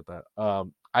still don't get that.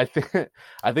 I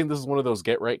think this is one of those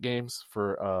get right games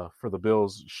for the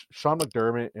Bills. Sean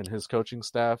McDermott and his coaching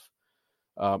staff.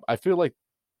 I feel like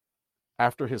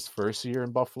after his first year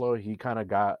in Buffalo, he kind of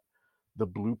got the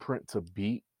blueprint to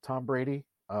beat Tom Brady.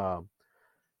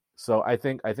 So I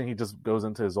think he just goes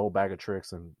into his old bag of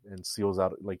tricks and seals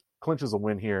out, like, clinches a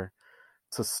win here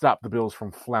to stop the Bills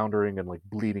from floundering and like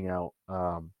bleeding out.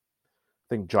 I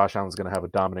think Josh Allen's going to have a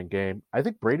dominant game. I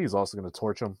think Brady's also going to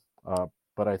torch him.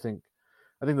 But I think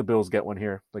the Bills get one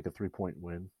here, like a 3-point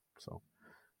win. So,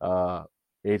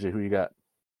 AJ, who you got?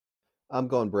 I'm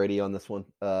going Brady on this one.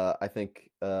 I think,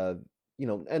 and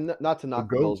not to knock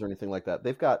the Bills or anything like that.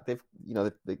 They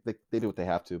do what they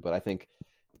have to, but I think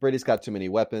Brady's got too many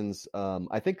weapons.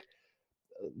 I think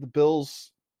the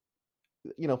Bills,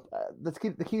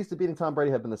 the keys to beating Tom Brady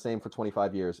have been the same for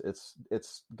 25 years.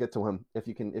 It's get to him. If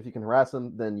you can harass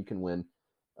him, then you can win.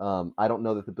 I don't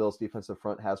know that the Bills' defensive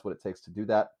front has what it takes to do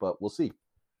that, but we'll see.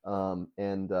 I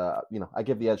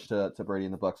give the edge to Brady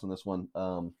and the Bucs on this one.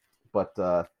 But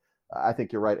I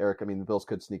think you're right, Eric. I mean, the Bills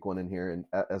could sneak one in here and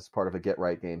as part of a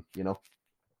get-right game.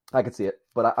 I could see it,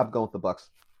 but I'm going with the Bucs.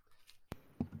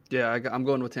 Yeah, I'm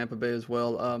going with Tampa Bay as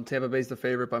well. Tampa Bay's the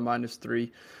favorite by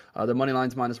 -3. The money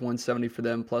line's -170 for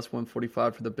them,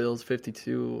 +145 for the Bills.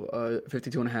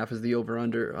 52.5 is the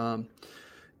over/under.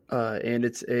 And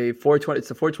it's a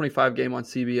 425 game on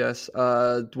CBS.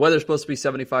 The weather's supposed to be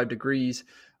 75 degrees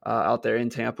out there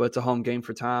in Tampa. It's a home game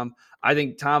for Tom. I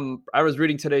was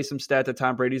reading today some stat that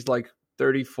Tom Brady's like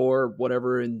 34,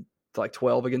 whatever, and like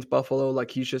 12 against Buffalo. Like,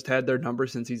 he's just had their number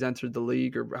since he's entered the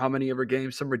league, or how many ever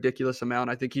games, some ridiculous amount.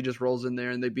 I think he just rolls in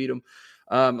there and they beat him.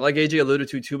 Like AJ alluded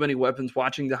to, too many weapons.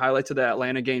 Watching the highlights of that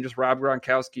Atlanta game, just Rob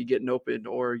Gronkowski getting open,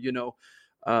 or,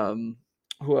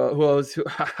 Who else?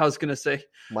 I was gonna say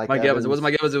Mike Evans. It wasn't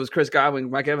Mike Evans. It was Chris Godwin.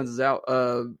 Mike Evans is out.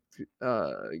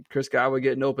 Chris Godwin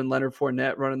getting open. Leonard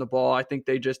Fournette running the ball. I think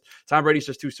Tom Brady's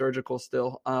just too surgical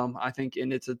still. I think,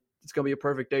 and it's gonna be a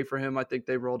perfect day for him. I think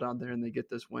they roll down there and they get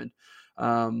this win.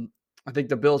 I think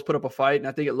the Bills put up a fight, and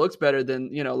I think it looks better than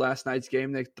last night's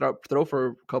game. They throw for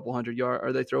a couple hundred yards,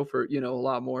 or they throw for a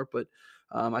lot more. But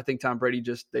I think Tom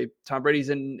Brady's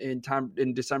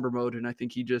in December mode, and I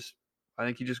think he just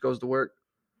goes to work.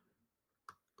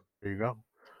 There you go.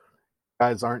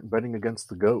 Guys aren't betting against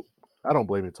the GOAT. I don't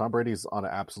blame you. Tom Brady's on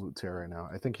an absolute tear right now.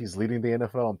 I think he's leading the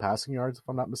NFL in passing yards, if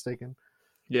I'm not mistaken.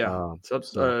 Yeah.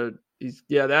 He's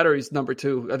that, or he's number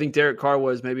 2. I think Derek Carr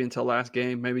was maybe until last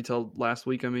game, maybe till last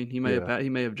week. I mean, he may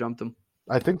have jumped him.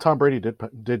 I think Tom Brady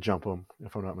did jump him,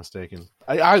 if I'm not mistaken.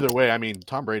 Either way, I mean,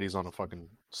 Tom Brady's on a fucking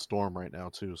storm right now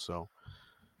too. So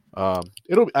I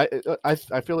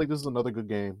feel like this is another good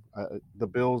game. The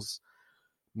Bills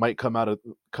might come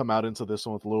out into this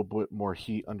one with a little bit more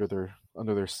heat under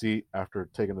their seat after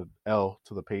taking an L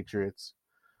to the Patriots.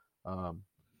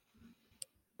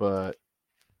 But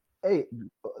hey,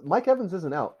 Mike Evans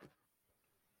isn't out.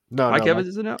 Mike Evans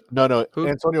isn't out? No. Who?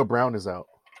 Antonio Brown is out.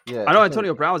 Yeah, I know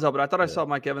Antonio Brown was out, but I thought I saw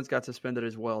Mike Evans got suspended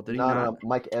as well. Did he not? No,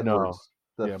 Mike Edwards.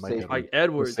 Mike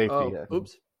Edwards. Safety. Oh,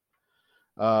 oops.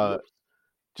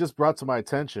 Just brought to my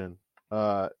attention.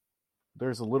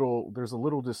 There's a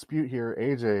little dispute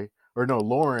here.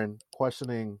 Lauren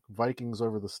questioning Vikings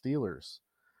over the Steelers.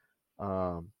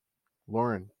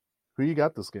 Lauren, who you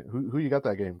got this game? Who you got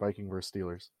that game? Viking versus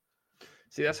Steelers.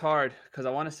 See, that's hard because I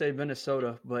want to say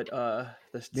Minnesota, but the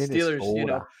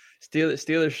Steelers,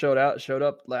 Steelers showed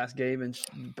up last game, and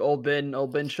old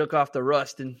Ben shook off the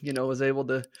rust and was able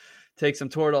to take some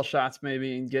Toradol shots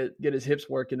maybe and get his hips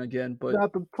working again. But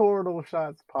not the Toradol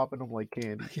shots, popping them like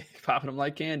candy.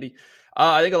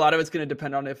 I think a lot of it's going to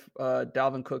depend on if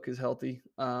Dalvin Cook is healthy.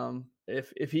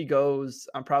 If he goes,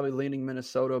 I'm probably leaning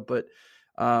Minnesota, but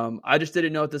I just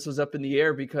didn't know if this was up in the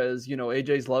air because,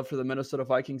 AJ's love for the Minnesota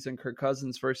Vikings and Kirk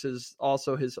Cousins versus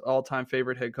also his all-time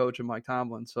favorite head coach and Mike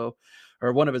Tomlin. So,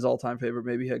 or one of his all-time favorite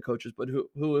maybe head coaches, but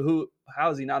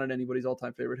how is he not on anybody's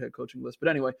all-time favorite head coaching list? But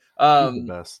anyway, the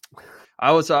best.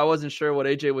 I wasn't sure what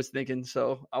AJ was thinking,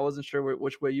 so I wasn't sure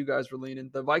which way you guys were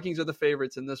leaning. The Vikings are the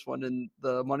favorites in this one, and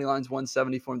the money line's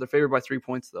 170 for them. They're favored by 3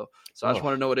 points though. So I just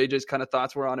want to know what AJ's kind of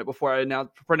thoughts were on it before I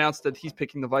pronounced that he's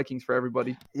picking the Vikings for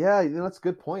everybody. Yeah, that's a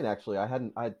good point. Actually,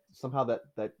 I somehow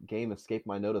that game escaped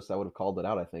my notice. I would have called it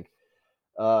out, I think.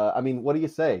 I mean, what do you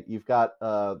say? You've got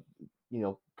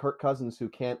Kirk Cousins, who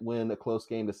can't win a close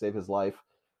game to save his life.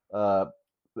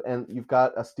 And you've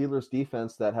got a Steelers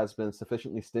defense that has been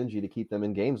sufficiently stingy to keep them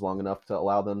in games long enough to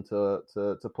allow them to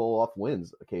pull off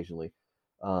wins occasionally.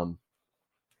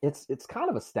 It's kind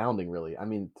of astounding, really. I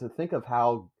mean, to think of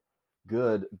how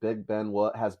good Big Ben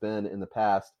has been in the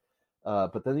past,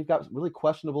 but then you've got really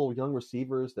questionable young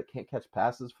receivers that can't catch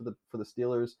passes for the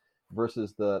Steelers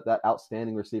versus that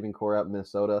outstanding receiving core out in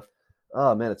Minnesota.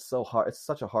 Oh man, it's so hard. It's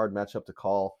such a hard matchup to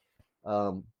call.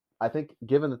 I think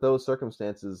given those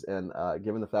circumstances and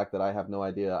given the fact that I have no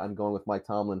idea, I'm going with Mike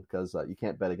Tomlin because you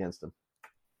can't bet against him.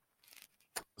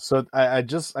 So I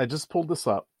just pulled this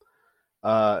up.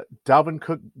 Dalvin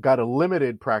Cook got a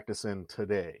limited practice in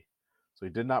today. So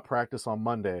he did not practice on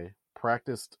Monday,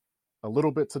 practiced a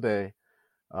little bit today.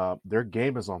 Their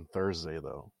game is on Thursday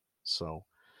though. So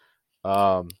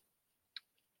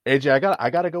AJ, I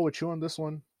got to go with you on this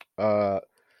one.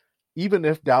 Even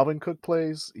if Dalvin Cook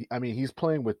plays, I mean, he's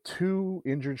playing with 2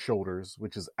 injured shoulders,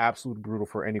 which is absolutely brutal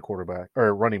for any quarterback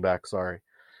or running back. Sorry.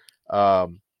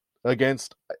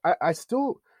 Against, I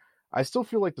still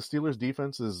feel like the Steelers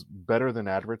defense is better than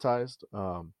advertised.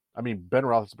 I mean, Ben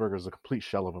Roethlisberger is a complete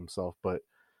shell of himself, but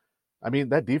I mean,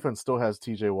 that defense still has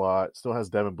TJ Watt, still has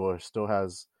Devin Bush, still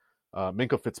has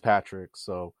Minkah Fitzpatrick.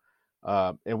 So,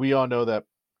 and we all know that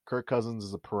Kirk Cousins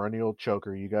is a perennial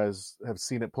choker. You guys have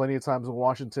seen it plenty of times in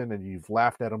Washington, and you've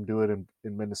laughed at him do it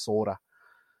in Minnesota.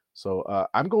 So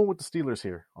I'm going with the Steelers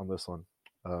here on this one.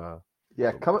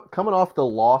 Coming off the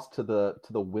loss to the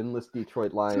winless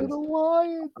Detroit Lions. To the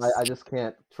Lions. I just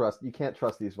can't trust. You can't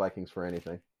trust these Vikings for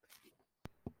anything.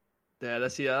 Yeah,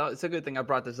 it's a good thing I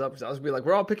brought this up because I was gonna be like,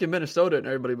 we're all picking Minnesota, and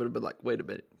everybody would have been like, wait a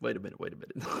minute.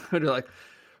 They're like,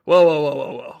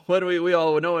 whoa. What do we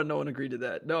all? No one agreed to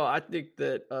that. No, I think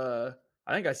that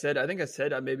I think I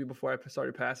said maybe before I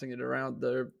started passing it around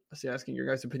asking your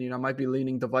guys' opinion, I might be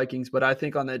leaning the Vikings, but I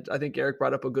think Eric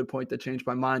brought up a good point that changed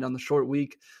my mind on the short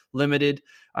week, limited.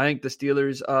 I think the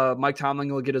Steelers, Mike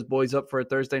Tomlin will get his boys up for a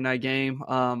Thursday night game.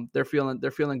 They're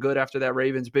feeling good after that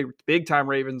Ravens big time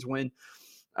Ravens win.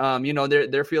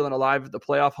 They're feeling alive at the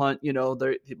playoff hunt.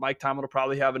 Mike Tomlin will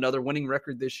probably have another winning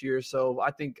record this year. So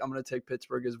I think I'm going to take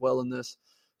Pittsburgh as well in this.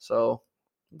 So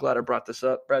I'm glad I brought this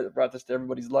up, brought this to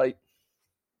everybody's light.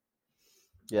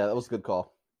 Yeah, that was a good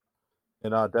call.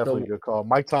 And definitely a good call.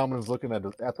 Mike Tomlin's looking at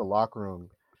the locker room,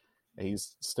 and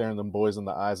he's staring them boys in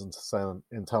the eyes and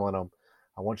telling them,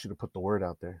 "I want you to put the word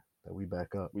out there that we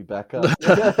back up. We back up."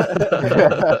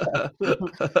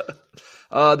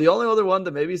 The only other one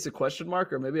that maybe is a question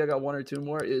mark, or maybe I got one or two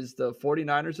more, is the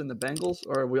 49ers and the Bengals,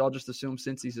 or we all just assume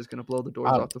Cincy's just going to blow the doors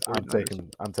off the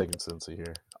 49ers? I'm taking Cincy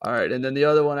here. All right, and then the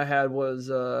other one I had was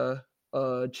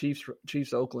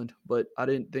Chiefs Oakland, but I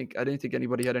didn't think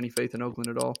anybody had any faith in Oakland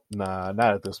at all. Nah,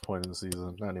 not at this point in the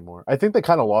season, not anymore. I think they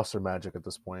kind of lost their magic at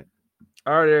this point.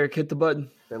 All right, Eric, hit the button.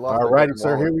 All righty,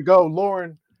 sir. Here we go,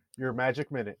 Lauren. Your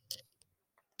magic minute.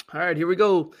 All right, here we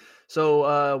go. So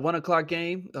 1:00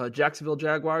 game, Jacksonville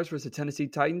Jaguars versus the Tennessee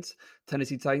Titans.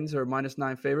 Tennessee Titans are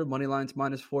 -9 favorite. Money line's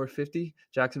 -450.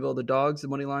 Jacksonville, the Dogs, the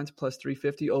money line's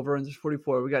 +350. Over under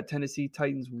 44. We got Tennessee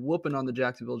Titans whooping on the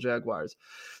Jacksonville Jaguars.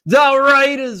 The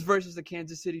Raiders versus the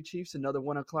Kansas City Chiefs. Another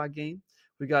 1:00 game.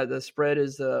 We got the spread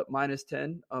is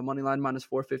 -10. Money line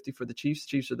 -450 for the Chiefs.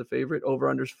 Chiefs are the favorite. Over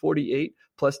under 48.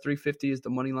 +350 is the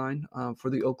money line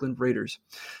for the Oakland Raiders.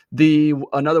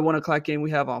 Another 1:00 game we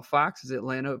have on Fox is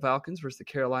Atlanta Falcons versus the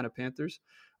Carolina Panthers.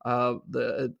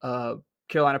 The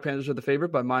Carolina Panthers are the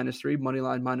favorite by -3. Money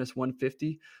line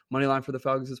 -150. Money line for the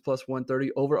Falcons is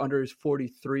 +130. Over under is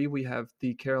 43. We have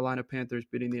the Carolina Panthers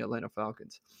beating the Atlanta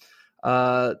Falcons.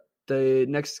 The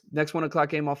next 1:00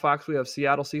 game on Fox, we have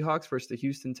Seattle Seahawks versus the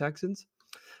Houston Texans.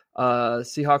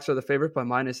 Seahawks are the favorite by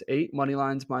 -8. Money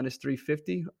lines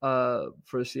 -350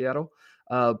 for Seattle.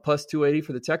 +280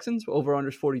 for the Texans. Over under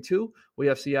is 42. We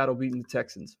have Seattle beating the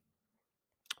Texans.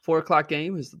 4:00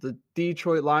 game is the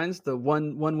Detroit Lions, the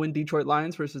one-win Detroit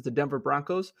Lions versus the Denver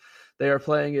Broncos. They are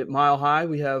playing at Mile High.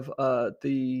 We have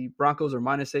the Broncos are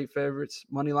 -8 favorites.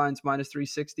 Money lines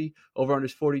 -360. Over under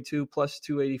is 42.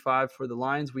 +285 for the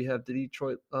Lions. We have we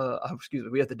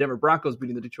have the Denver Broncos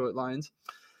beating the Detroit Lions.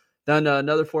 Then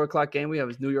another 4:00 game we have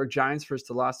is New York Giants versus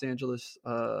the Los Angeles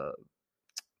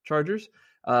Chargers.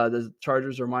 The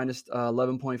Chargers are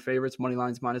 -11-point favorites. Money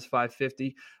lines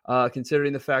 -550.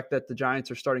 Considering the fact that the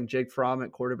Giants are starting Jake Fromm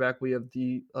at quarterback, we have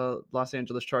the Los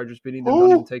Angeles Chargers beating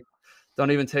them. Don't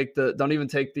even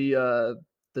take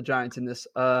the Giants in this,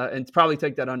 and probably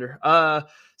take that under.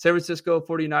 San Francisco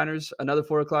 49ers, another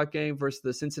 4:00 game versus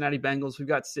the Cincinnati Bengals. We've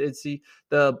got Cincy.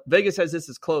 The Vegas has this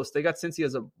as close. They got Cincy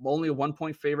as only a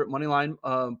 1-point favorite. Money line.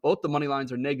 Both the money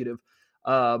lines are negative.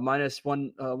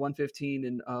 -115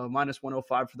 and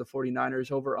 -105 for the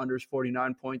 49ers. Over under is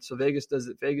 49 points. So Vegas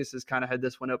has kind of had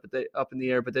this one up in the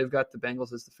air, but they've got the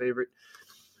Bengals as the favorite.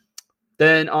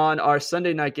 Then on our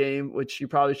Sunday night game, which you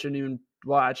probably shouldn't even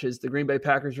watch, is the Green Bay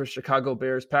Packers versus Chicago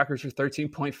Bears. Packers are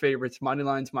 13-point favorites. Money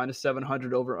lines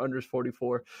 -700. Over under is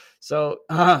 44. So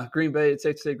Green Bay, it's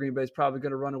safe to say Green Bay is probably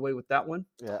going to run away with that one.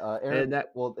 Yeah, Aaron.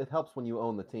 It helps when you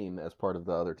own the team as part of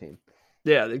the other team.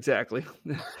 Yeah, exactly.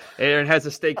 Aaron has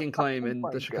a stake and claim in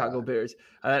the Chicago Bears.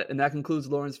 And that concludes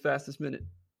Lauren's fastest minute.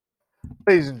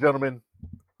 Ladies and gentlemen,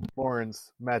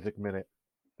 Lauren's magic minute.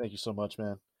 Thank you so much,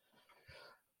 man.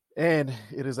 And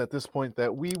it is at this point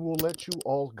that we will let you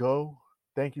all go.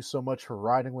 Thank you so much for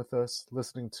riding with us,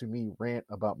 listening to me rant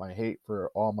about my hate for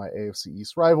all my AFC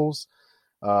East rivals,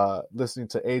 listening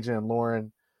to AJ and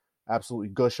Lauren absolutely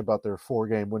gush about their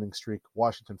 4-game winning streak,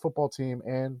 Washington football team,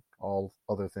 and all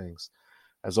other things.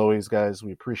 As always, guys,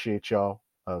 we appreciate y'all.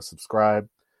 Subscribe.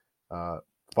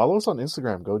 Follow us on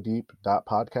Instagram,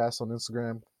 godeep.podcast on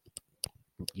Instagram.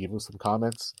 Give us some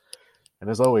comments. And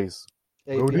as always,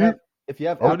 hey, if you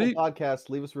have Apple Podcasts,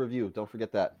 leave us a review. Don't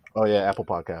forget that. Oh, yeah, Apple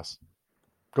Podcasts.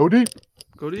 Go deep.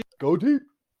 Go deep. Go deep.